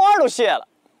等得我花都谢了。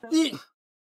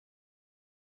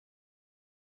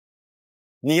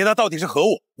你那到底是何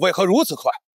物？为何如此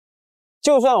快？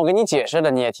就算我跟你解释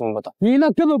了，你也听不懂。你那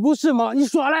根本不是马，你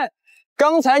耍赖！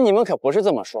刚才你们可不是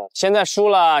这么说，现在输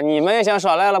了，你们也想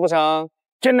耍赖了不成？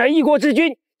朕乃一国之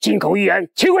君，金口一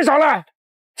言，岂会耍赖？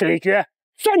这一局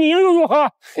算你赢又如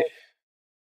何？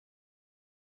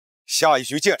下一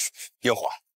局见识，英皇，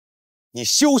你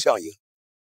休想赢！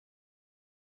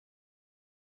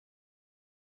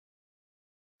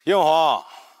英皇，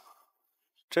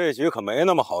这局可没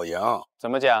那么好赢。怎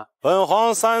么讲？本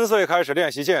皇3岁开始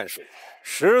练习剑术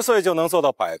，10岁就能做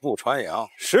到百步穿杨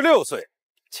，16岁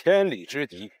千里之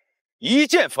敌，一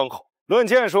剑封喉。论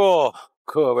剑术，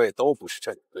各位都不是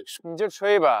朕的对手。你就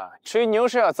吹吧，吹牛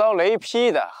是要遭雷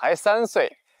劈的，还3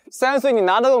岁，3岁你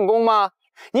拿得动弓吗？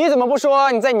你怎么不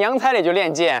说你在娘胎里就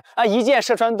练剑啊？一剑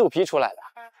射穿肚皮出来的？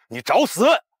你找死！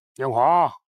英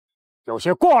皇，有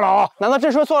些过了啊！难道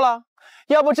朕说错了？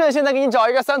要不朕现在给你找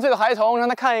一个3岁的孩童，让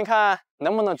他看一看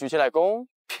能不能举起来弓？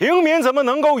平民怎么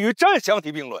能够与朕相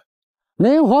提并论？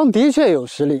明皇的确有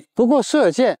实力，不过射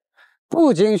箭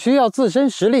不仅需要自身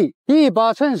实力，一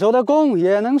把趁手的弓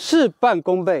也能事半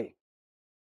功倍。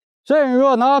朕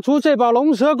若拿出这把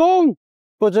龙蛇弓，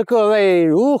不知各位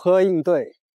如何应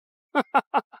对？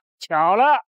巧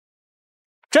了，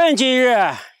朕今日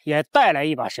也带来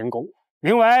一把神弓，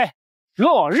名为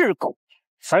落日弓。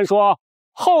传说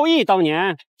后羿当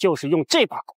年就是用这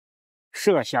把弓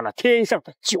射下了天上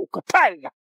的9个太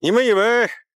阳。你们以为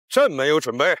朕没有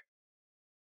准备？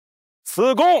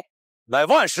此弓乃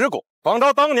万石弓，仿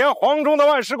照当年黄忠的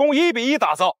万石弓1比1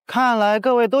打造。看来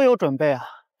各位都有准备啊，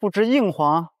不知应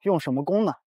皇用什么弓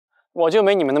呢？我就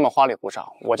没你们那么花里胡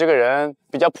哨，我这个人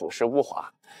比较朴实无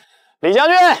华。李将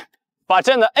军，把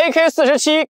朕的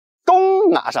AK-47弓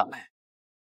拿上来。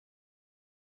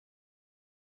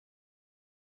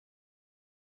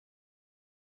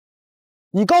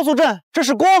你告诉朕这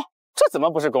是弓？这怎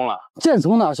么不是弓了？箭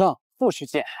从哪上？不许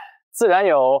箭，自然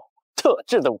有特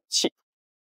制的武器。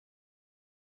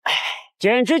哎，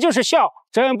简直就是笑！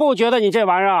朕不觉得你这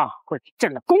玩意儿会比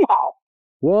朕的弓好。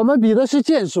我们比的是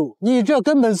剑术，你这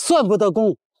根本算不得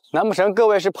弓。难不成各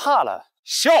位是怕了？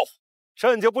笑话！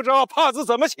朕就不知道怕字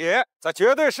怎么写。在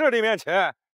绝对势力面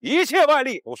前，一切外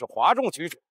力都是哗众取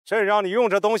宠。朕让你用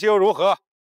这东西又如何？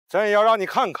朕要让你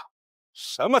看看。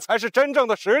什么才是真正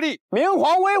的实力？明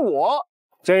皇威武！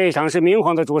这一场是明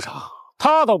皇的主场，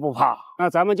他都不怕，那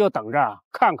咱们就等着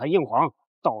看看英皇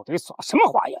到底耍什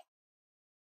么花样。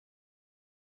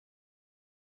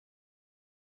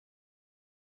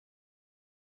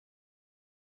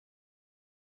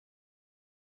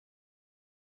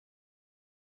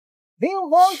明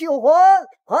皇9环，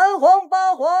韩皇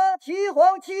8环，7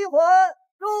皇7环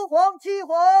，6皇7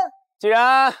环。既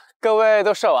然各位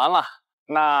都射完了，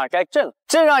那该朕了。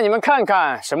朕让你们看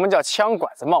看什么叫枪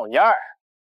管子冒烟儿。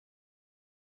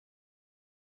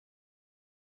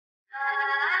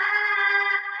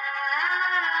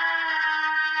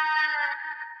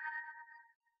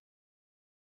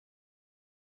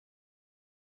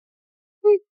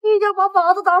就把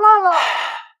靶子打烂了。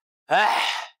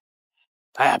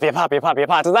哎呀，别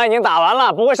怕，子弹已经打完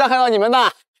了，不会伤害到你们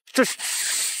的。这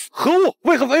是何物？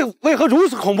为何如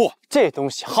此恐怖？这东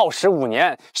西耗时5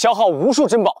年，消耗无数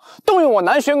珍宝，动用我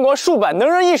南玄国数百能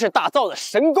人异士打造的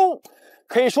神功，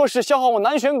可以说是消耗我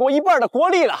南玄国1半的国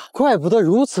力了。怪不得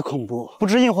如此恐怖，不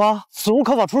知印皇此物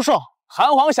可否出售？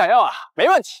韩皇想要啊，没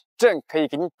问题，朕可以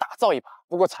给你打造一把，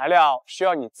不过材料需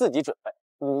要你自己准备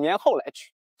，5年后来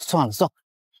取。算了，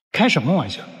开什么玩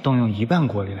笑？动用1半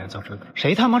国力来造这个，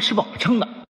谁他妈吃饱了撑的？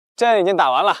朕已经打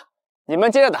完了，你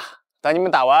们接着打，等你们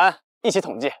打完一起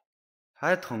统计。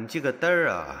还统计个嘚儿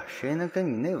啊！谁能跟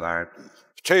你那玩意儿比？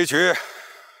这一局，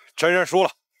朕认输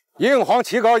了。英皇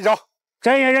棋高一招，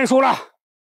朕也认输了。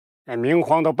那明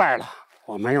皇都败了，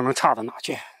我们又能差到哪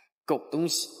去？狗东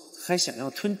西，还想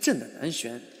要吞朕的南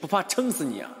玄，不怕撑死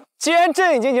你啊！既然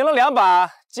朕已经赢了2把，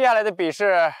接下来的比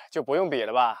试就不用比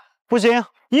了吧？不行，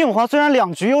印皇虽然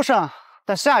2局优胜，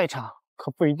但下一场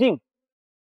可不一定。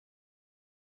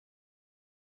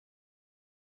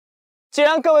既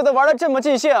然各位都玩得这么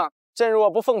尽兴，朕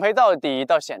若不奉陪到底，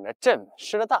倒显得朕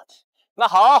失了大体。那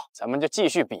好，咱们就继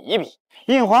续比一比。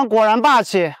印皇果然霸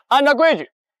气，按照规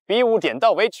矩，比武点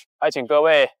到为止，还请各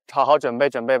位好好准备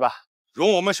吧。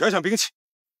容我们选选兵器。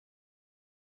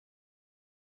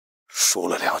输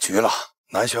了2局了，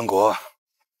南玄国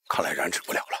看来染指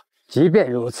不了了。即便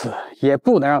如此，也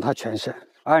不能让他全胜。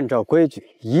按照规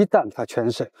矩，一旦他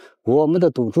全胜，我们的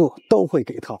赌注都会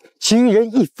给他，其余人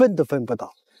1分都分不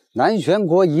到。南玄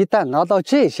国一旦拿到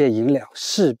这些银两，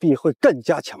势必会更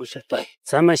加强盛。对，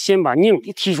咱们先把宁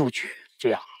理踢出去，这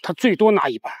样他最多拿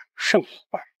1半，剩5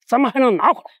半，咱们还能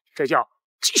拿回来，这叫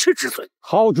及时止损。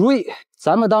好主意！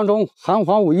咱们当中韩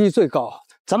皇武艺最高，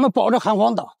咱们保着韩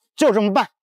皇岛，就这么办。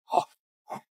好，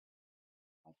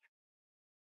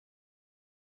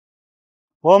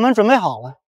我们准备好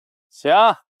了。行，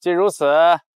既如此，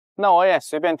那我也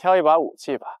随便挑一把武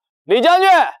器吧。李将军，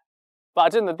把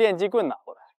朕的电击棍拿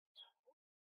过来。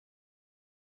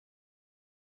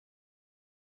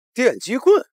电击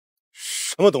棍？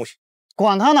什么东西？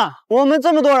管他呢！我们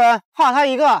这么多人，怕他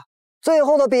一个？最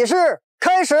后的比试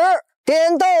开始，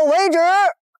点到为止。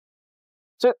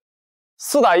这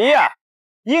4打1啊！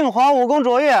印皇武功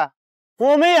卓越，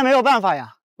我们也没有办法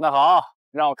呀。那好，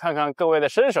让我看看各位的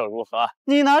身手如何。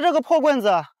你拿这个破棍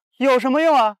子有什么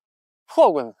用啊？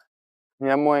破棍子，你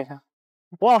来摸一下。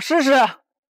我试试。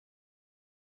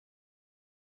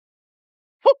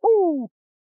呼呼。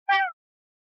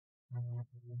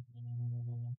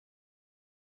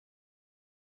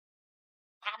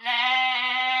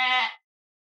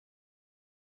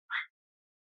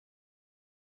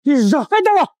医生，哎，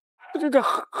等等，这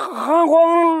韩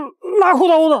皇拉裤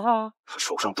兜子啊！他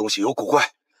手上东西有古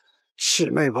怪，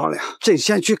魑魅魍魉，朕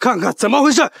先去看看怎么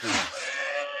回事。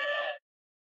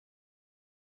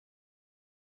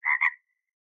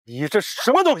你这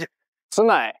什么东西？此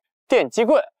乃电击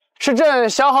棍，是朕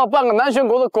消耗半个南玄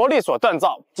国的国力所锻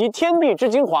造，集天地之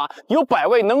精华，由100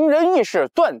位能人异士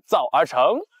锻造而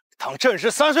成。当朕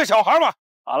是3岁小孩吗？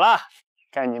好了，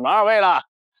该你们2位了。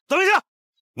等一下，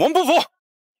我们不服，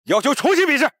要求重新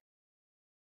比试。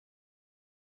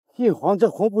印皇这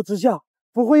红布之下，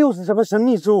不会又是什么神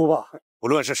秘之物吧？无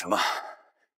论是什么，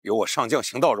有我上将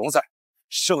行道荣在，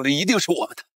胜利一定是我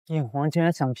们的。印皇竟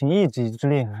然想凭一己之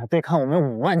力来对抗我们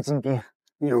5万精兵，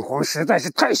印皇实在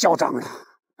是太嚣张了。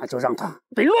那就让他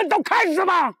比论都开始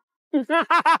吧！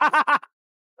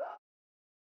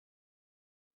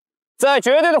在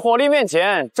绝对的火力面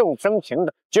前，众生平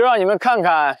等。就让你们看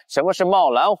看什么是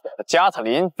冒蓝火的加特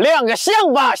林，亮个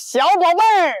相吧，小宝贝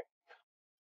儿！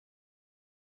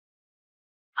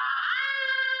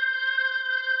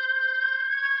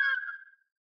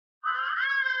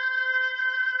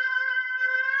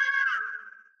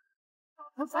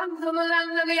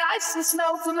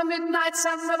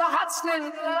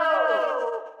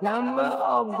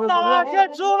大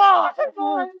认输了，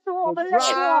我们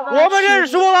认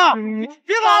输了，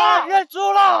别打了，认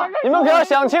输了。你们可要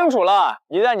想清楚了，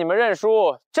一旦你们认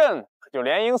输，朕就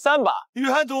连赢3把。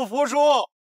愿赌服输。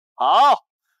好，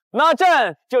那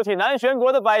朕就替南玄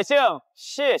国的百姓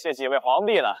谢谢几位皇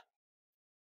帝了。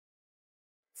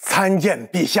参见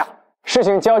陛下。事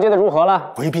情交接的如何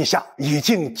了？回陛下，已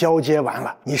经交接完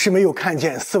了。你是没有看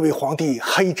见4位皇帝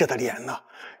黑着的脸呢？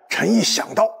臣一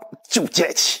想到就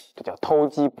解气。这叫偷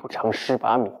鸡不成蚀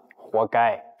把米，活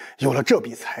该。有了这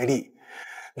笔财力，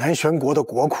南玄国的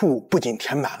国库不仅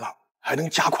填满了，还能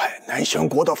加快南玄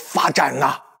国的发展呢。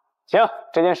行，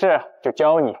这件事就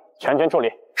交你全权处理。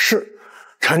是，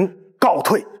臣告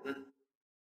退。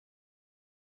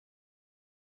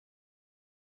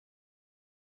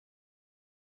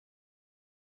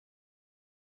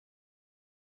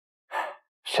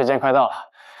时间快到了，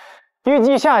预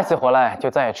计下一次回来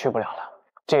就再也去不了了。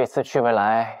这次去回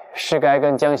来是该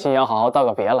跟江心瑶好好道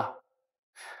个别了。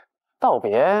道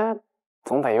别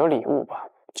总得有礼物吧？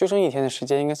就剩1天的时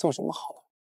间，应该送什么好？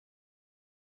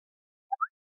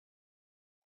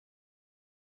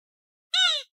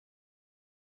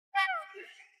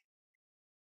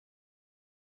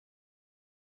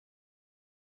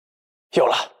有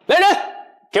了，来人，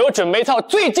给我准备一套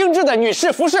最精致的女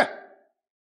士服饰。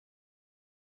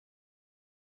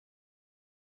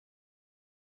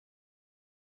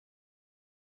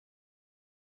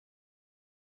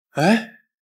哎，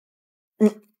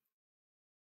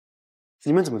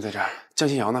你们怎么在这儿？江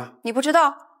心瑶呢？你不知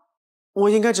道？我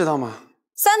应该知道吗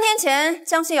？3天前，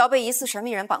江心瑶被疑似神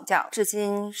秘人绑架，至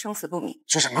今生死不明。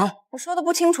说什么？我说的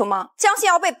不清楚吗？江心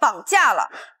瑶被绑架了。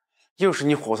又是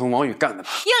你伙同王宇干的吧？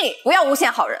英理，不要诬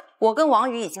陷好人。我跟王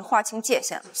宇已经划清界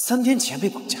限了。3天前被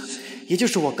绑架，也就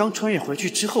是我刚穿越回去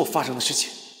之后发生的事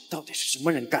情。到底是什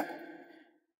么人干的？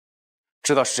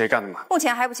知道是谁干的吗？目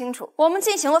前还不清楚。我们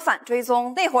进行了反追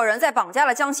踪，那伙人在绑架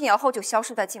了江心瑶后就消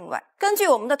失在境外。根据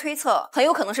我们的推测，很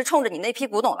有可能是冲着你那批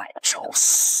古董来的。找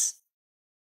死！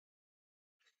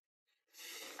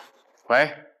喂，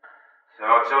想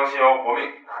要江心瑶活命，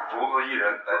独自一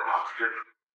人来打这里。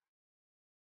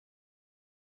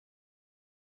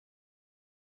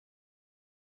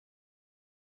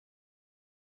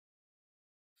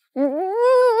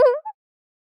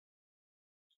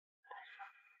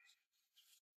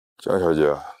江小姐，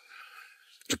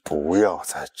就不要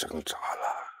再挣扎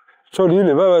了。这里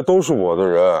里外外都是我的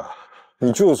人，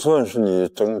你就算是你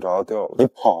挣扎掉了，你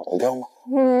跑得掉吗？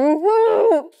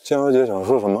江小姐想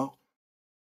说什么？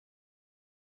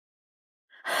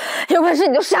有本事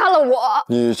你就杀了我！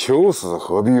你求死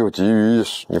何必又急于一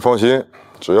时？你放心，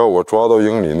只要我抓到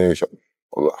英里那个小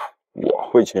猴子，我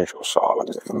会亲手杀了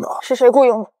你的。是谁雇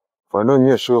佣的？反正你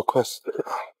也是个快死的人，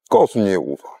告诉你也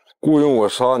无妨。雇佣我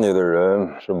杀你的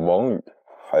人是王宇，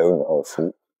还有你二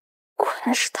夫。果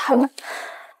然是他们。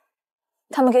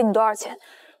他们给你多少钱？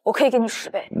我可以给你10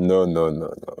倍。No，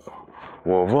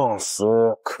 我旺司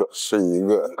可是一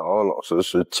个老老实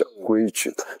实讲规矩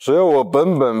的，只要我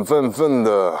本本分分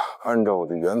的按照我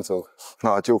的原则，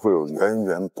那就会有源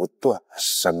源不断的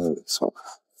生意做。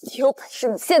有本事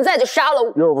你现在就杀了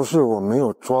我！要不是我没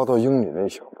有抓到英里那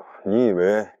小子，你以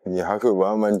为你还会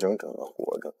完完整整的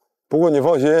活着？不过你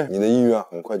放心，你的意愿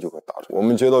很快就会达成。我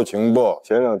们接到情报，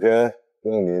前2天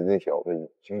英里那小子已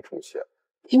经出现了。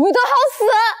你们都好死！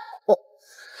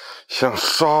想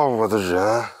杀我的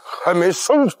人还没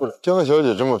生出来，江小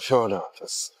姐这么漂亮就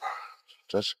死了，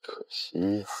真是可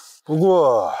惜。不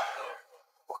过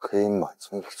我可以满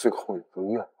足你最后一个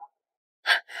愿望，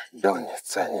让你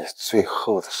在你最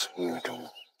后的生命中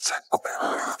再快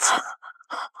乐一次。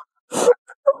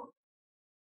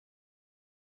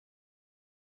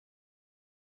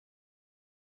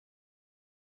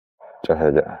江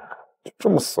小姐，就这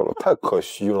么死了太可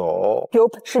惜了哦！有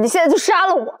本事你现在就杀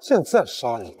了我！现在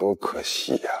杀你多可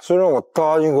惜呀！虽然我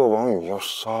答应过王宇要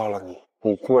杀了你，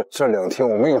不过这2天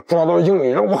我没有抓到英里，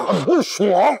让我很不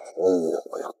爽。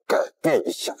我要改变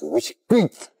一下游戏规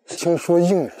则。听说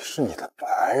英里是你的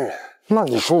男人，那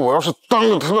你说我要是当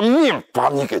着他的面把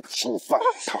你给侵犯，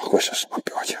他会是什么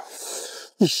表情？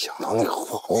一想到那个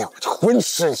画面，我就浑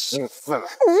身兴奋。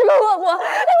你这个恶魔，你快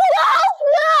点好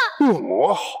死！恶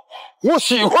魔好，我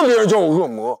喜欢别人叫我恶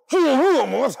魔，只有恶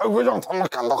魔才会让他们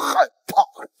感到害怕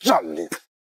和战栗。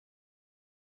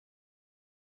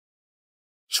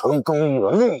成功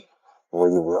惹怒我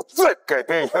以为要再改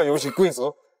变一下游戏规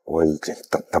则，我已经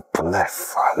等得不耐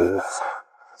烦了，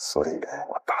所以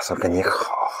我打算跟你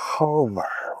好好玩玩。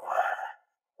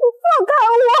放开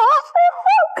我！放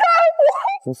开我！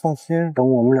你放心，等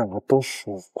我们2个都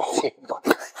输，我会放开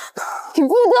你的。你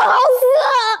不得好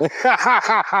死！哈哈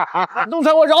哈哈哈哈！奴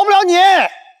才，我饶不了你！好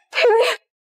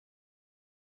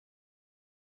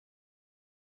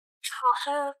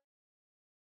黑。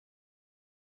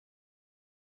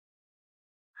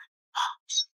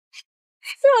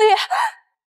少爷，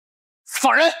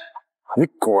放人！你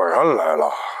果然来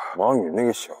了，王宇那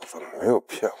个小子没有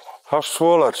骗我，他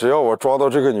说了，只要我抓到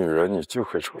这个女人，你就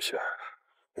会出现。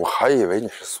我还以为你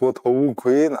是缩头乌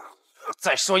龟呢。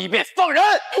再说一遍，放人！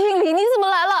英里，你怎么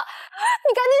来了？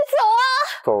你赶紧走啊！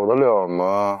走得了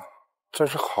吗？真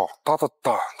是好大的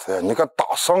胆子呀！你敢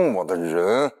打伤我的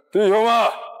人！弟兄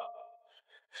们，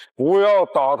不要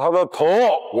打他的头，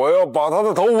我要把他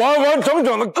的头完完整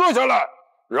整的割下来，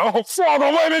然后放到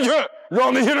外面去，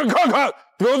让那些人看看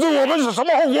得罪我们是什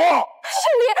么后果。兄弟，他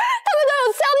们都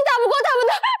有枪，你打不过他们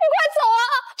的，你快走啊！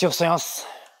就算要死，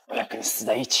我也跟你死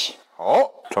在一起。好，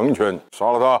成全你，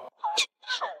杀了他。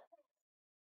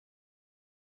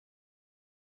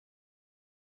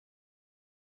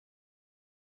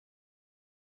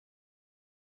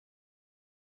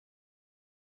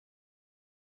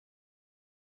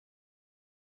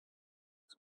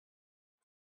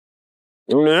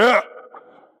经理，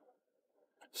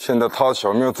现在他的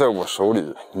小命在我手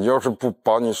里，你要是不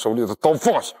把你手里的刀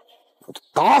放下，我就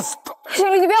打死他。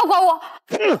经理，你不要管我。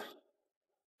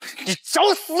你找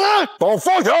死！刀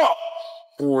放下，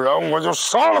不然我就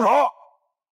杀了他。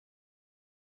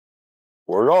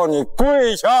我让你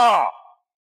跪下。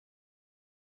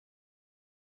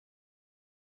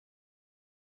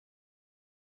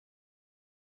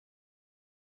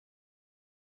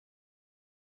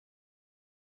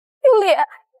经理，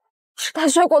是南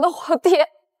玄国的皇帝，你不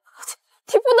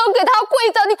能给他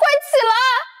跪的，你快起来！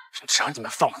只要你们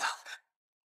放了他，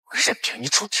我任凭你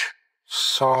处置。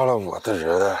杀了我的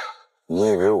人，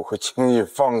你以为我会轻易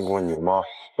放过你吗？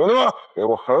兄弟们，给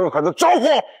我狠狠的招呼！不要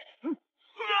杀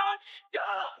掉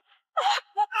我！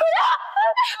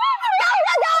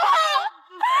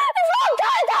你放开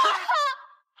他！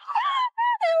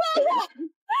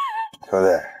兄弟，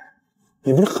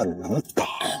你不是很能打吗？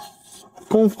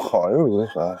功夫好又如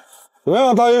何？怎么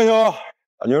样，大英雄，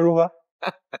感觉如何？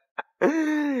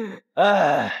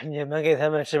哎，你们给他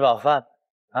们吃饱饭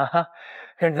啊？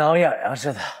跟挠痒痒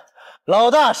似的。老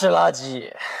大是垃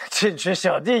圾，这群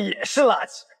小弟也是垃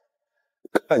圾。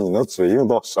看你能嘴硬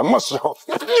到什么时候？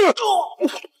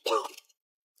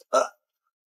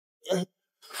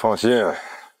放心，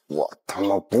我他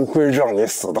妈不会让你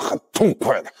死得很痛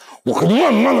快的，我会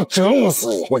慢慢的折磨死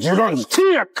你，我就让你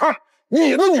亲眼看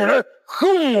你的女人和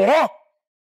我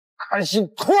开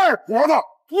心快活的。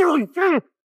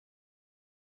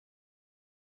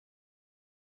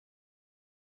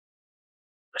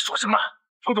说什么？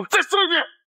彭总，再说一遍！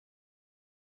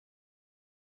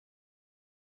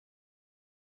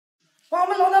把我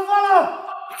们老大放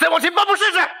了！再往前半步试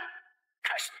试！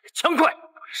看是你的枪快，还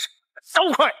是你的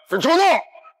刀快？别冲动！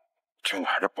这你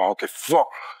还是把我给放了，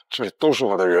这里都是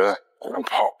我的人，我们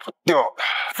跑不掉的。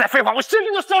再废话，我现在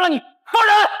就杀了你！放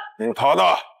人！你他的，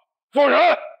放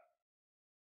人！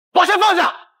把枪放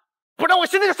下，不然我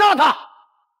现在就杀了他！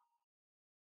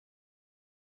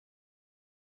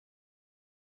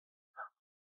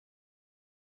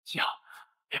行，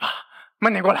别怕，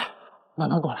慢点过来，慢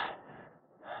慢过来。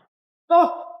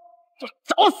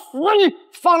找死啊你！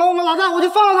放了我们老大，我就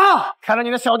放了他。看来你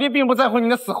的小弟并不在乎你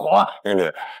的死活啊。经理，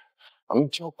咱们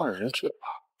交换人质吧。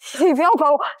你不要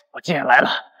管我！我既然来了，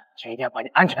就一定要把你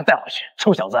安全带回去。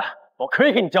臭小子，我可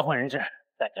以给你交换人质，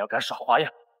但你要敢耍花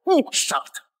样，一把杀了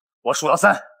他。我数到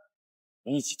3，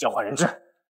一起交换人质。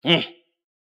1、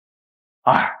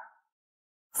2、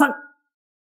3。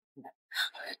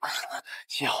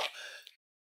秦瑶，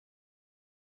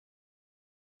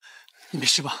你没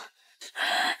事吧？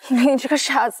你这个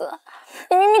傻子，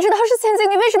你明明知道是陷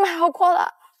阱，你为什么还要过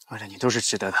来？为了你都是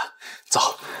值得的。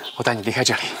走，我带你离开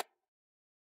这里。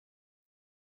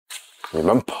你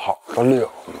们跑得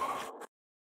了吗？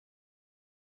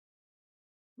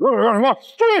干什么？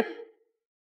注意！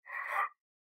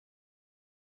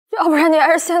要不然你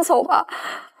还是先走吧，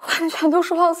完全都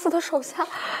是王四的手下，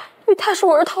与他是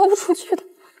我是逃不出去的。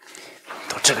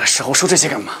都这个时候说这些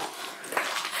干嘛？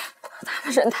他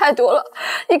们人太多了，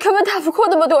你根本打不过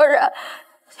那么多人。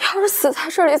要是死在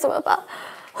这里怎么办？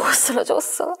我死了就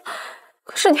死了，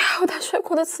可是你还有南玄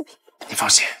国的子民。你放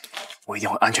心，我一定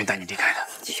会安全带你离开的。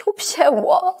你又骗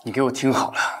我！你给我听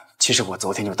好了，其实我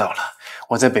昨天就到了，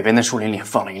我在北边的树林里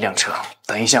放了一辆车，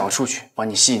等一下我出去，帮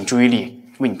你吸引注意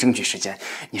力，为你争取时间。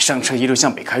你上车一路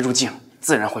向北开入境，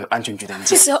自然会有安全局的人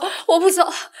接。不行，我不走。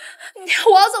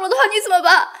我要走了的话，你怎么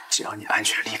办？只要你安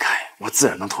全离开，我自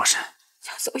然能脱身。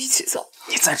要走一起走。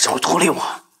你再找拖累我，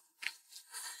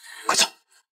快走！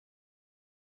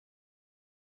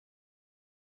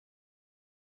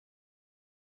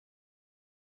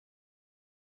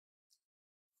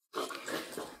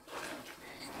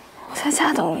我在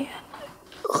家等你。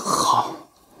好。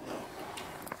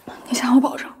你向我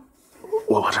保证。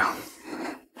我保证。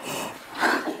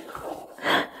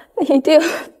你一定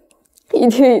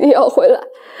要回来。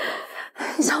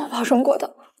你向我保证过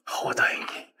的。我答应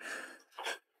你。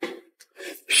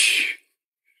嘘。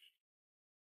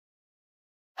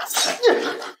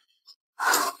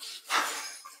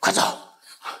快走！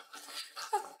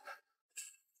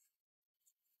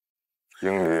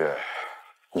经理，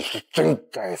你是真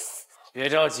该死！别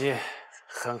着急，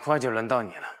很快就轮到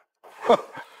你了。哼，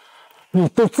你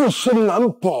都自身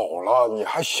难保了，你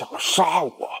还想杀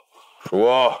我？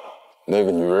说，那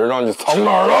个女人让你藏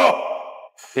哪儿了？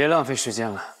别浪费时间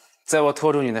了，在我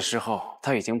拖住你的时候，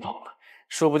她已经跑了，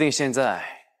说不定现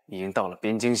在已经到了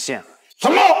边境线了。什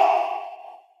么？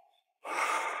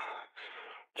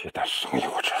这单生意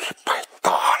我真是太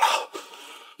大了，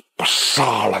不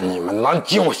杀了你们，难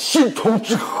解我心头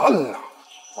之恨呐！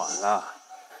晚了，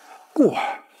不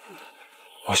晚，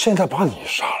我现在把你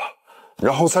杀了，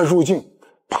然后再入境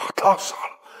把他杀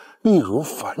了，易如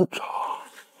反掌。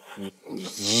你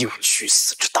已有去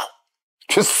死之道，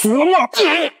去死吗？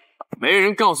没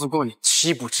人告诉过你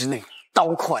7步之内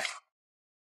刀快。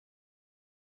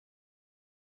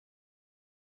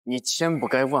你千不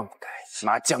该万不该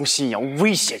拿江心瑶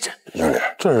威胁朕。英里，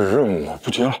这任务我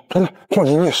不接了，真的。况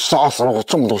且你也杀死了我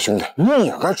这么多兄弟，你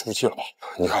也该出气了吧？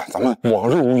你看咱们往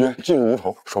日无冤，近日无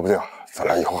仇，说不定咱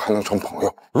俩以后还能成朋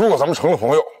友。如果咱们成了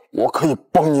朋友，我可以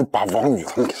帮你把王宇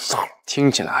他们给杀了。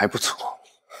听起来还不错。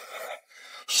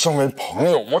身为朋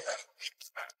友，我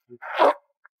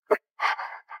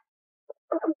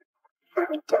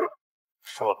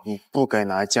说了，你不该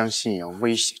拿江心瑶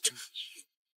威胁朕。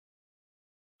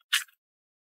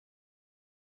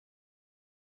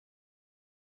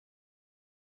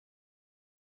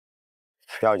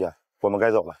小姐，我们该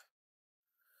走了。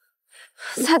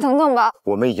再等等吧。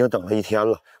我们已经等了1天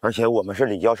了，而且我们是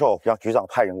李教授让局长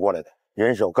派人过来的，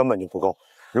人手根本就不够。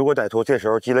如果歹徒这时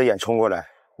候急了眼冲过来，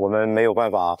我们没有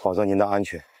办法保证您的安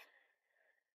全。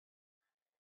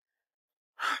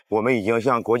我们已经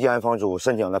向国际安防组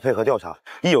申请了配合调查，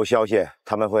一有消息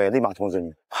他们会立马通知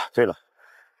您。对了，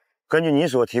根据您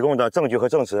所提供的证据和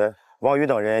证词，王宇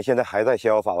等人现在还在逍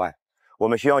遥法外，我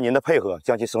们需要您的配合，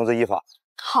将其绳之以法。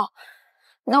好，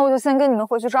那我就先跟你们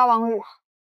回去抓王宇。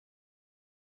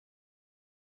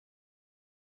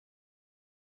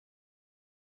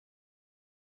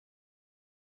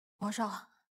皇上，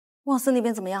望司那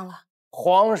边怎么样了？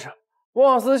皇上，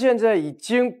望司现在已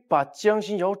经把江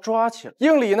心瑶抓起来，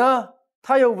应理呢，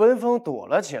他又闻风躲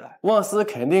了起来。望司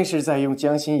肯定是在用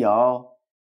江心瑶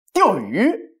钓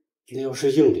鱼。那要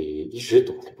是应理一直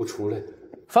躲着不出来呢？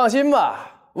放心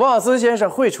吧，望司先生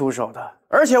会出手的。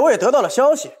而且我也得到了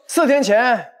消息，4天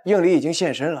前应理已经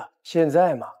现身了，现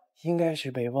在嘛，应该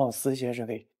是被望司先生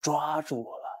给抓住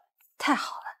了。太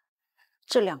好了，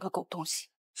这2个狗东西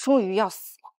终于要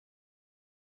死了。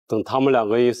等他们2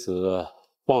个一死，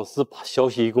望司把消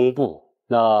息一公布，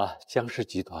那江氏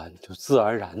集团就自然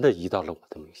而然地移到了我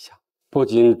的名下，不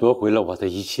仅夺回了我的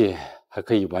一切，还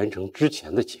可以完成之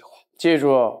前的计划。记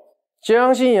住，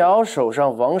江心瑶手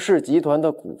上王氏集团的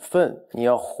股份你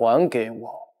要还给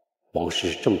我。王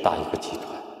氏这么大一个集团，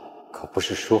可不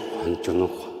是说还就能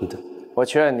还的。我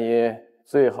劝你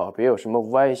最好别有什么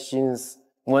歪心思，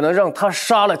我能让他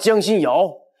杀了江心瑶，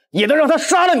也能让他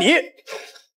杀了你。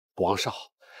王少，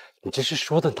你这是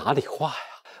说的哪里话呀？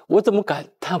我怎么敢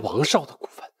贪王少的股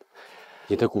份？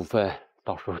你的股份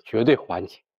到时候绝对还你。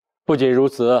不仅如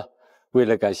此，为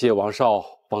了感谢王少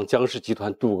帮江氏集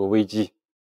团度过危机，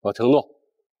我承诺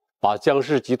把江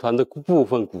氏集团的部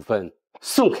分股份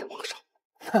送给王少。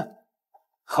哼，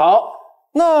好，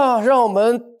那让我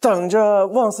们等着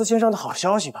望司先生的好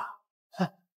消息吧。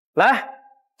来，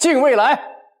敬未来。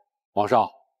王少，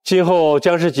今后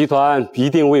江氏集团必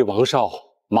定为王少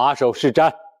马首是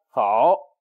瞻。好。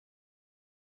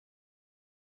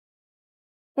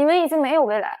你们已经没有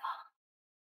未来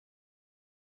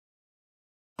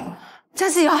了。江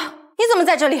心瑶，你怎么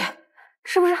在这里？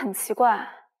是不是很奇怪？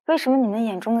为什么你们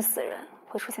眼中的死人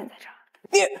会出现在这儿？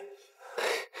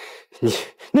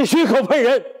你血口喷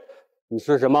人！你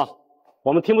说什么？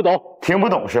我们听不懂。听不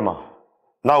懂是吗？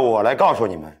那我来告诉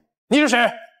你们，你是谁？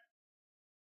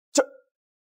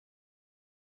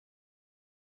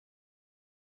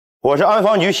我是安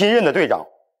防局新任的队长。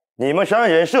你们3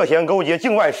人涉嫌勾结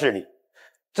境外势力，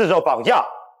制造绑架、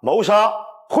谋杀、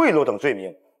贿赂等罪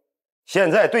名，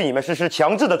现在对你们实施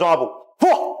强制的抓捕。不，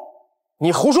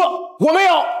你胡说，我没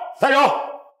有。带走。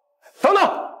等等，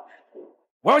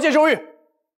我要见周玉。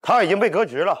他已经被革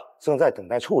职了，正在等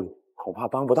待处理，恐怕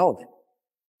帮不到你。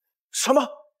什么？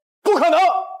不可能！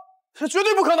这绝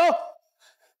对不可能！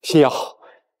心瑶，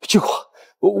救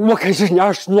我！我可是你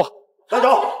二叔啊！带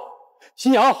走。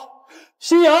心瑶，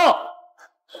心瑶，唐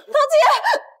姐，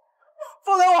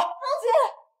放开我！唐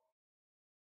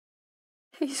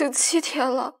姐，已经7天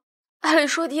了，按理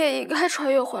说你也应该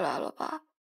穿越回来了吧？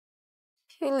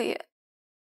英理，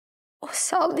我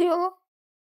想你了，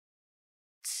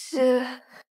姐。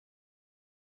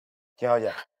金小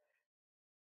姐，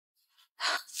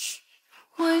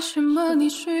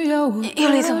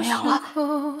英理怎么样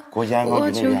了？国际安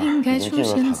防局那边已经进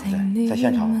入场子，在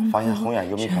现场发现红眼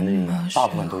游民团的人员大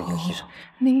部分都已经牺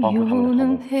牲，包括他们的头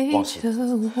目忘死。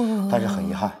但是很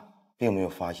遗憾，并没有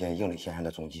发现应理先生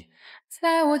的踪迹。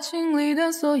在我经历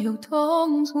的所有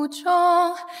痛苦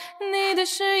中，你的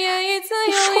誓言一字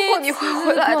又一字说过你会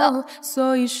回来的，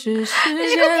所以是时你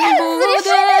这间个骗子，你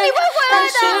说过你会回来的，但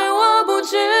是我不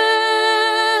值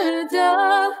得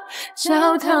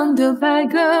教堂的白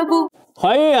鸽不。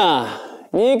怀玉啊，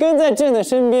你跟在朕的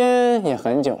身边也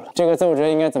很久了，这个奏折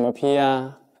应该怎么批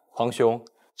呀？皇兄，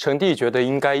臣弟觉得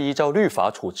应该依照律法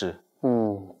处置。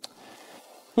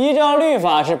依照律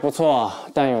法是不错，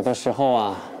但有的时候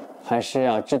啊，还是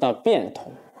要知道变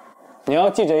通。你要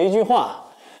记着一句话：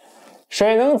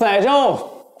水能载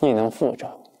舟，亦能覆舟。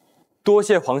多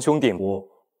谢皇兄点拨。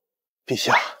陛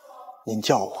下，您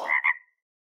叫我。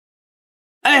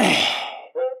哎，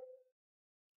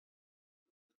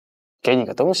给你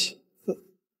个东西，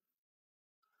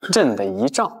朕的遗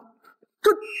诏。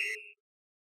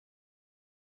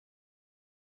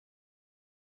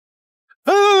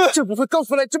这不会刚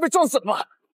回来就被撞死了吧？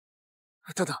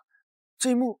等等，这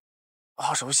一幕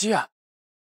好熟悉啊！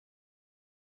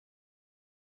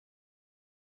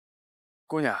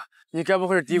姑娘，你该不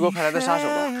会是敌国派来的杀手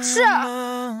吧？是，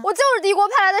我就是敌国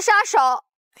派来的杀手。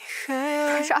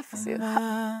杀死心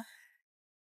他。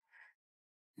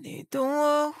你懂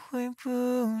我会不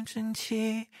争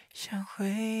气，想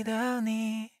回到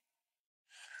你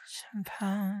身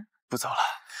旁。不走了，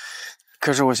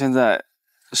可是我现在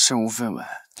身无分文。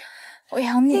我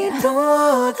养你。你懂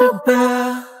我的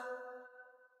吧？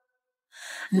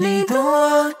你懂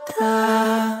我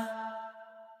的。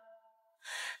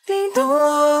你懂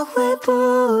我会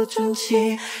不争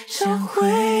气，想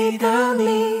回到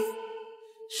你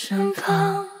身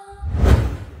旁。